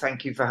well.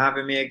 Thank you for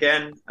having me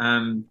again.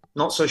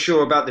 Not so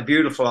sure about the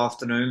beautiful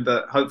afternoon,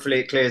 but hopefully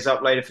it clears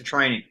up later for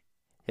training.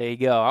 There you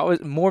go. I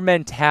was more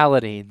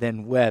mentality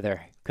than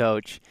weather,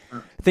 Coach.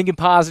 Thinking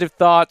positive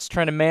thoughts,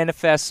 trying to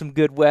manifest some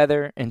good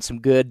weather and some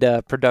good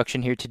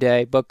production here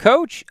today. But,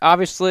 Coach,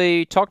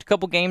 obviously talked a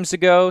couple games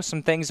ago.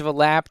 Some things have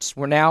elapsed.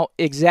 We're now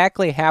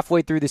exactly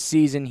halfway through the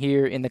season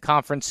here in the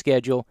conference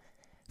schedule.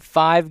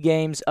 5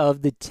 games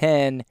of the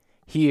 10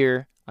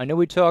 here. I know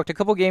we talked a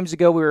couple games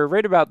ago. We were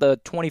right about the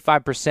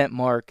 25%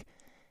 mark.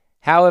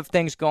 How have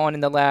things gone in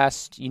the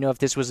last, if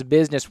this was a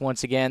business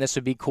once again, this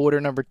would be quarter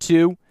number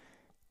 2.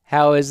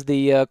 How has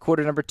the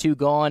quarter number 2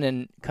 gone,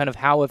 and kind of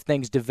how have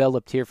things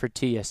developed here for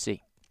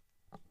TSC?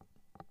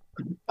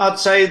 I'd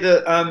say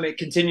that it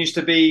continues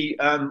to be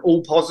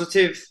all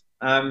positive.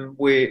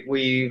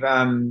 We've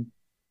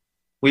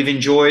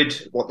enjoyed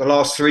the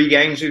last 3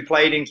 games we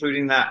played,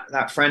 including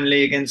that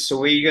friendly against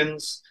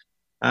Sowegans.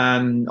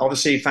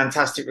 Obviously,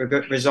 fantastic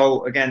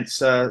result against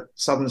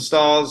Southern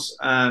Stars.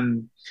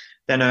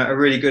 Then a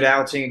really good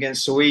outing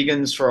against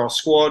Sowegans for our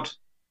squad,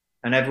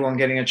 and everyone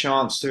getting a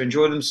chance to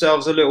enjoy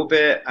themselves a little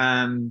bit.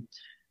 And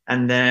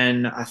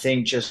then I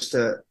think just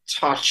a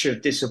touch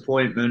of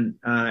disappointment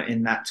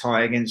in that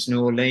tie against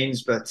New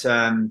Orleans, but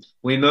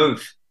we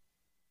move.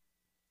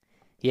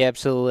 Yeah,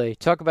 absolutely.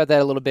 Talk about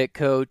that a little bit,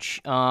 Coach,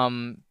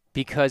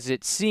 because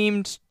it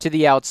seemed to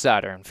the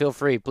outsider, and feel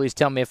free, please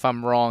tell me if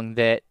I'm wrong,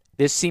 that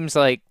this seems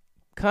like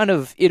kind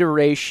of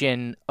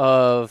iteration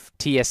of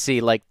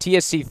TSC, like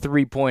TSC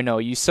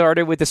 3.0. You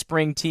started with the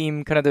spring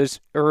team, kind of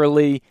those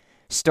early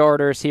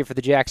starters here for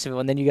the Jacksonville,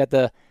 and then you got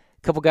the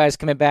couple guys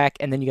coming back,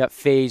 and then you got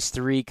phase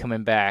 3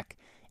 coming back.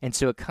 And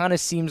so it kind of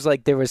seems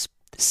like there was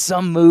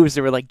some moves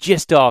that were like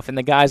just off, and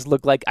the guys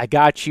look like, I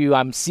got you,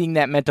 I'm seeing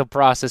that mental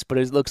process, but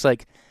it looks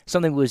like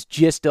something was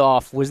just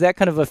off. Was that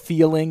kind of a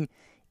feeling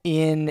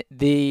in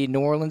the New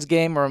Orleans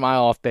game, or am I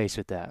off base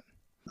with that?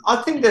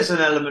 I think there's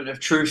an element of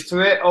truth to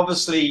it.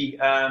 Obviously,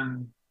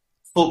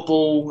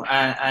 football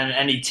and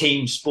any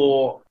team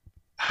sport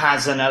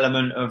has an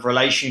element of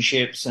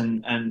relationships,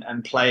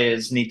 and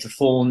players need to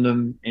form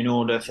them in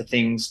order for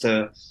things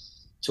to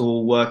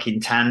all work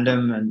in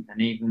tandem,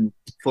 and even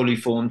fully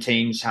formed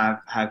teams have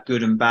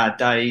good and bad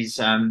days.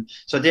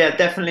 So yeah,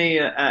 definitely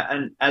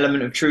an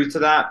element of truth to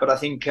that. But I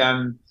think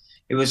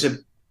it was a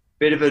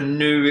bit of a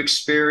new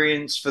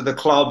experience for the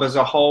club as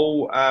a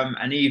whole,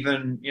 and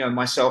even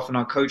myself and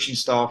our coaching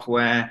staff,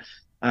 where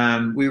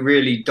we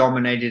really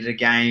dominated the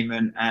game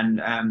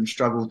and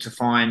struggled to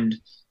find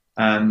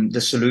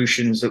the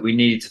solutions that we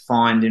needed to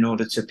find in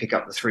order to pick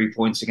up the 3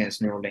 points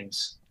against New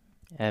Orleans.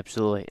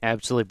 Absolutely,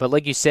 absolutely. But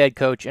like you said,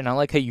 Coach, and I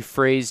like how you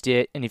phrased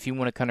it, and if you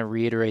want to kind of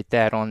reiterate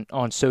that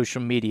on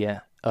social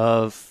media,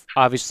 of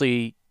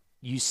obviously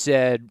you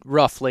said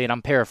roughly, and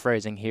I'm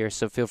paraphrasing here,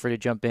 so feel free to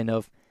jump in,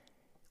 of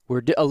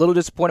we're a little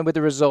disappointed with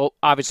the result.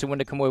 Obviously,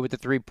 wanted to come away with the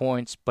 3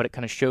 points, but it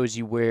kind of shows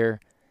you where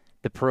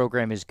the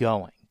program is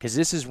going. Because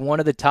this is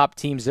one of the top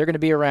teams. They're going to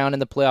be around in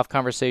the playoff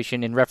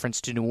conversation in reference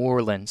to New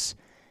Orleans.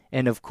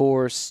 And of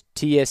course,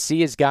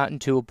 TSC has gotten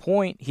to a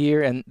point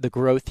here and the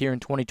growth here in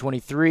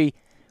 2023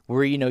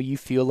 where, you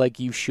feel like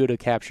you should have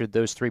captured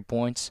those 3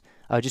 points.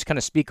 Just kind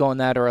of speak on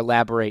that or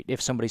elaborate if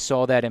somebody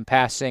saw that in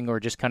passing or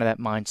just kind of that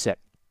mindset.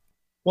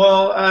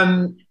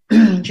 Well,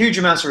 huge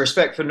amounts of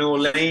respect for New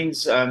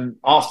Orleans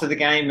after the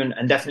game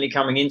and definitely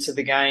coming into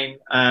the game.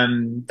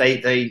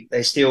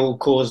 They still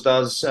caused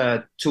us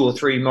 2 or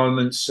 3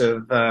 moments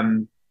of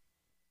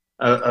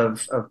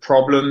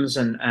problems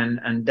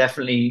and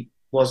definitely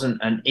wasn't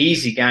an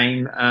easy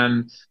game.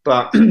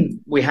 But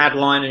we had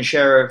line and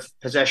share of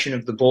possession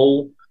of the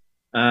ball.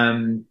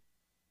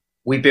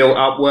 We built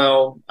up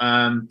well,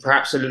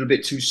 perhaps a little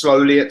bit too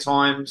slowly at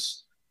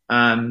times.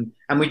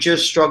 And we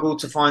just struggled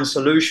to find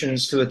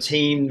solutions to a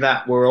team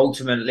that were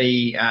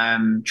ultimately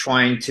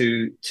trying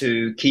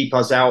to keep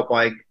us out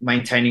by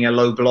maintaining a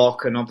low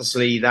block. And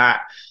obviously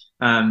that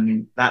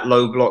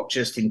low block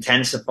just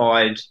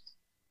intensified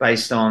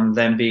based on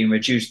them being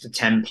reduced to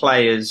 10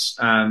 players.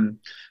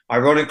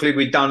 Ironically,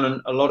 we'd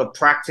done a lot of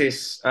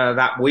practice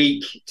that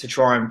week to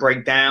try and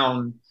break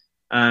down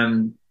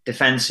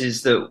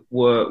defenses that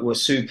were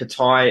super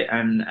tight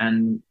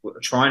and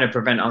trying to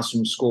prevent us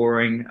from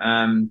scoring.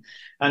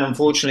 And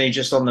unfortunately,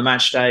 just on the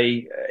match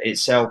day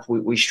itself,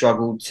 we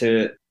struggled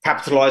to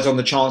capitalize on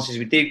the chances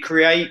we did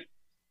create.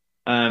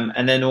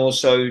 And then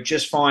also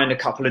just find a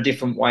couple of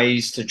different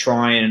ways to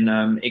try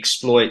and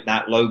exploit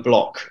that low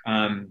block.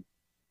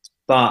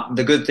 But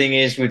the good thing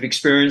is we've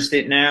experienced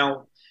it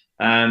now.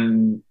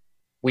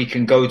 We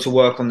can go to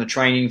work on the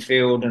training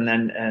field,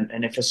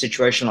 and if a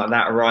situation like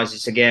that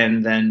arises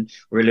again, then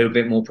we're a little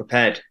bit more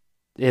prepared.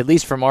 At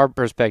least from our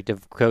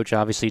perspective, Coach,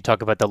 obviously you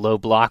talk about the low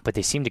block, but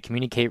they seem to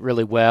communicate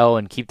really well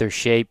and keep their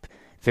shape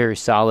very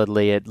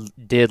solidly.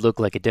 It did look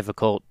like a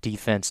difficult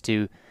defense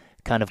to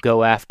kind of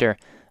go after.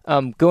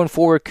 Going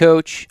forward,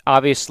 Coach,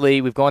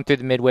 obviously we've gone through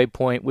the midway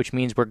point, which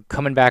means we're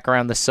coming back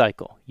around the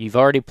cycle. You've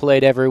already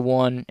played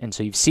everyone, and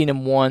so you've seen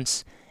them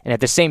once. And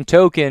at the same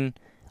token,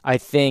 I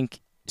think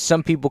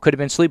some people could have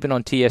been sleeping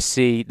on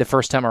TSC the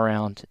first time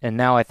around, and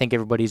now I think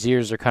everybody's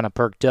ears are kind of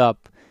perked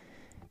up.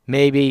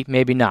 Maybe,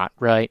 maybe not,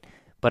 right?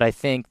 But I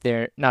think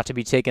they're not to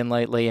be taken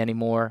lightly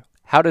anymore.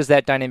 How does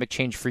that dynamic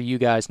change for you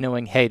guys,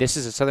 knowing, hey, this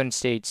is a Southern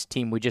States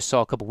team we just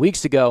saw a couple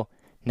weeks ago.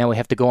 Now we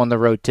have to go on the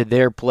road to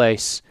their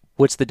place.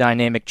 What's the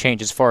dynamic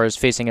change as far as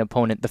facing an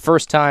opponent the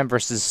first time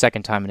versus the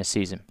second time in a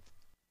season?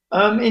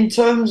 In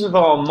terms of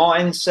our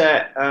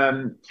mindset,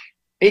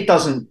 it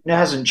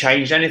hasn't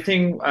changed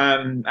anything.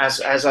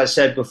 As I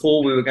said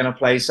before, we were going to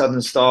play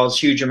Southern Stars.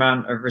 Huge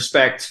amount of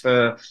respect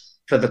for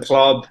the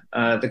club,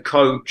 the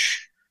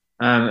coach,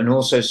 and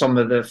also some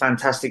of the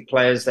fantastic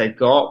players they've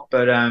got.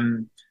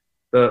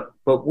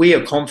 But we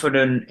are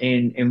confident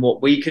in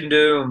what we can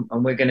do,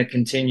 and we're going to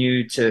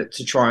continue to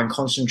try and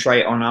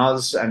concentrate on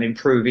us and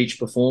improve each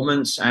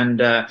performance.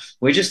 And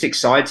we're just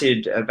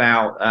excited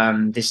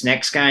about this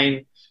next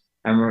game.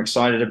 And we're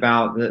excited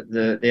about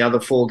the other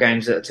 4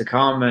 games that are to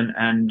come.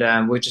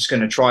 And we're just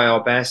going to try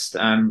our best,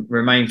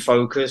 remain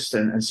focused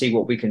and see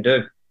what we can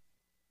do.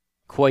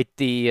 Quite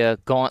the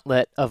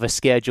gauntlet of a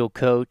schedule,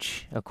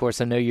 Coach. Of course,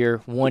 I know you're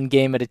one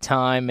game at a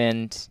time,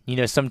 and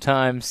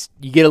sometimes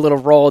you get a little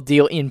raw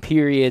deal in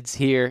periods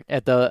here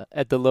at the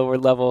lower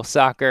level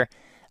soccer.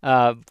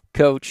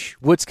 Coach,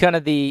 what's kind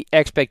of the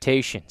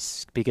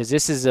expectations? Because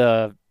this is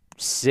a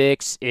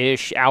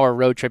 6-ish hour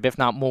road trip, if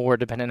not more,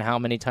 depending on how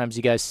many times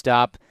you guys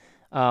stop.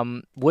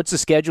 What's the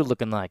schedule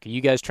looking like? Are you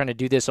guys trying to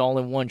do this all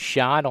in one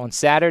shot on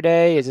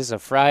Saturday? Is this a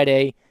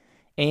Friday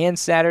and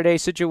Saturday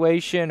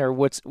situation, or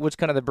what's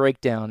kind of the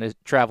breakdown of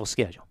travel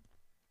schedule?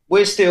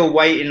 We're still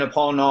waiting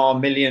upon our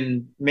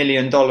million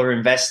dollar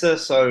investor,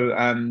 so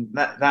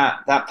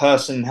that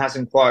person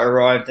hasn't quite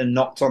arrived and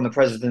knocked on the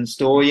president's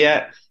door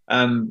yet.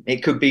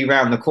 It could be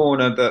round the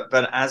corner,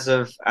 but as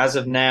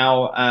of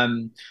now,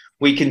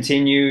 we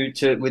continue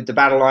with the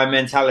battle line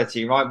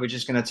mentality, right? We're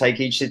just going to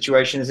take each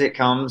situation as it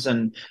comes.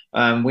 And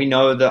we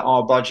know that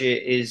our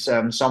budget is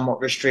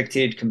somewhat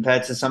restricted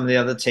compared to some of the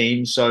other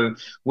teams. So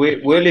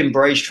we'll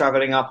embrace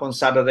traveling up on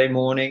Saturday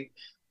morning.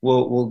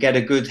 We'll get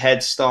a good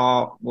head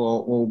start.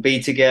 We'll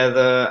be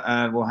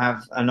together. We'll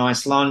have a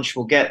nice lunch.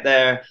 We'll get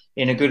there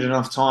in a good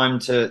enough time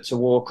to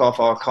walk off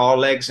our car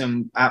legs.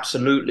 And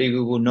absolutely,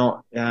 we will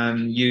not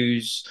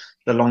use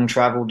the long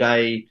travel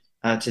day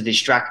to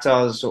distract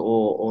us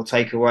or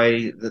take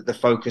away the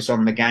focus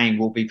on the game.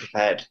 We'll be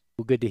prepared.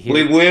 Well, good to hear.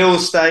 We will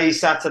stay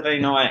Saturday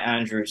night,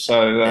 Andrew.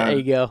 So there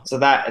you go. So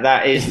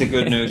that is the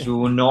good news. We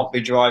will not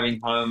be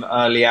driving home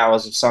early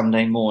hours of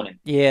Sunday morning.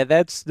 Yeah,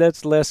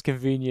 that's less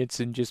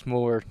convenience and just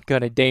more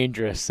kind of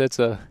dangerous.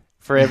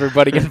 For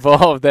everybody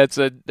involved. That's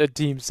a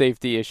team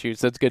safety issue.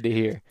 So that's good to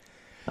hear.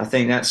 I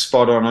think that's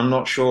spot on. I'm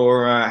not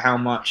sure how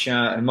much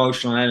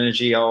emotional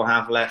energy I'll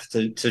have left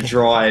to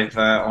drive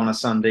on a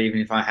Sunday, even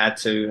if I had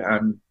to.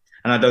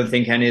 And I don't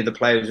think any of the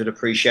players would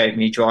appreciate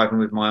me driving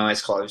with my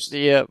eyes closed.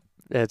 Yep,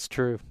 that's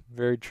true.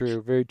 Very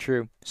true. Very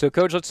true. So,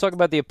 Coach, let's talk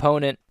about the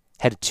opponent.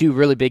 Had two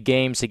really big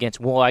games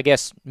against, well, I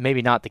guess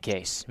maybe not the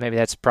case. Maybe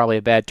that's probably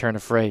a bad turn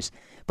of phrase.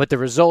 But the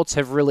results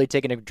have really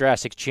taken a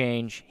drastic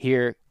change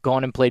here.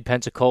 Gone and played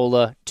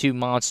Pensacola, two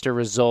monster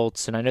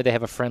results. And I know they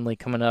have a friendly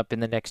coming up in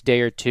the next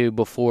day or two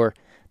before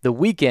the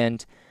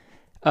weekend.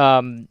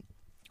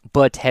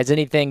 But has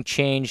anything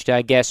changed,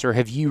 I guess, or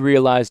have you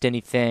realized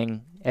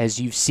anything as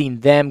you've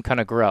seen them kind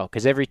of grow?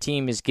 Because every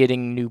team is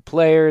getting new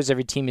players.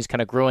 Every team is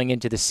kind of growing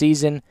into the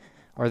season.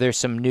 Are there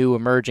some new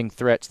emerging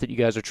threats that you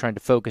guys are trying to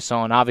focus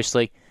on?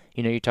 Obviously,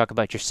 you talk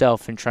about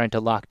yourself and trying to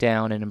lock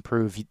down and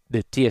improve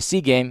the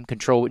TSC game,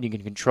 control what you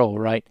can control,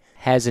 right?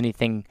 Has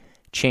anything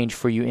changed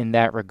for you in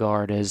that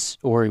regard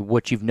or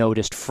what you've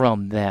noticed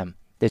from them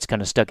that's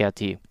kind of stuck out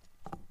to you?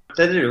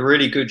 They did a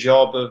really good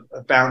job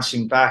of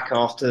bouncing back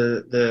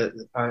after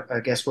I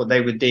guess, what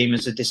they would deem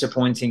as a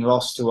disappointing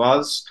loss to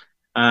us.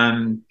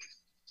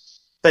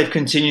 They've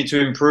continued to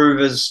improve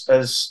as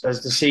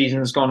the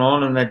season's gone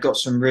on, and they've got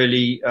some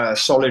really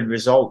solid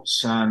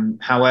results.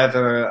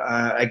 However,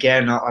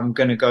 again, I'm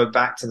going to go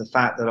back to the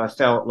fact that I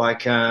felt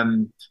like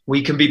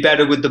we can be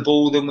better with the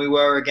ball than we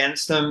were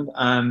against them.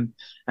 And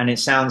it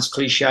sounds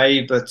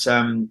cliche, but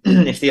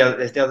if the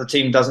other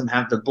team doesn't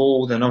have the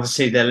ball, then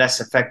obviously they're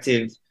less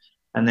effective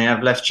and they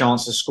have less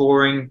chance of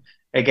scoring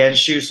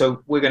against you.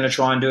 So we're going to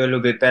try and do a little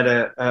bit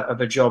better of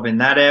a job in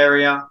that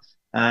area.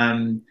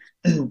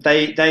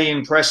 They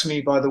impress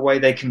me by the way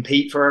they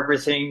compete for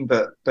everything,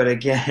 but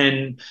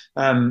again,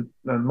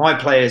 my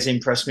players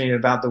impress me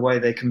about the way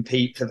they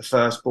compete for the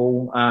first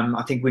ball.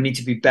 I think we need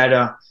to be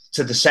better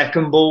to the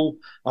second ball.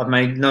 I've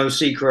made no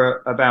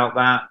secret about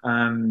that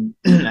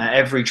at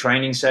every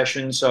training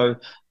session. So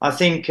I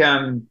think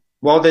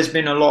while there's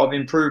been a lot of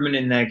improvement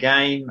in their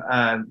game,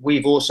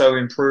 we've also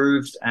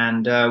improved,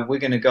 and we're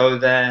going to go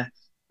there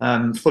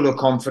full of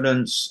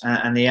confidence.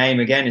 And the aim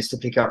again is to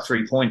pick up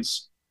 3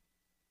 points.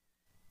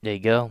 There you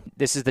go.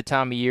 This is the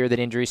time of year that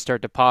injuries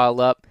start to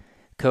pile up.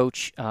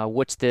 Coach,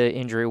 what's the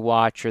injury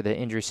watch or the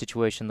injury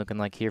situation looking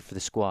like here for the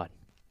squad?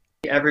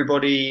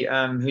 Everybody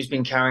who's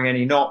been carrying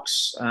any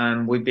knocks,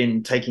 we've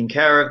been taking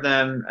care of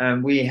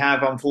them. We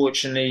have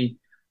unfortunately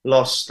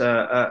lost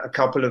a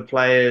couple of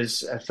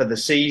players for the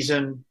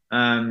season.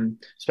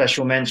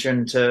 Special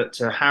mention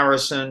to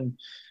Harrison,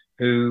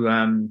 who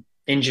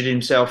injured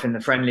himself in the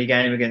friendly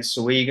game against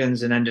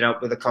Sawegans and ended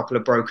up with a couple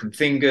of broken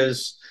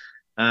fingers.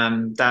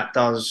 That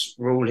does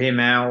rule him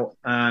out.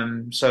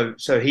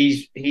 So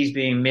he's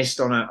being missed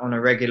on a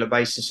regular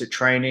basis at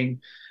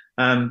training.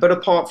 But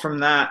apart from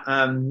that,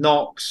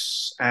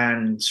 knocks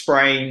and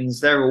sprains,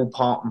 they're all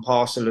part and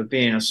parcel of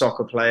being a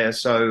soccer player.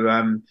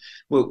 So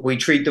we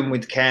treat them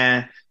with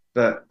care,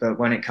 but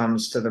when it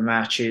comes to the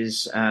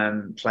matches,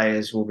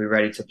 players will be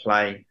ready to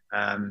play.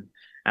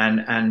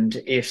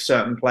 And if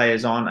certain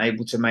players aren't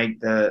able to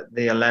make the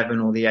 11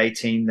 or the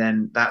 18,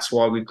 then that's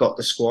why we've got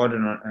the squad,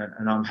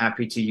 and I'm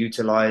happy to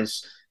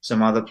utilize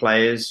some other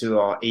players who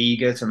are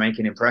eager to make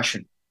an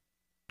impression.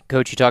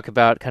 Coach, you talk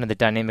about kind of the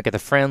dynamic of the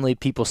friendly,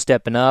 people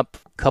stepping up,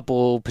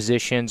 couple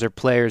positions or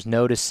players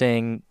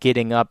noticing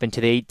getting up into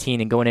the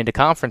 18 and going into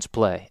conference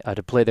play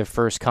to play their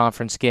first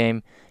conference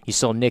game. You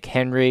saw Nick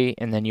Henry,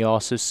 and then you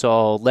also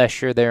saw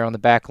Lesher there on the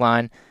back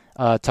line.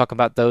 Talk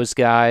about those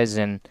guys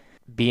and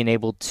being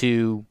able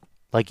to,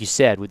 like you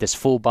said, with this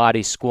full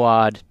body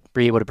squad,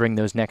 be able to bring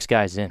those next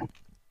guys in.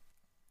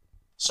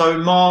 So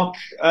Mark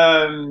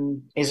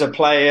is a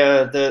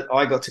player that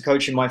I got to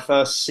coach in my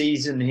first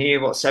season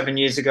here, 7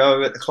 years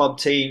ago at the club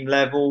team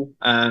level.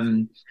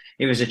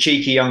 He was a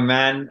cheeky young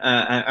man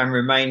and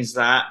remains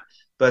that.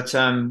 But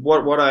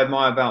what I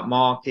admire about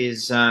Mark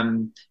is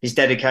his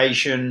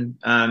dedication,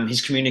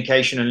 his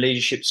communication and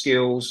leadership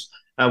skills.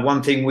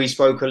 One thing we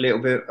spoke a little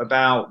bit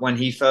about when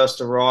he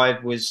first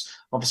arrived was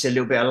obviously a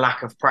little bit of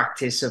lack of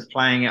practice of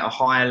playing at a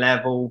higher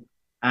level,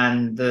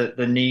 and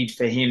the need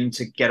for him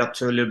to get up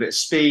to a little bit of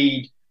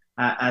speed,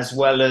 as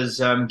well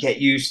as get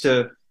used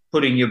to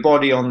putting your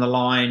body on the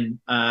line,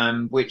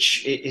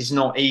 which is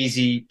not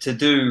easy to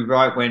do,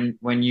 right?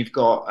 When you've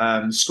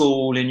got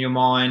school in your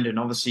mind and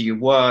obviously your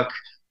work.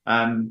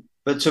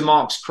 But to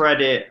Mark's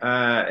credit,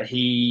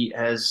 he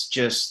has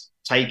just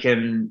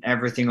taken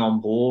everything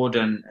on board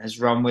and has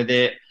run with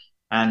it.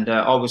 And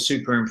I was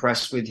super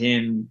impressed with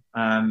him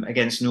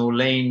against New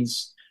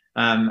Orleans.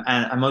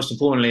 And most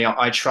importantly,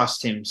 I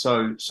trust him.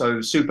 So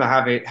super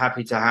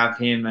happy to have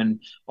him.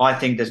 And I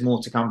think there's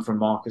more to come from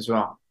Mark as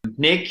well.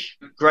 Nick,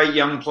 great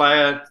young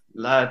player,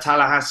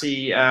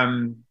 Tallahassee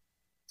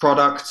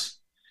product.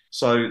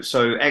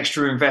 So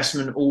extra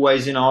investment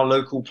always in our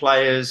local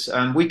players.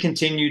 We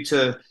continue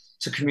to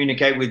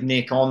communicate with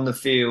Nick on the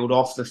field,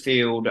 off the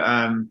field.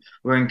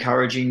 We're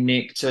encouraging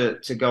Nick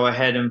to go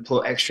ahead and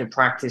put extra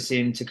practice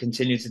in to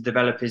continue to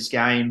develop his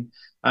game.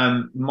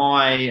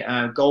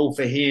 My goal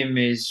for him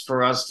is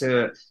for us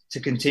to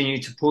continue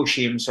to push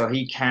him so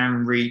he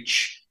can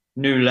reach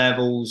new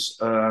levels,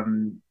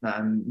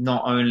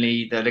 not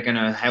only that are going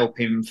to help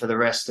him for the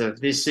rest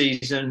of this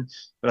season,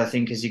 but I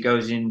think as he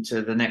goes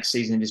into the next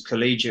season of his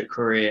collegiate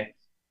career,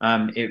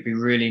 it'd be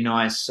really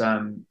nice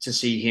to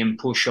see him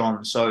push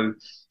on. So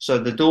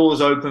the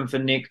door's open for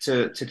Nick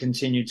to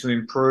continue to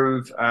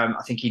improve.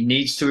 I think he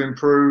needs to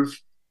improve,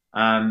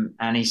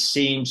 and he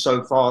seems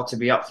so far to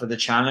be up for the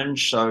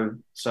challenge. So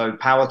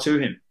power to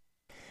him.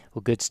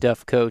 Well, good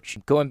stuff, Coach.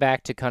 Going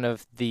back to kind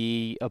of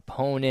the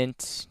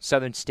opponent,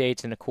 Southern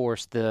States, and of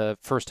course the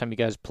first time you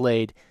guys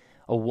played,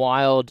 a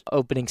wild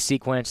opening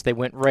sequence. They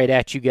went right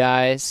at you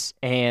guys,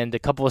 and a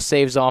couple of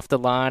saves off the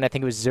line. I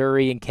think it was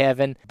Zuri and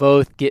Kevin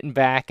both getting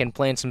back and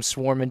playing some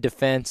swarming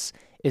defense.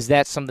 Is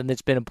that something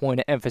that's been a point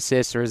of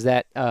emphasis, or is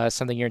that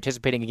something you're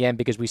anticipating again?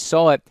 Because we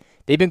saw it.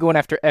 They've been going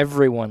after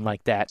everyone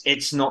like that.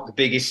 It's not the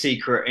biggest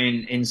secret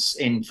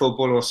in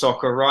football or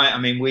soccer, right? I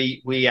mean,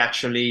 we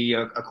actually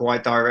are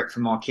quite direct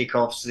from our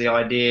kickoffs. The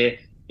idea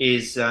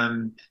is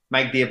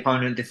make the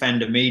opponent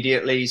defend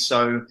immediately.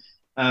 So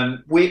I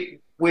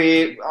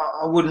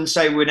wouldn't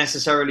say we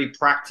necessarily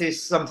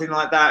practice something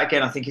like that.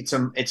 Again, I think it's a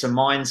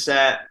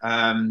mindset.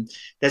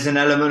 There's an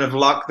element of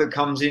luck that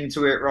comes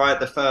into it, right?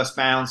 The first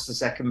bounce, the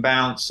second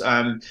bounce.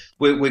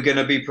 We're going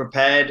to be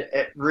prepared.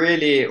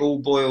 It all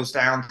boils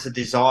down to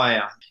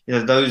desire. You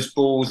know, those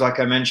balls, like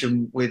I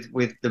mentioned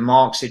with the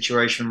Mark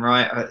situation,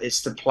 right?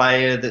 It's the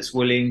player that's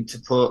willing to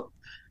put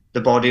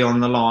the body on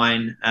the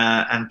line.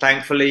 And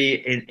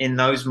thankfully, in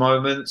those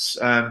moments,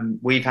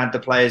 we've had the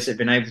players that have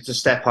been able to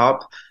step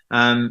up.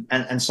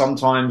 And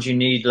sometimes you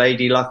need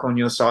lady luck on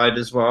your side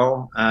as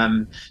well.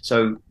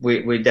 So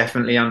we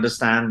definitely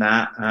understand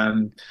that.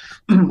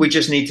 We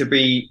just need to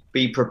be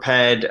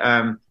prepared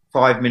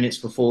 5 minutes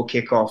before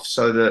kickoff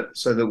so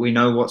that we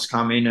know what's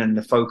coming and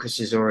the focus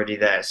is already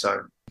there.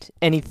 So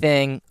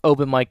anything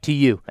open mic to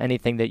you,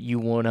 anything that you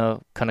want to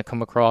kind of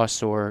come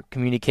across or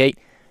communicate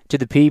to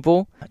the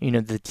people,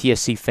 the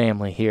TSC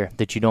family here,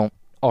 that you don't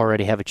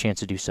already have a chance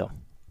to do so?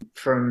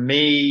 From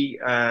me,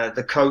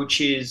 the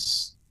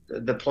coaches,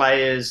 the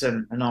players,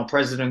 and our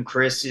president,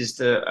 Chris, is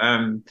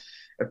that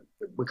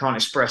we can't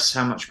express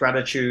how much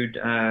gratitude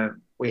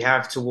we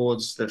have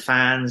towards the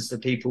fans, the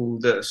people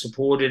that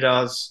supported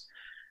us.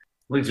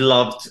 We've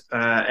loved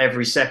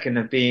every second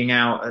of being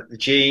out at the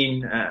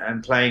Gene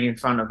and playing in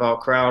front of our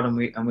crowd, and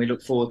we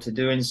look forward to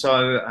doing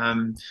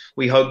so.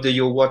 We hope that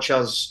you'll watch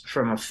us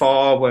from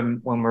afar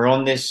when we're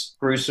on this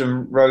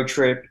gruesome road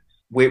trip.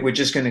 We're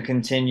just going to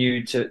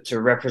continue to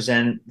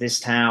represent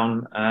this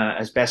town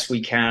as best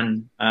we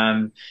can.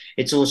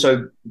 It's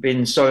also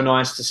been so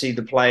nice to see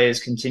the players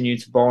continue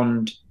to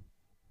bond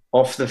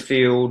off the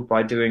field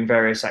by doing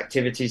various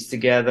activities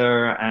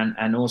together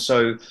and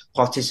also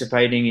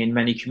participating in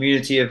many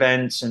community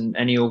events and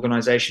any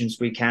organizations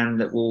we can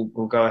that will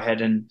go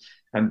ahead and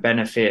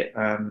benefit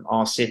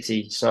our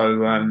city.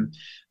 So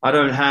I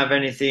don't have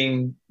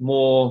anything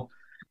more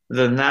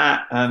than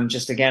that.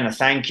 Just again, a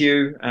thank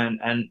you.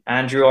 And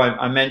Andrew,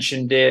 I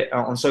mentioned it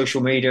on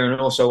social media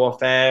and also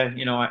off air.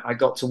 I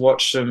got to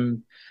watch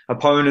some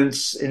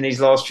opponents in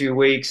these last few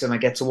weeks, and I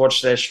get to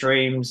watch their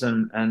streams,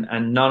 and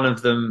none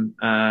of them,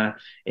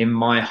 in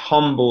my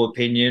humble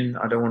opinion,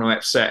 I don't want to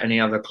upset any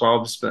other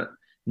clubs, but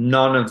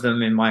none of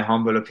them, in my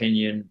humble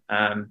opinion,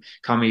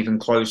 come even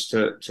close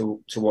to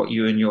what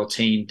you and your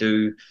team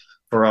do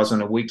for us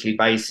on a weekly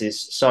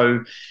basis.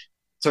 So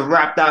to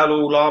wrap that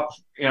all up,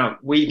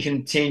 we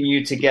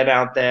continue to get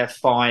out there,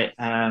 fight,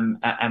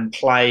 and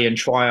play and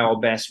try our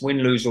best, win,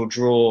 lose or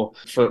draw,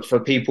 for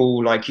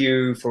people like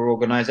you, for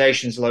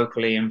organizations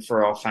locally, and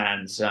for our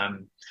fans.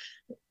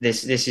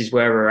 This is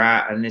where we're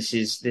at, and this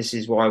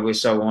is why we're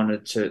so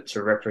honored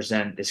to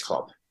represent this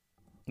club.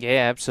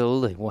 Yeah,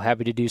 absolutely. Well,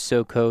 happy to do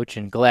so, Coach,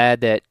 and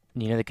glad that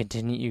the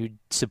continued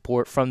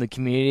support from the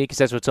community, because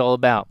that's what it's all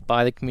about.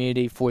 By the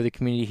community, for the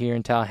community here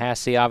in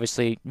Tallahassee.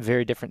 Obviously,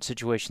 very different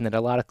situation than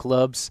a lot of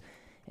clubs.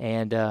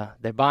 And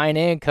they're buying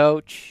in,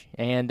 Coach,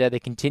 and they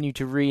continue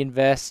to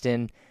reinvest.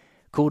 And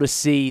cool to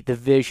see the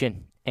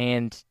vision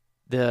and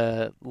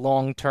the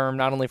long-term,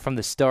 not only from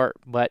the start,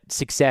 but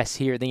success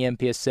here at the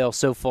NPSL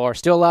so far.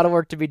 Still a lot of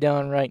work to be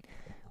done, right?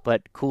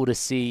 But cool to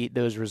see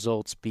those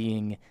results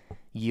being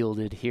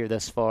yielded here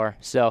thus far.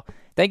 So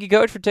thank you,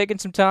 Coach, for taking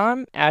some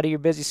time out of your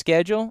busy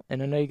schedule.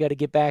 And I know you got to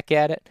get back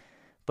at it.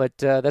 But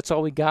that's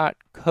all we got.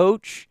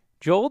 Coach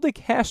Joel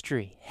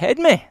DeCastri, head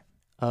man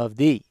of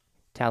the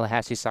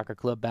Tallahassee Soccer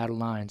Club Battle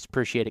Lions.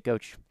 Appreciate it,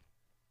 Coach.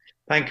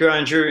 Thank you,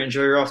 Andrew.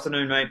 Enjoy your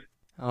afternoon, mate.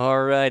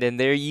 All right, and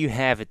there you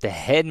have it, the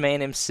head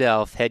man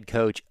himself, head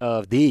coach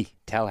of the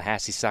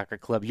Tallahassee Soccer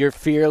Club, your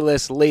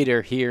fearless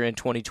leader here in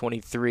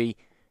 2023,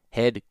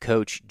 head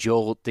coach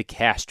Joel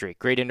DeCastri.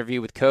 Great interview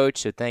with Coach,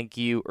 so thank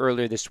you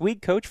earlier this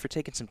week, Coach, for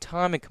taking some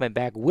time and coming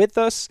back with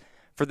us.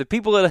 For the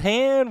people at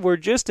hand, we're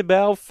just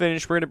about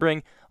finished. We're going to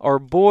bring our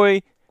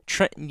boy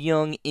Trenton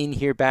Young in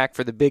here back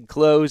for the big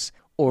close.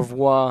 Au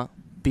revoir.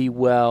 Be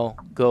well.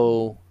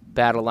 Go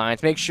Battle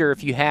Lions. Make sure,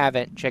 if you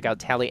haven't, check out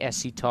Tally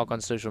SC Talk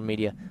on social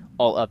media.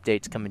 All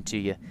updates coming to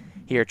you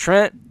here.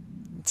 Trent,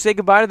 say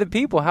goodbye to the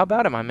people. How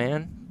about it, my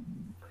man?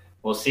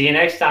 We'll see you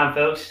next time,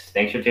 folks.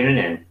 Thanks for tuning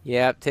in.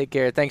 Yeah, take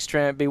care. Thanks,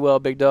 Trent. Be well,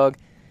 big dog.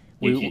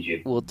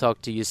 We'll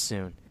talk to you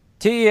soon.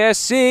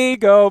 TSC,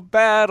 go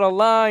Battle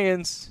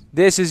Lions.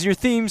 This is your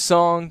theme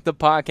song. The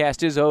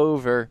podcast is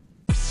over.